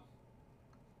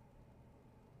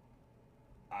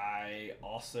 I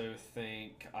also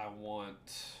think I'm going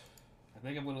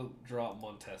to drop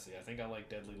Montesi. I think I like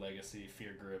Deadly Legacy,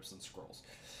 Fear Grips, and Scrolls.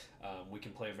 We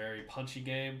can play a very punchy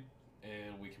game,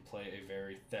 and we can play a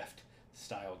very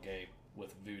theft-style game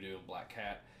with Voodoo and Black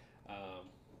Cat.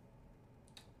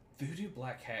 Voodoo,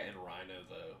 Black Cat, and Rhino,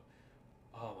 though.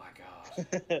 Oh, my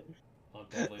God. On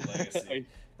Deadly Legacy.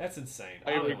 That's insane.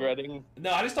 Are you regretting?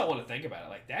 No, I just don't want to think about it.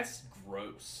 Like, that's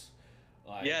gross.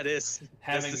 Like, yeah, it is.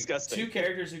 Having That's disgusting. 2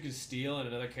 characters who can steal and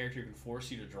another character who can force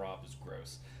you to drop is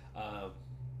gross.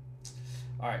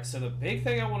 Alright, so the big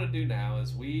thing I want to do now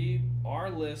is our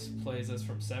list plays us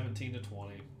from 17 to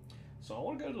 20. So I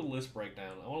want to go to the list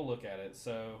breakdown. I want to look at it.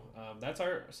 So that's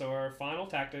our final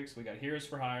tactics. We got Heroes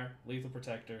for Hire, Lethal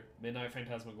Protector, Midnight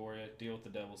Phantasmagoria, Deal with the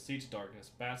Devil, Siege of Darkness,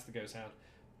 Bats the Ghost Hound,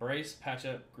 Brace, Patch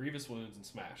Up, Grievous Wounds, and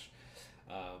Smash.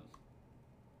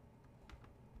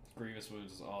 Grievous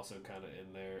Wounds is also kind of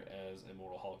in there as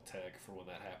Immortal Hulk tech for when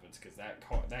that happens, because that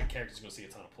character's going to see a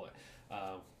ton of play.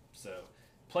 So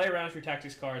play around with your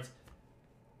tactics cards.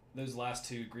 Those last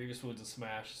 2, Grievous Wounds and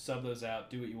Smash, sub those out.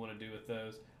 Do what you want to do with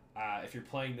those. If you're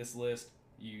playing this list,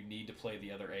 you need to play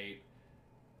the other 8.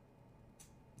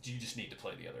 You just need to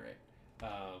play the other 8.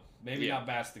 Maybe not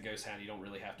Bats the Ghost Hound. You don't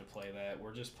really have to play that.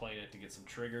 We're just playing it to get some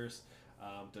triggers,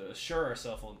 to assure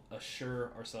ourselves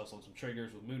on some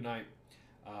triggers with Moon Knight.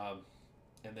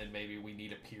 And then maybe we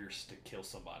need a Pierce to kill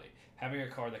somebody. Having a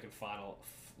card that can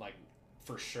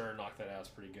for sure knock that out is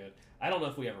pretty good. I don't know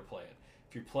if we ever play it.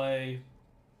 If you play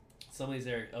some of these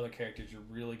other characters, you're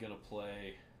really going to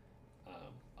play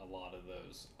a lot of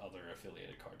those other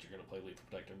affiliated cards. You're going to play Lethal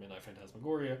Protector, Midnight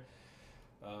Phantasmagoria,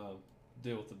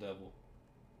 Deal with the Devil.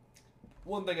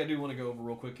 One thing I do want to go over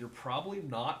real quick, you're probably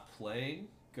not playing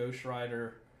Ghost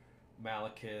Rider,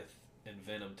 Malekith, and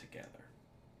Venom together.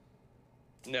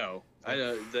 No,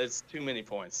 that's too many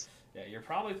points. Yeah, you're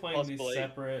probably playing these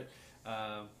separate.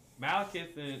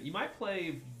 Malekith, and you might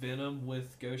play Venom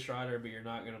with Ghost Rider, but you're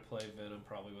not going to play Venom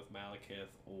probably with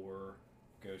Malekith or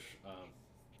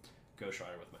Ghost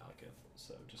Rider with Malekith.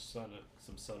 So just some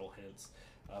subtle hints.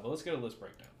 But let's go to list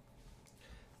breakdown.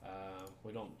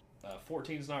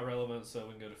 14 is not relevant, so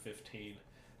we can go to 15.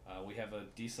 We have a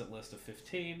decent list of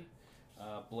 15.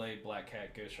 Blade, Black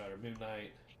Cat, Ghost Rider, Moon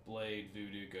Knight, Blade,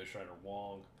 Voodoo, Ghost Rider,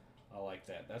 Wong. I like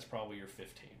that. That's probably your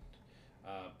 15.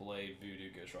 Blade, Voodoo,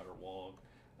 Ghost Rider, Wong.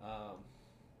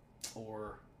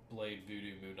 Or Blade,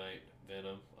 Voodoo, Moon Knight,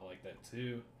 Venom. I like that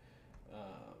too.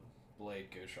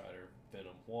 Blade, Ghost Rider,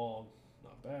 Venom, Wong.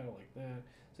 Not bad. I like that.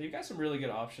 So you got some really good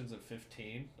options at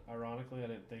 15. Ironically, I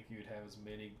didn't think you'd have as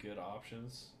many good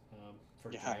options for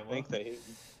Gamma.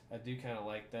 I do kind of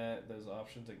like those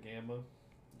options at Gamma.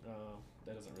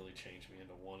 That doesn't really change me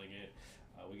into wanting it.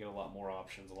 We get a lot more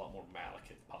options, a lot more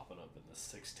Malekith popping up in the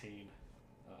 16.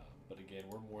 But again,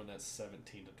 we're more in that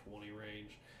 17 to 20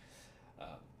 range.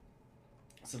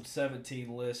 Some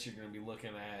 17 lists you're going to be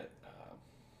looking at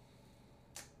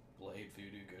Blade,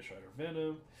 Voodoo, Ghost Rider,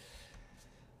 Venom.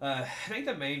 I think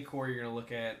the main core you're going to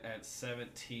look at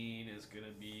 17 is going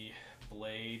to be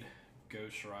Blade,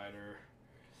 Ghost Rider,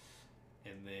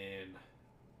 and then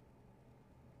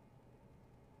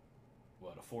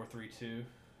what, a 4-3-2?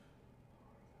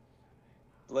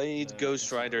 Blade,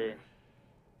 Ghost Rider.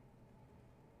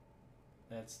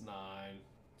 That's 9.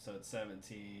 So it's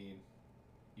 17.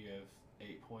 You have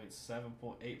 8 points,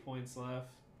 8 points left.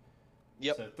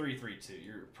 Yep. So 3-3-2.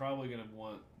 You're probably going to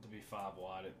want to be 5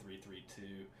 wide at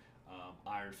 3-3-2.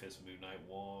 Iron Fist, Moon Knight,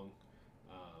 Wong.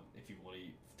 If you want to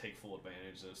take full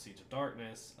advantage of Siege of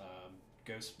Darkness.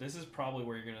 Ghost. This is probably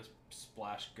where you're going to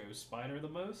splash Ghost Spider the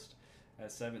most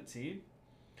at 17.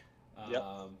 Yep.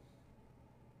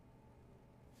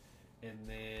 And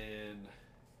then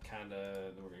we're going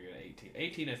to go to 18.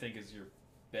 18, I think, is your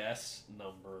best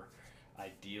number,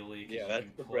 ideally. Yeah, that's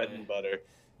the bread and butter.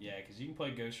 Yeah, because you can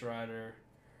play Ghost Rider,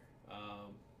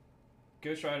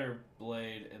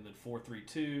 Blade, and then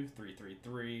 4-3-2,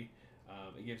 3-3-3.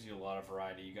 It gives you a lot of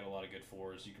variety. You got a lot of good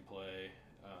 4s. You can play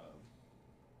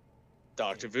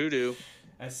Dr. Voodoo.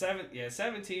 At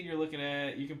 17, you're looking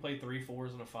at, you can play 3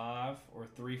 4s and a 5, or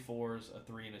 3 4s, a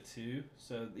 3 and a 2.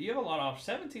 So you have a lot of options.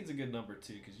 17 is a good number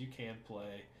too, because you can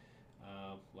play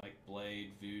like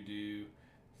Blade, Voodoo,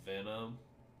 Venom,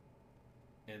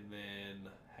 and then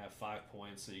have 5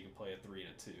 points, so you can play a 3 and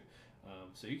a 2.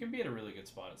 So you can be in a really good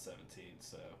spot at 17.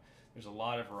 So there's a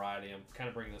lot of variety. I'm kind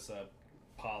of bringing this up,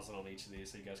 pausing on each of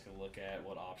these so you guys can look at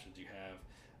what options you have.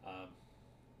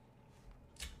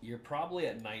 You're probably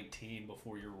at 19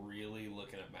 before you're really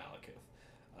looking at Malekith.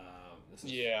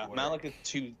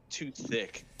 Malekith's too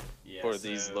thick for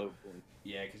these low points.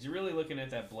 Yeah, because you're really looking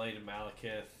at that Blade and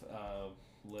Malekith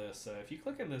list. So if you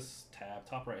click in this tab,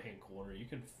 top right-hand corner, you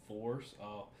can force...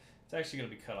 Oh, it's actually going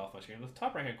to be cut off my screen. In the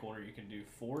top right-hand corner, you can do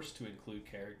force to include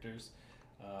characters.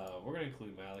 We're going to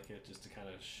include Malekith just to kind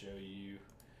of show you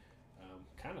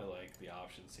kind of like the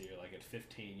options here. Like at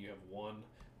 15, you have one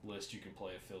list you can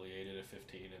play affiliated at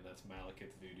 15, and that's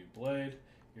Malekith, Voodoo, Blade.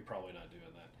 You're probably not doing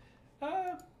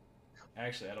that.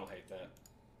 Actually, I don't hate that.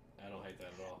 I don't hate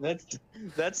that at all.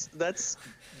 That's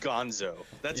gonzo.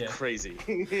 That's crazy.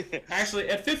 Actually,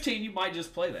 at 15, you might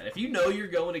just play that. If you know you're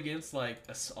going against like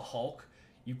a Hulk,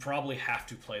 you probably have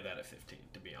to play that at 15.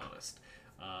 To be honest,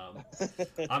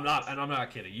 I'm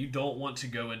not kidding. You don't want to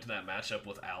go into that matchup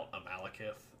without a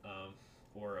Malekith.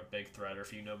 Or a big threat, or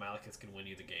if you know Malekith can win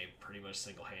you the game pretty much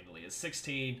single-handedly. It's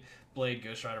 16, Blade,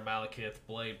 Ghost Rider, Malekith,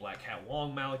 Blade, Black Cat,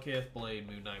 Wong, Malekith,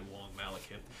 Blade, Moon Knight, Wong,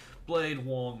 Malekith, Blade,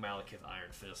 Wong, Malekith,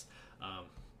 Iron Fist.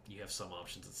 You have some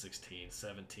options at 16.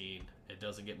 17, it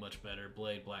doesn't get much better.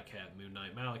 Blade, Black Cat, Moon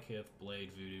Knight, Malekith,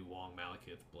 Blade, Voodoo, Wong,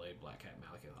 Malekith, Blade, Black Cat,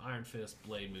 Malekith, Iron Fist,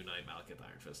 Blade, Moon Knight, Malekith,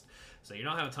 Iron Fist. So you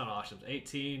don't have a ton of options.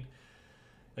 18,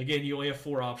 again, you only have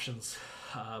 4 options.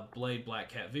 Blade, Black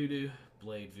Cat, Voodoo,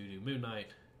 Blade, Voodoo, Moon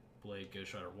Knight, Blade,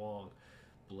 Ghost Rider, Wong,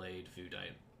 Blade, Voodoo,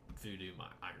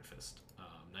 Iron Fist.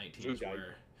 19 is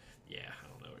where, I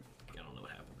don't know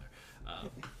what happened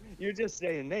there. You're just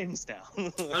saying names now.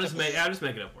 I'm just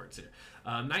making up words here.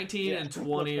 19 and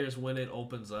 20 is when it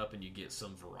opens up and you get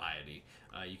some variety.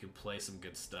 You can play some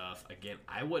good stuff. Again,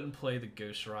 I wouldn't play the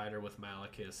Ghost Rider with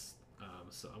Malekith,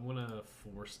 so I'm gonna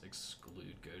force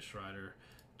exclude Ghost Rider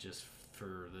just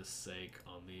for the sake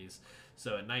on these.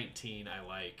 So at 19, I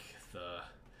like the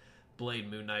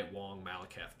Blade, Moon Knight, Wong,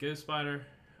 Malekith, Ghost Spider.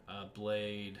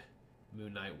 Blade,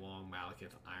 Moon Knight, Wong,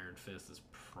 Malekith, Iron Fist is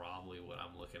probably what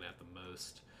I'm looking at the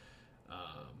most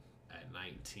at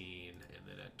 19. And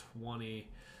then at 20,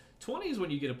 20 is when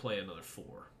you get to play another 4,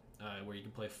 where you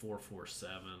can play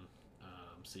 4-4-7.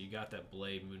 So you got that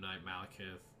Blade, Moon Knight,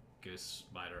 Malekith, Ghost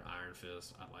Spider, Iron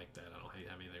Fist. I like that. I don't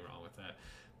have anything wrong with that.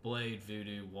 Blade,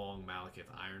 Voodoo, Wong, Malekith,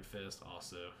 Iron Fist,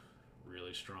 also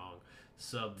really strong.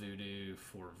 Sub Voodoo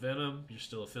for Venom, you're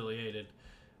still affiliated,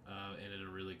 and in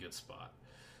a really good spot.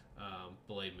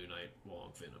 Blade, Moon Knight,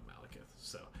 Wong, Venom, Malekith.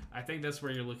 So I think that's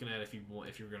where you're looking at if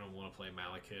you're going to want to play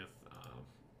Malekith.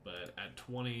 But at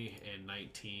 20 and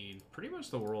 19, pretty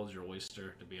much the world's your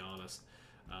oyster, to be honest,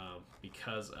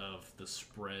 because of the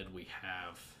spread we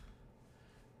have.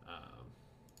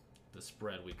 The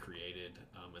spread we created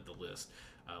at the list.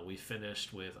 We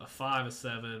finished with a 5, a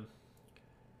 7,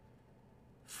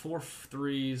 4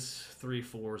 3s, 3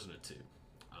 4s, and a 2.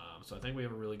 So I think we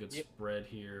have a really good spread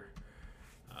here.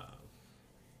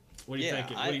 What do you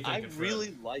think?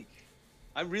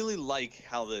 I really like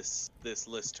how this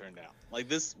list turned out. Like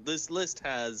this list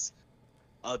has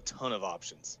a ton of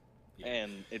options,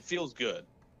 and it feels good.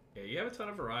 Yeah, you have a ton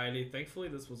of variety. Thankfully,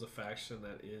 this was a faction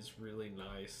that is really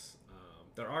nice.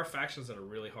 There are factions that are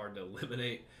really hard to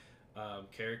eliminate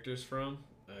characters from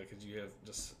because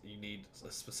you need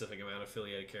a specific amount of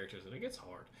affiliated characters, and it gets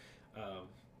hard.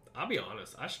 I'll be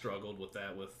honest, I struggled with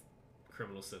that with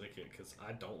Criminal Syndicate because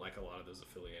I don't like a lot of those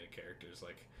affiliated characters.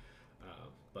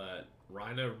 But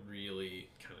Rhino really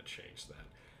kind of changed that.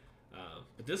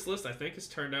 But this list, I think, has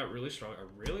turned out really strong. I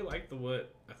really like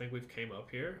what I think we've came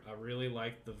up here. I really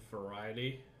like the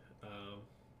variety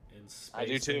and I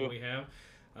do spacing too. we have.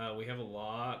 We have a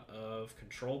lot of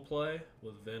control play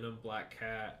with Venom, Black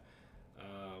Cat,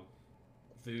 uh,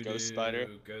 Voodoo, Ghost Spider.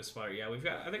 Yeah,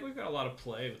 I think we've got a lot of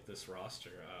play with this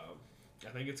roster. I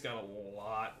think it's got a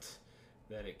lot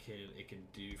that it can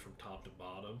do from top to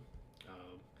bottom.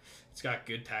 Um, it's got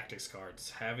good tactics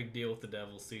cards, having Deal with the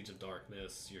Devil, Siege of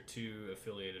Darkness, your 2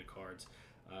 affiliated cards,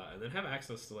 and then have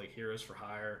access to like Heroes for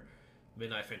Hire,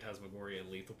 Midnight Phantasmagoria, and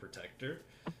Lethal Protector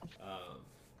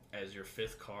as your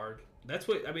 5th card. That's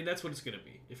what it's going to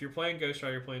be. If you're playing Ghost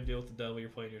Rider, you're playing Deal with the Devil, you're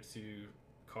playing your 2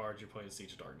 cards, you're playing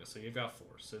Siege of Darkness. So you've got 4.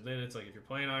 So then it's like if you're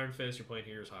playing Iron Fist, you're playing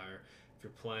Heroes Hire. If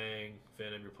you're playing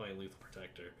Venom, you're playing Lethal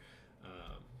Protector.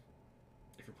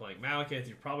 If you're playing Malekith,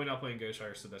 you're probably not playing Ghost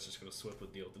Rider, so that's just going to swip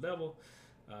with Deal with the Devil.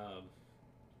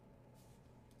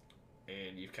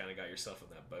 And you've kind of got yourself in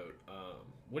that boat.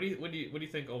 What do you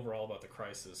think overall about the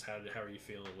Crisis? How are you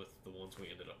feeling with the ones we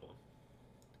ended up on?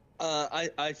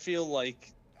 I feel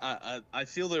like I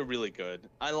feel they're really good.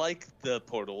 I like the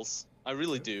portals. I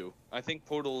really do. I think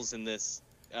portals in this.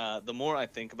 The more I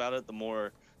think about it, the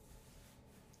more.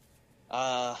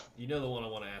 You know the one I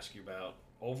want to ask you about.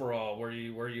 Overall, where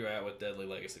are you at with Deadly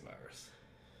Legacy Virus?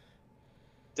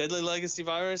 Deadly Legacy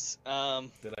Virus.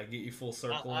 Did I get you full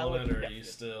circle on it, or are you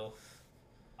still?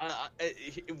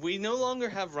 We no longer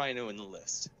have Rhino in the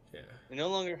list. Yeah. We no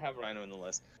longer have Rhino in the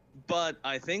list. But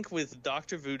I think with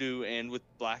Dr. Voodoo and with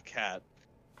Black Cat,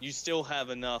 you still have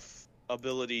enough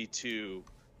ability to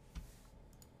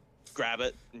grab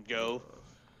it and go.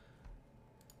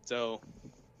 So,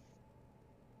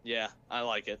 yeah, I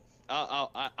like it.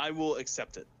 I will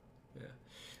accept it. Yeah.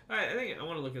 All right, I think I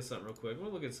want to look at something real quick. I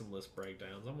want to look at some list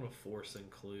breakdowns. I'm going to force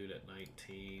include at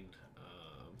 19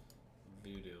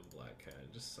 Voodoo and Black Cat.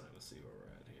 Just trying to see where we're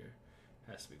at here.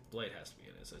 Blade has to be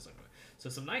in it. So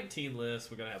some 19 lists.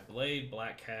 We're going to have Blade,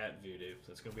 Black Cat, Voodoo.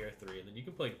 So it's going to be our 3. And then you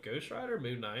can play Ghost Rider,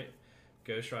 Moon Knight,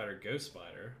 Ghost Rider, Ghost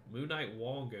Spider, Moon Knight,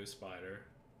 Wong, Ghost Spider,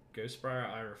 Ghost Spider,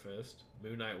 Iron Fist,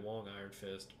 Moon Knight, Wong, Iron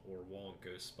Fist, or Wong,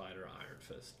 Ghost Spider, Iron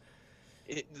Fist.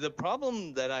 The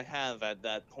problem that I have at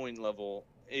that point level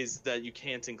is that you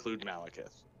can't include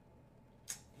Malekith.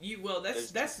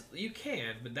 That's you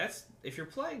can, but that's if you're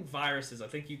playing viruses. I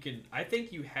think you can. I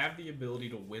think you have the ability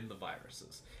to win the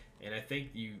viruses, and I think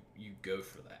you go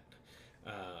for that.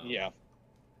 Yeah.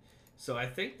 So I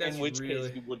think that's in which really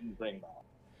case you wouldn't bring that.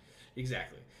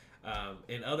 Exactly.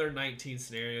 In other 19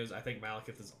 scenarios, I think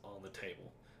Malekith is on the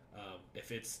table.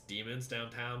 If it's demons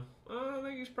downtown, I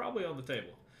think he's probably on the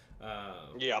table.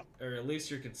 Yeah. Or at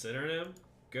least you're considering him.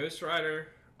 Ghost Rider,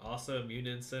 also immune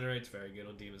incinerates, very good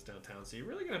on demons downtown. So you're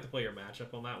really gonna have to play your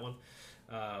matchup on that one.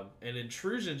 And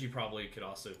intrusions, you probably could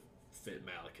also fit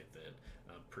Malekith in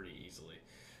pretty easily.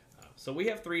 So we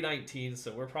have 319,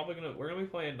 so we're gonna be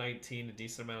playing 19 a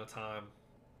decent amount of time.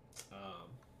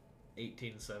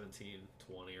 18, 17,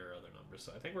 20 or other numbers.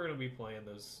 So I think we're gonna be playing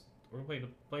those. We're gonna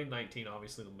play 19,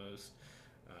 obviously the most.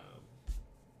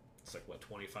 It's like what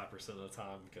 25% of the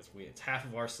time because it's half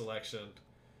of our selection,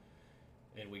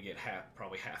 and we get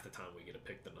probably half the time we get to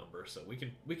pick the number. So we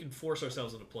can force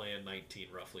ourselves into playing 19,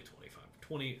 roughly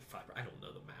 25. I don't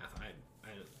know the math.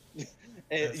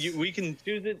 We can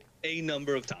choose it a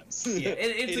number of times. Yeah,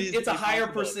 it's a higher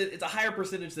percent. It's a higher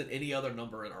percentage than any other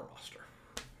number in our roster.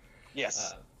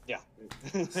 Yes. Yeah.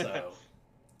 So,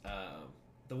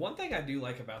 the one thing I do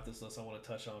like about this list, I want to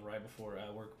touch on right before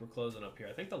we're closing up here.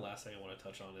 I think the last thing I want to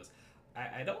touch on is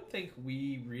I don't think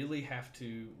we really have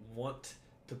to want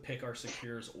to pick our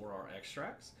secures or our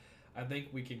extracts. I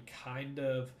think we can kind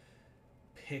of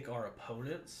pick our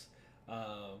opponents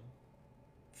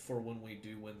for when we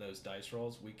do win those dice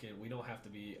rolls. We don't have to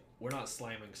be. We're not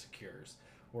slamming secures.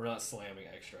 We're not slamming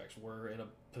extracts. We're in a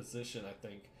position, I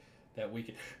think, that we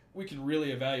can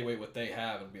really evaluate what they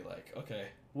have and be like, okay,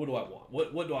 what do I want?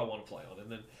 What do I want to play on? And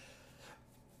then,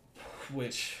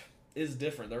 which is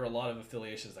different. There are a lot of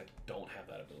affiliations that don't have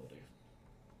that ability.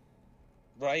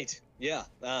 Right. Yeah.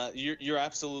 You're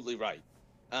absolutely right.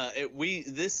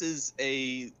 This is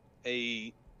a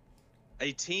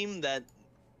team that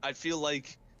I feel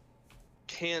like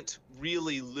can't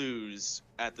really lose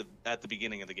at the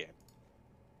beginning of the game.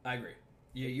 I agree.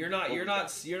 You're not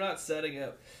setting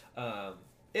up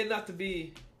it not to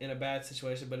be in a bad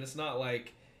situation, but it's not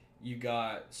like you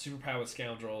got superpowered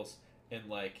scoundrels and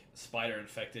like Spider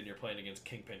Infected and you're playing against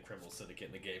Kingpin Criminal Syndicate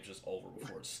and the game's just over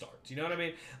before it starts. You know what I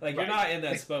mean? Like You're not in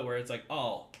that spot where it's like,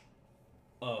 oh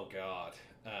god.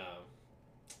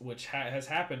 Which has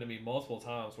happened to me multiple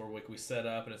times where we set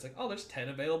up and it's like, oh, there's 10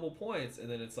 available points,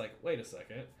 and then it's like, wait a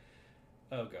second,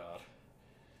 Oh god.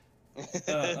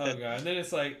 Oh god. And then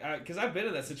it's like, because I've been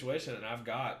in that situation and I've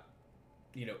got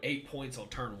 8 points on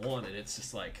turn one, and it's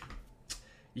just like,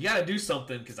 you got to do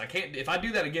something because I can't. If I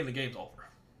do that again, the game's over.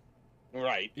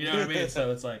 Right. You know what I mean?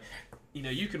 So it's like,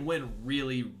 you can win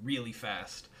really, really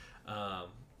fast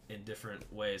in different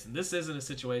ways. And this isn't a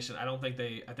situation. I think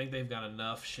they've got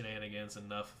enough shenanigans,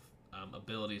 enough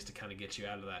abilities to kind of get you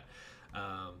out of that.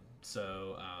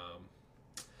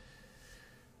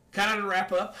 Kind of to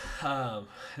wrap up,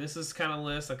 this is kind of a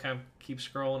list. I kind of keep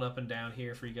scrolling up and down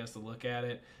here for you guys to look at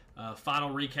it. Final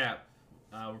recap.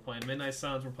 We're playing Midnight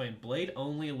Suns. We're playing Blade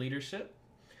Only Leadership.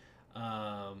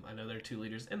 I know there are 2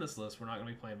 leaders in this list. We're not going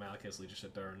to be playing Malekith's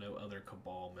leadership. There are no other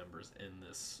Cabal members in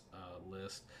this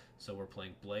list. So we're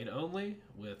playing Blade Only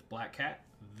with Black Cat,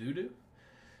 Voodoo,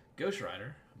 Ghost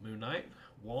Rider, Moon Knight,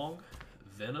 Wong,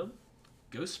 Venom,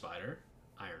 Ghost Spider,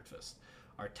 Iron Fist.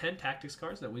 Our 10 tactics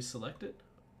cards that we selected: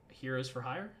 Heroes for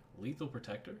Hire, Lethal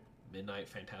Protector, Midnight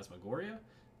Phantasmagoria,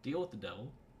 Deal with the Devil,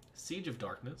 Siege of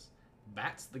Darkness,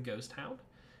 Bats the Ghost Hound,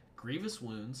 Grievous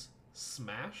Wounds,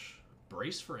 Smash,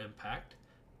 Brace for Impact,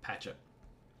 Patch Up.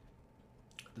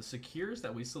 The secures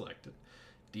that we selected: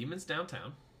 Demons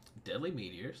Downtown, Deadly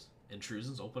Meteors,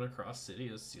 Intrusions Open Across City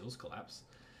as Seals Collapse.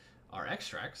 Our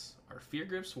extracts are Fear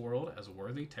Grips World as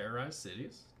Worthy Terrorized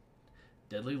Cities,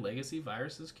 Deadly Legacy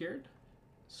Viruses Cured,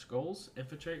 Skulls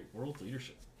Infiltrate World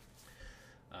Leadership.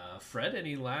 Fred,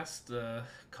 any last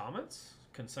comments,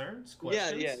 concerns,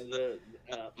 questions?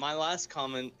 Yeah. My last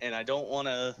comment, and I don't want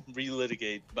to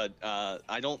relitigate, but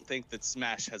I don't think that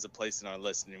Smash has a place in our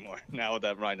list anymore now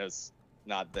that Rhino's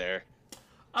not there.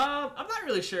 I'm not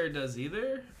really sure it does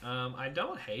either. I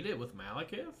don't hate it with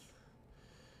Malekith.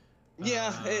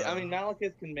 Yeah, I mean,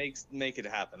 Malekith can make it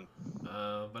happen.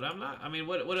 But I'm not. I mean,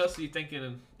 what else are you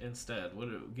thinking instead? What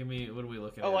are we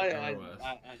looking at?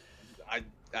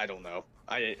 I don't know.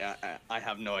 I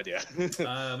have no idea.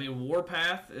 I mean,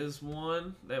 Warpath is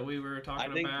one that we were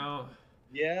talking about.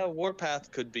 Yeah,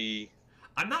 Warpath could be.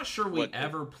 I'm not sure we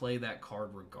ever play that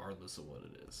card regardless of what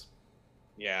it is.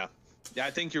 Yeah, I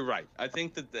think you're right. I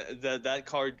think that that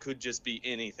card could just be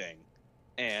anything,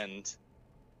 and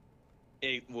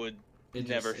it would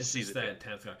never see the that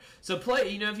 10th card. So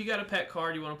play. If you got a pet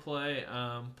card you want to play,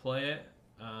 play it.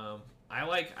 I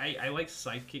like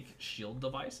Sidekick Shield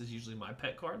Device is usually my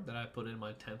pet card that I put in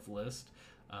my 10th list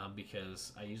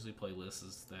because I usually play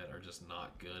lists that are just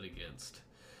not good against.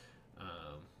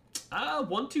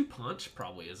 1-2 Punch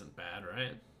probably isn't bad,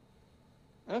 right?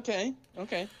 Okay.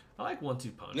 I like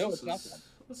 1-2 Punch. No, it's not bad.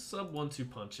 Let's sub 1-2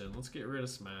 Punch in. Let's get rid of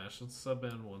Smash. Let's sub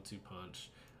in 1-2 Punch.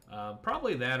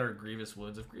 Probably that or Grievous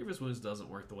Wounds. If Grievous Wounds doesn't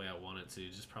work the way I want it to,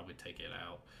 just probably take it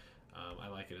out. I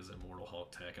like it as Immortal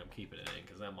Hulk tech. I'm keeping it in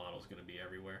because that model is going to be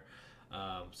everywhere.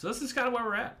 So this is kind of where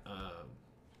we're at.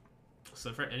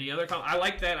 So for any other I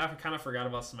like that. I kind of forgot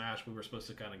about Smash. We were supposed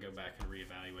to kind of go back and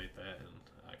reevaluate that, and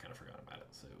I kind of forgot about it.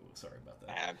 So sorry about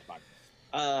that.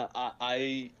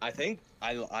 I think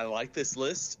I like this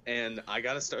list, and I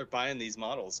got to start buying these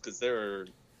models because there are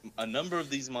a number of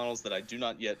these models that I do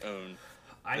not yet own.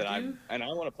 I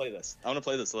want to play this. I want to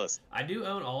play this list. I do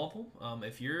own all of them.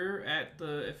 If you're at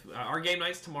our game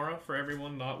night's tomorrow for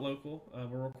everyone not local.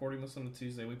 We're recording this on a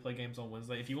Tuesday. We play games on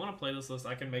Wednesday. If you want to play this list,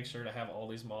 I can make sure to have all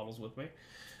these models with me.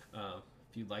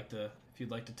 If you'd like to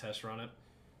test run it,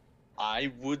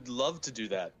 I would love to do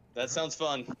that. That sounds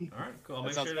fun. All right, cool.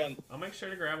 I'll make sure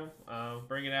to grab them.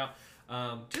 Bring it out.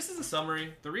 Just as a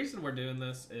summary, the reason we're doing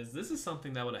this is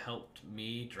something that would have helped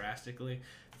me drastically.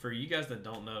 For you guys that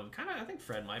don't know, I think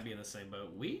Fred might be in the same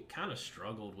boat. We kind of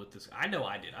struggled with this. I know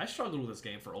I did. I struggled with this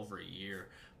game for over a year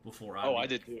before I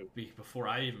did too. Before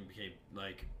I even became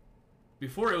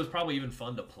before it was probably even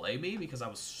fun to play me because I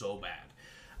was so bad.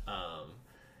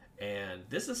 And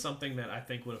this is something that I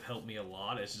think would have helped me a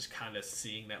lot, is just kind of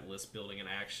seeing that list building in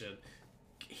action,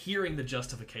 hearing the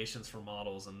justifications for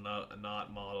models and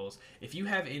not models. If you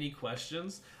have any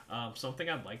questions,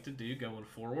 something I'd like to do going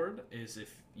forward is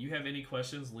if you have any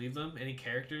questions, leave them. Any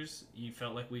characters you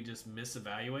felt like we just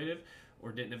misevaluated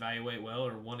or didn't evaluate well,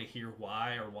 or want to hear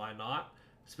why or why not,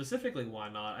 specifically why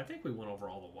not. I think we went over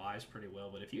all the whys pretty well,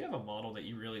 but if you have a model that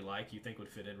you really like, you think would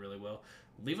fit in really well,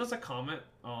 leave us a comment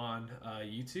on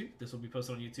YouTube. This will be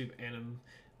posted on YouTube and in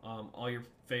all your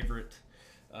favorite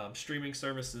streaming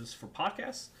services for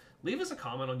podcasts. Leave us a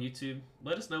comment on YouTube.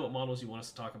 Let us know what models you want us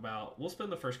to talk about. We'll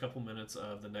spend the first couple minutes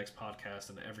of the next podcast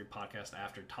and every podcast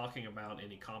after talking about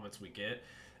any comments we get,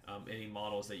 any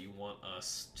models that you want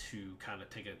us to kind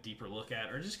of take a deeper look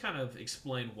at, or just kind of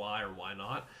explain why or why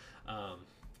not.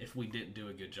 if we didn't do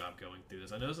a good job going through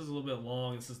this. I know this is a little bit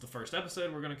long. This is the first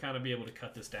episode. We're going to kind of be able to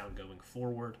cut this down going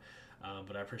forward.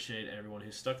 But I appreciate everyone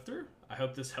who stuck through. I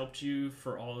hope this helped you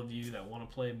for all of you that want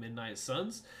to play Midnight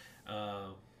Suns.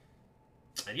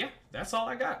 And yeah, that's all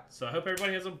I got. So I hope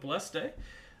everybody has a blessed day,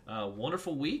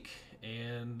 wonderful week,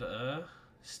 and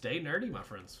stay nerdy, my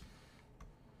friends.